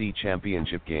AFC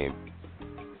Championship game.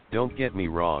 Don't get me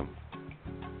wrong.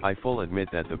 I full admit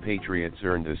that the Patriots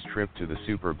earned this trip to the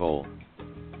Super Bowl.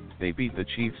 They beat the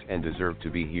Chiefs and deserve to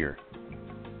be here.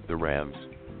 The Rams,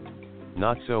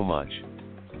 not so much.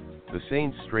 The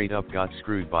Saints straight up got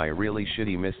screwed by a really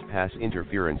shitty missed pass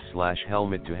interference /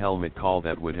 helmet-to-helmet call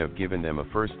that would have given them a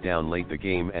first down late the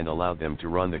game and allowed them to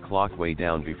run the clock way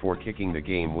down before kicking the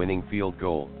game-winning field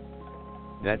goal.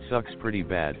 That sucks pretty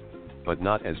bad, but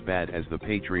not as bad as the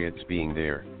Patriots being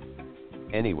there.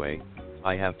 Anyway,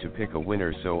 I have to pick a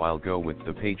winner, so I'll go with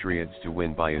the Patriots to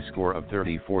win by a score of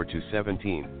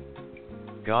 34-17.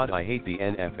 God, I hate the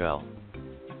NFL.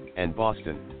 And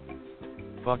Boston.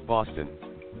 Fuck Boston.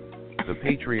 The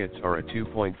Patriots are a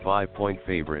 2.5-point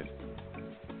favorite.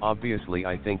 Obviously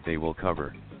I think they will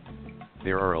cover.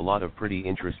 There are a lot of pretty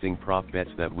interesting prop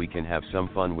bets that we can have some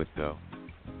fun with though.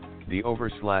 The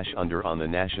over/under on the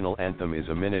national anthem is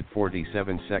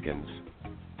 1:47 seconds.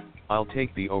 I'll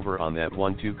take the over on that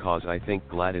one too, cause I think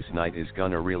Gladys Knight is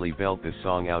gonna really belt this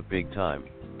song out big time.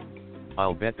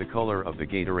 I'll bet the color of the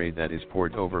Gatorade that is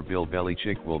poured over Bill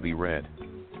Belichick will be red.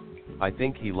 I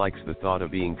think he likes the thought of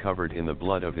being covered in the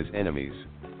blood of his enemies.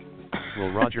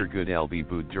 Will Roger Goodell be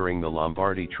booed during the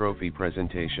Lombardi Trophy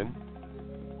presentation?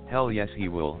 Hell yes he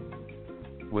will.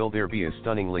 Will there be a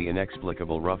stunningly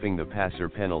inexplicable roughing the passer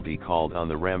penalty called on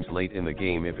the Rams late in the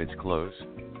game if it's close?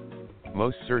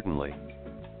 Most certainly.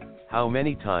 How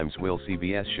many times will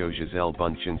CBS show Gisele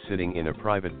Bündchen sitting in a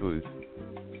private booth?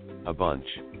 A bunch.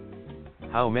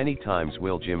 How many times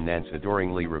will Jim Nantz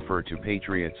adoringly refer to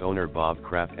Patriots owner Bob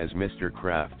Kraft as Mr.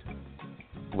 Kraft?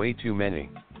 Way too many.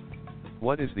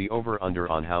 What is the over/under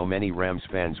on how many Rams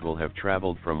fans will have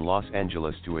traveled from Los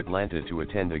Angeles to Atlanta to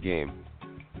attend a game?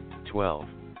 12.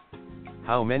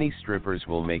 How many strippers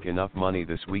will make enough money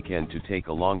this weekend to take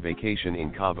a long vacation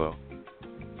in Cabo?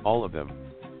 All of them.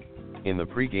 In the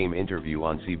pre-game interview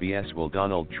on CBS, will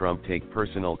Donald Trump take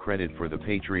personal credit for the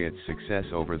Patriots'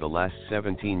 success over the last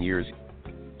 17 years?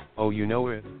 Oh, you know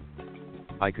it?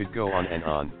 I could go on and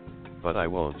on, but I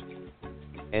won't.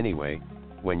 Anyway,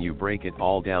 when you break it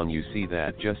all down, you see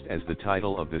that, just as the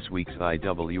title of this week's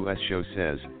IWS show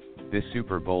says, this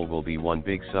Super Bowl will be one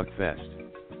big suckfest.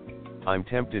 I'm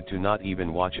tempted to not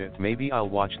even watch it. Maybe I'll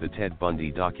watch the Ted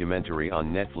Bundy documentary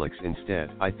on Netflix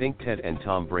instead. I think Ted and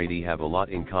Tom Brady have a lot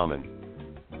in common.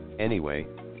 Anyway,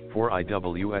 for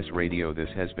IWS Radio, this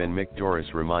has been Mick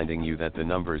Doris reminding you that the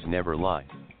numbers never lie.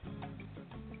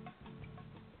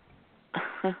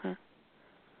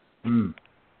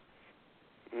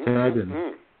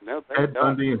 Ted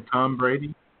Bundy and Tom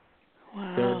Brady.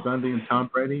 Wow. Ted Bundy and Tom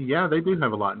Brady. Yeah, they do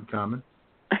have a lot in common.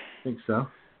 I think so.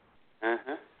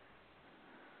 Uh-huh.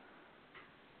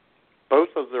 Both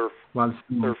of their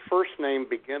first name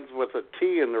begins with a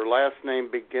T and their last name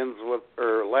ends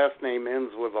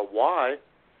with a Y.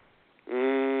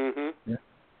 Mm-hmm. Yeah.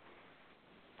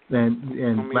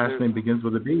 And last name begins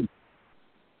with a B.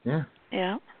 Yeah.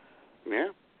 Yeah. Yeah.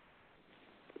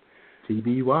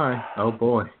 TBY. Oh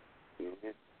boy.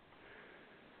 Yeah.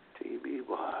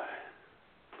 TBY.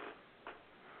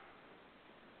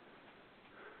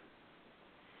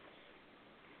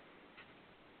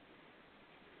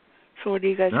 So what are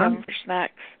you guys having for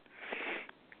snacks?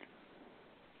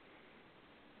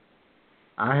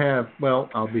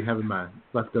 I'll be having my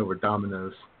leftover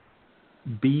Domino's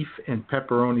beef and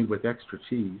pepperoni with extra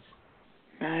cheese.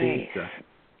 Nice. Pizza.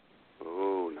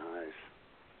 Oh, nice.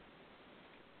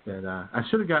 And I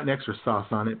should have gotten extra sauce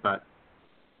on it, but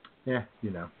I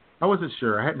wasn't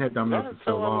sure. I hadn't had Domino's in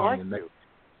so long, and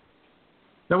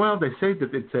Well, they say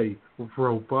that it's a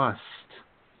robust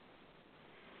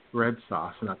red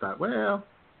sauce, and I thought, well,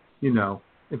 you know,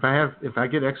 if I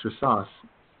get extra sauce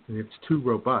and it's too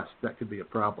robust, that could be a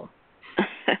problem.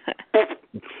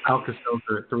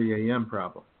 Alka-Seltzer at 3 a.m.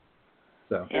 problem.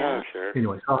 So sure.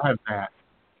 Anyway, so I'll have that,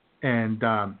 and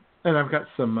I've got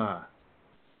some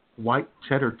white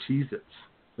cheddar Cheez-Its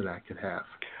that I could have.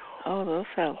 Oh, those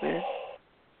sound good.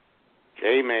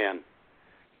 Hey, man,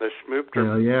 the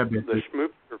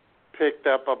Schmoopter picked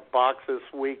up a box this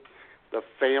week, the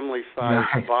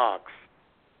family-sized box,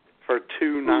 for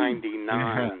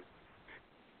 $2.99.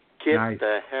 Get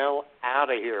the hell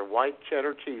out of here! White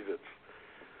cheddar Cheez-Its.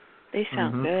 They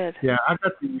sound good. Yeah, I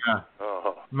got the.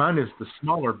 Mine is the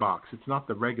smaller box. It's not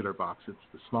the regular box. It's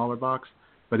the smaller box.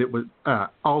 But it was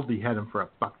Aldi had them for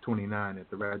 $1.29 at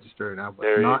the register, and I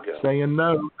was not saying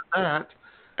no to that.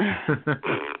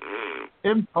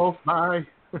 Impulse buy.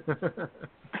 And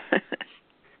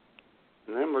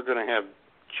then we're going to have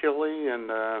chili,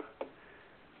 and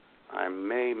I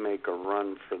may make a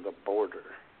run for the border.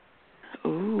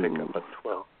 Ooh. Pick up a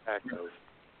 12-pack of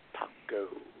tacos.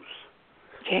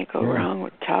 Can't go wrong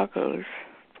with tacos.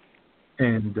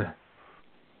 And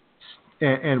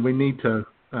we need to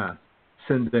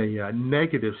send a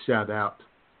negative shout out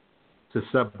to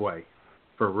Subway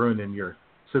for ruining your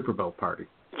Super Bowl party.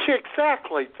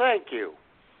 Exactly. Thank you.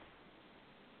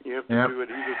 You have to do it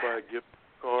either by a gift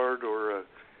card or a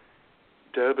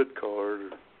debit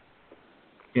card.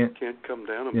 You can't come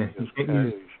down and make us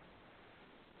cash.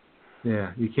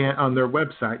 Yeah, you can't on their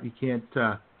website. You can't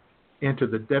enter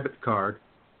the debit card,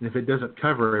 and if it doesn't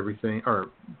cover everything, or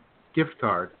gift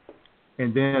card,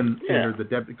 and then enter the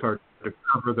debit card to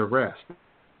cover the rest.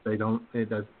 They don't.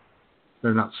 They're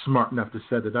not smart enough to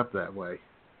set it up that way.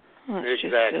 Oh, that's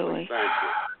just silly. Thank you.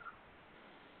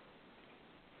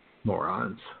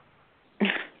 Morons.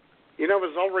 You know, it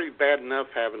was already bad enough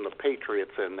having the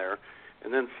Patriots in there,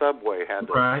 and then Subway had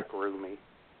to screw me.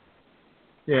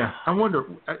 Yeah, I wonder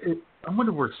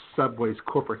where Subway's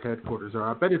corporate headquarters are.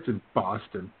 I bet it's in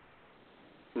Boston.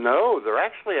 No, they're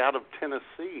actually out of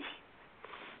Tennessee.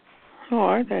 Oh,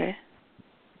 are they?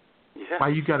 Yeah. Why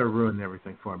you got to ruin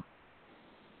everything for me?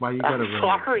 Why you got to ruin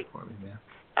everything for me? Yeah.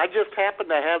 I just happen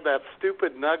to have that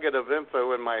stupid nugget of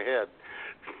info in my head.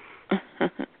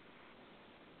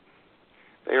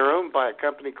 They are owned by a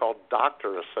company called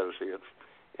Doctor Associates,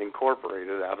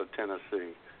 Incorporated, out of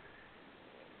Tennessee.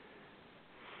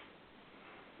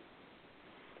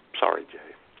 Sorry,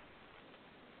 Jay.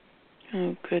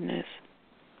 Oh, goodness.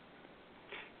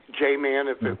 Jay, man,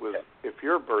 if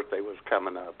your birthday was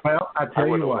coming up, well, I tell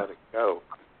you what, let it go.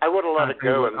 I would have let it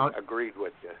go and agreed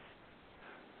with you.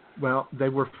 Well, they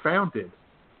were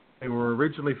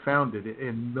originally founded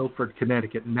in Milford,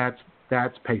 Connecticut, and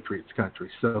that's Patriots country.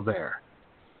 So there.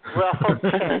 Well,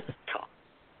 okay.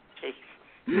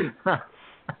 Jesus.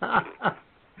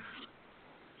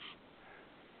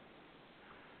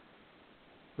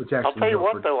 I'll tell you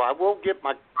what, though, I will get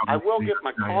my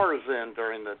cars in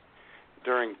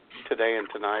during today and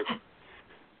tonight.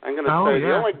 I'm going to say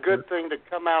the only good thing to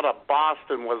come out of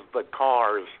Boston was the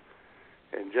Cars,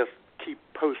 and just keep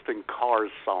posting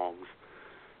Cars songs.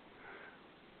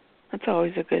 That's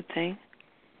always a good thing.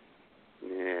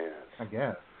 Yes. I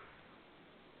guess.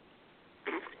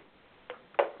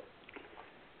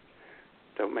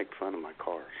 Don't make fun of my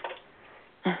cars.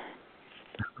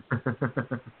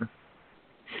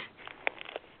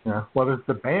 Yeah. Well, there's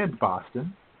the band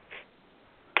Boston.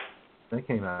 They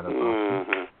came out of Boston.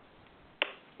 Mm-hmm.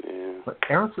 Yeah. But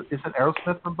isn't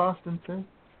Aerosmith from Boston too?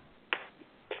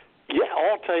 Yeah,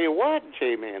 I'll tell you what,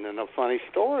 J-Man, and a funny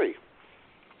story.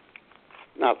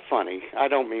 Not funny. I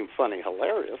don't mean funny,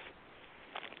 hilarious.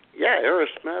 Yeah,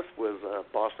 Aerosmith was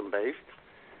Boston-based,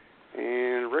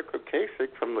 and Rick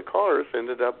Ocasek from the Cars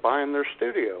ended up buying their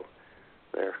studio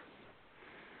there.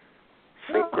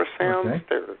 Synchrosound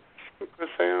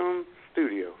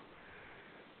Studio.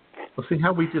 Well, see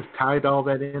how we just tied all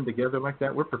that in together like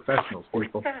that? We're professionals,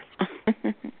 people.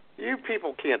 You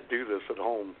people can't do this at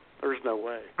home. There's no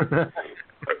way.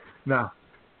 No.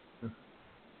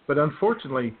 But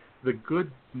unfortunately, the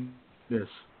goodness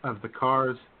of the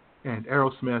Cars and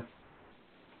Aerosmith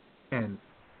and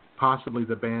possibly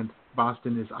the band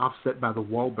Boston is offset by the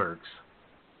Wahlbergs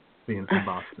being from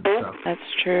Boston. So. That's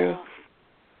true.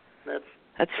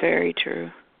 That's very true.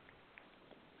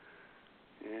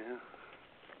 Yeah.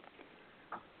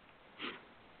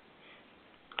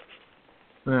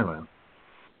 Well,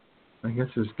 I guess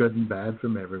there's good and bad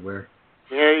from everywhere.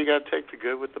 Yeah, you got to take the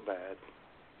good with the bad.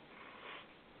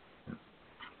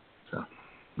 So,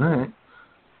 all right.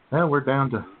 Well, we're down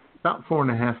to about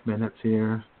 4.5 minutes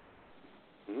here.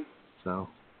 Mm-hmm. So,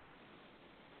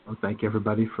 Well, thank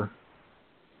everybody for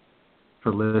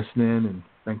listening, and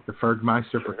thank the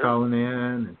Fergmeister for calling in,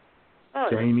 and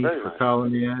Jamie for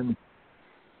calling in.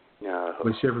 No.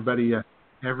 Wish everybody a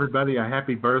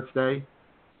happy birthday.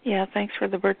 Yeah, thanks for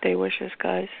the birthday wishes,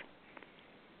 guys.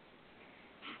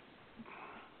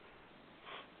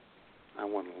 I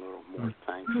want a little more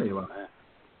thanks There than you are. that.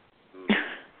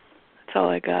 That's all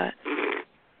I got.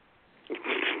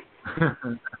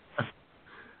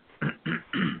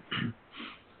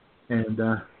 And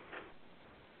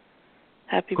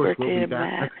happy of course, birthday we'll to be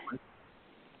back Matt. next week.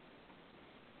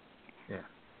 Yeah.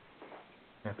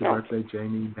 Happy birthday,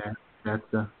 Jamie, Matt.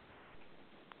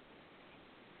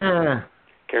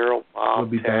 Carol, Bob, we'll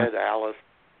be Ted, back. Alice.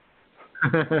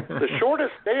 The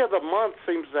shortest day of the month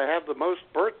seems to have the most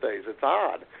birthdays. It's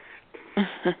odd.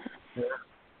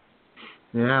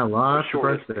 Yeah, lots of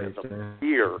shortest birthdays. day of the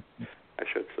year, I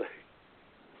should say.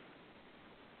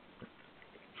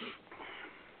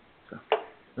 So,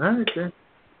 all right, then.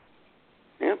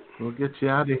 Yep. We'll get you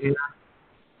out of here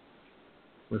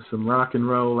with some rock and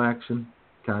roll action,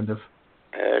 kind of.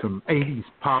 Some 80s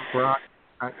pop rock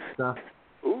type stuff.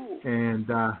 Ooh. And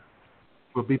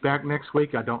we'll be back next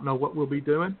week. I don't know what we'll be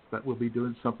doing, but we'll be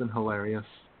doing something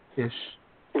hilarious-ish.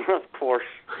 Of course.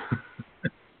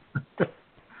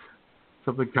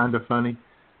 Something kind of funny.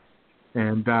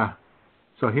 And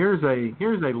so here's a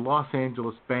Los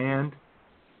Angeles band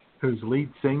whose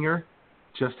lead singer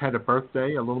just had a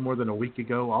birthday a little more than a week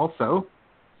ago also.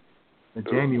 A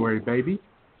January baby.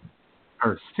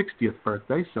 Her 60th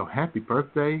birthday, so happy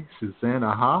birthday,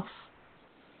 Susanna Hoffs.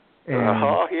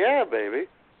 And yeah, baby.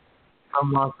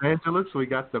 from Los Angeles, we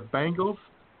got the Bangles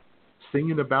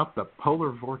singing about the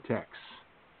Polar Vortex.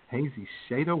 Hazy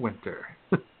Shade of Winter.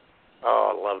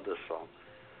 Oh, I love this song.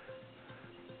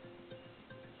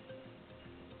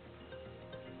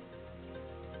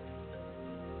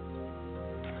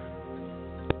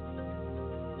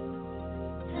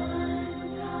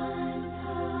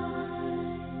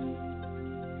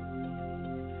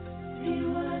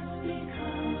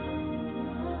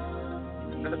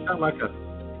 Does it sound like a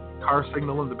car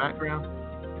signal in the background?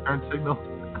 Turn signal?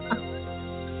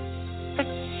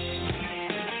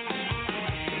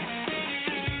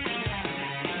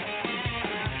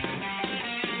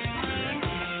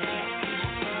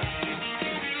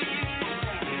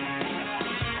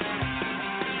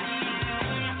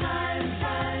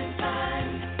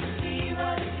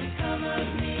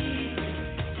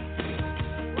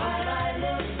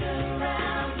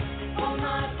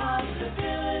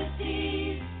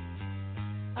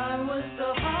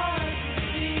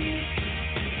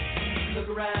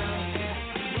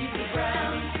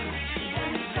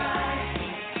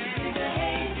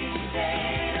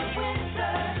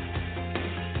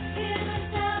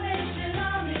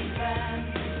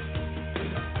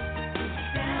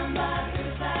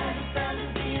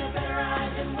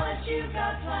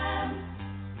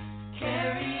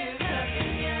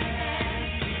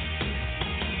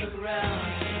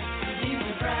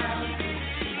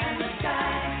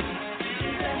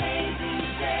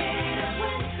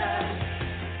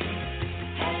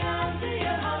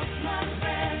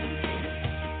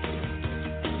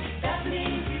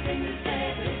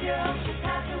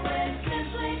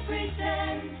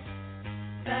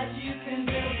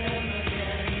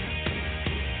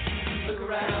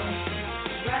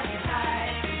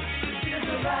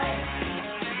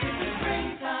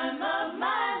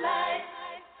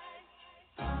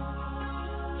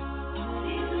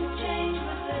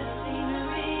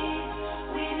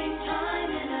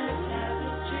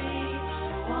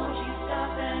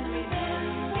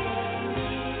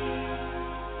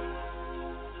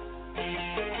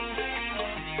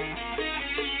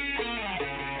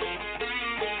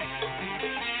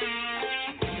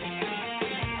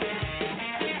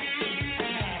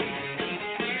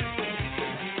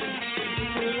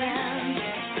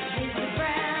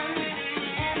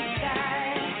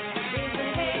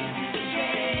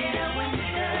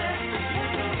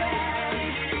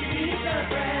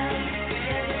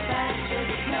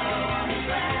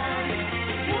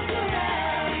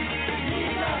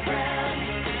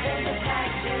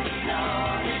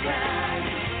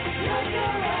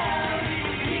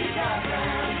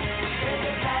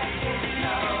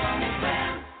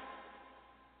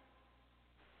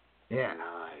 Yeah.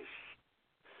 Nice.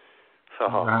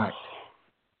 All right.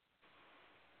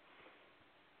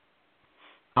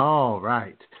 All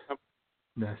right.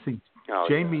 Now, see,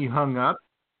 Jamie hung up.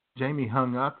 Jamie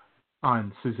hung up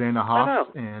on Susanna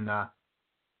Hoffs and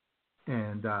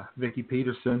Vicki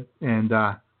Peterson and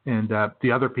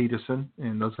the other Peterson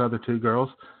and those other two girls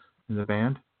in the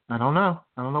band. I don't know.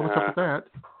 I don't know what's up with that.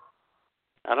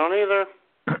 I don't either.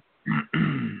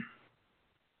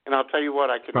 And I'll tell you what,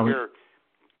 I can hear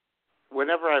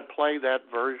whenever I play that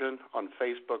version on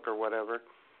Facebook or whatever,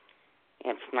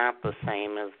 it's not the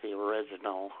same as the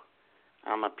original.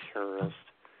 I'm a purist.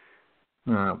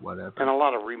 Whatever. And a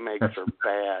lot of remakes are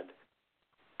bad.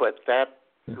 But that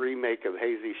remake of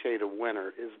Hazy Shade of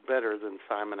Winter is better than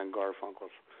Simon and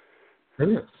Garfunkel's. It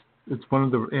is. It's one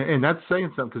of the, and that's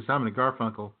saying something because Simon and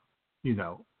Garfunkel, you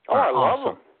know. Oh, I awesome.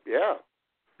 love them.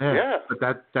 Yeah. But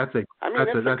that's that's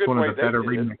one of the better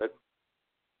remakes. But...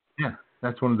 Yeah,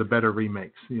 that's one of the better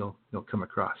remakes you'll come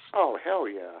across. Oh, hell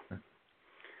yeah.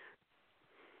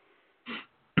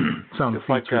 Song it's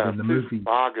featured like in the movie.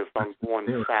 Bogus on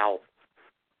Going South.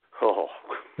 Oh.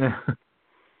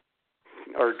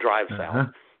 Or Drive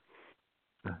South.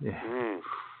 Yeah.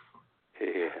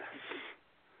 Yes.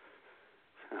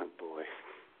 Oh, boy.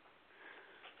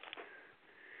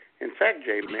 In fact,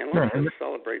 Jay, man, let's just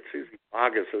celebrate Susie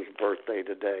Boggus's birthday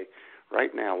today.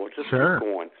 Right now. We'll just keep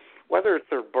going. Whether it's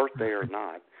their birthday or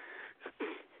not.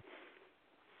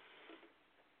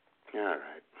 All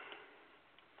right.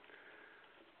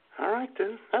 All right,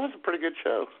 then. That was a pretty good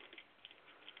show.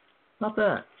 Not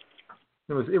bad.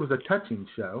 It was a touching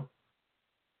show.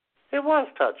 It was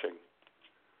touching.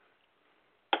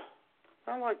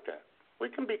 I like that. We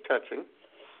can be touching.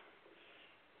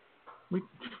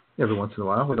 Every once in a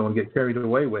while. We don't want to get carried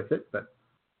away with it, but...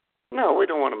 No, we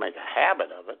don't want to make a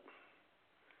habit of it.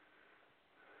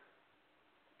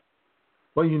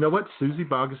 Well, you know what? Susie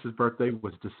Boggus's birthday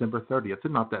was December 30th. It's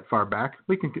not that far back.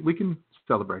 We can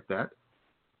celebrate that.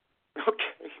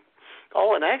 Okay.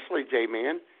 Oh, and actually,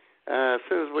 J-Man, as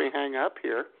soon as we hang up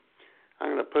here, I'm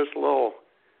going to push a little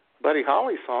Buddy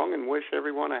Holly song and wish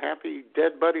everyone a happy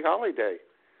Dead Buddy Holly Day.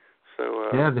 So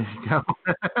yeah, there you go.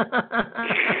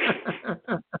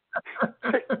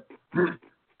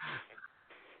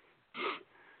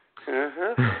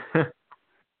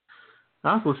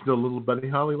 I was listening to a little Buddy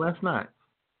Holly last night.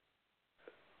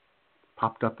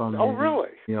 Popped up on really?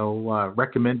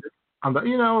 Recommended on the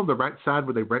the right side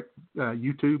where they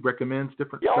YouTube recommends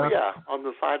different stuff. Oh yeah, on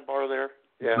the sidebar there.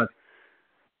 Yeah.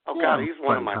 God, he's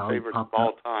one of my favorites of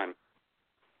all time.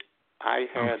 I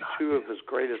had two of his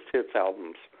greatest hits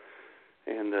albums,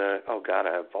 and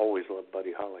I've always loved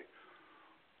Buddy Holly.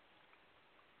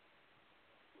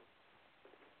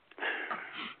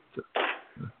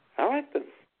 All right then.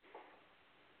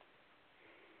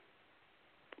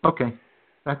 Okay,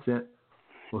 that's it.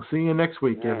 We'll see you next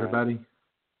week, everybody.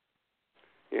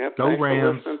 Yep. Go thanks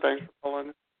Rams. For listening. Thanks for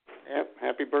calling. Yep.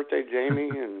 Happy birthday, Jamie,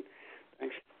 and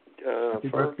thanks. Happy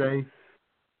birthday,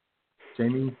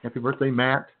 Jamie. Happy birthday,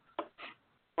 Matt.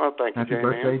 Well, thank you, Happy Jamie.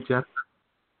 birthday, Jeff.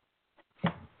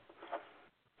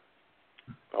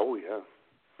 Oh yeah.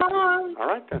 Bye. All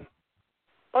right then.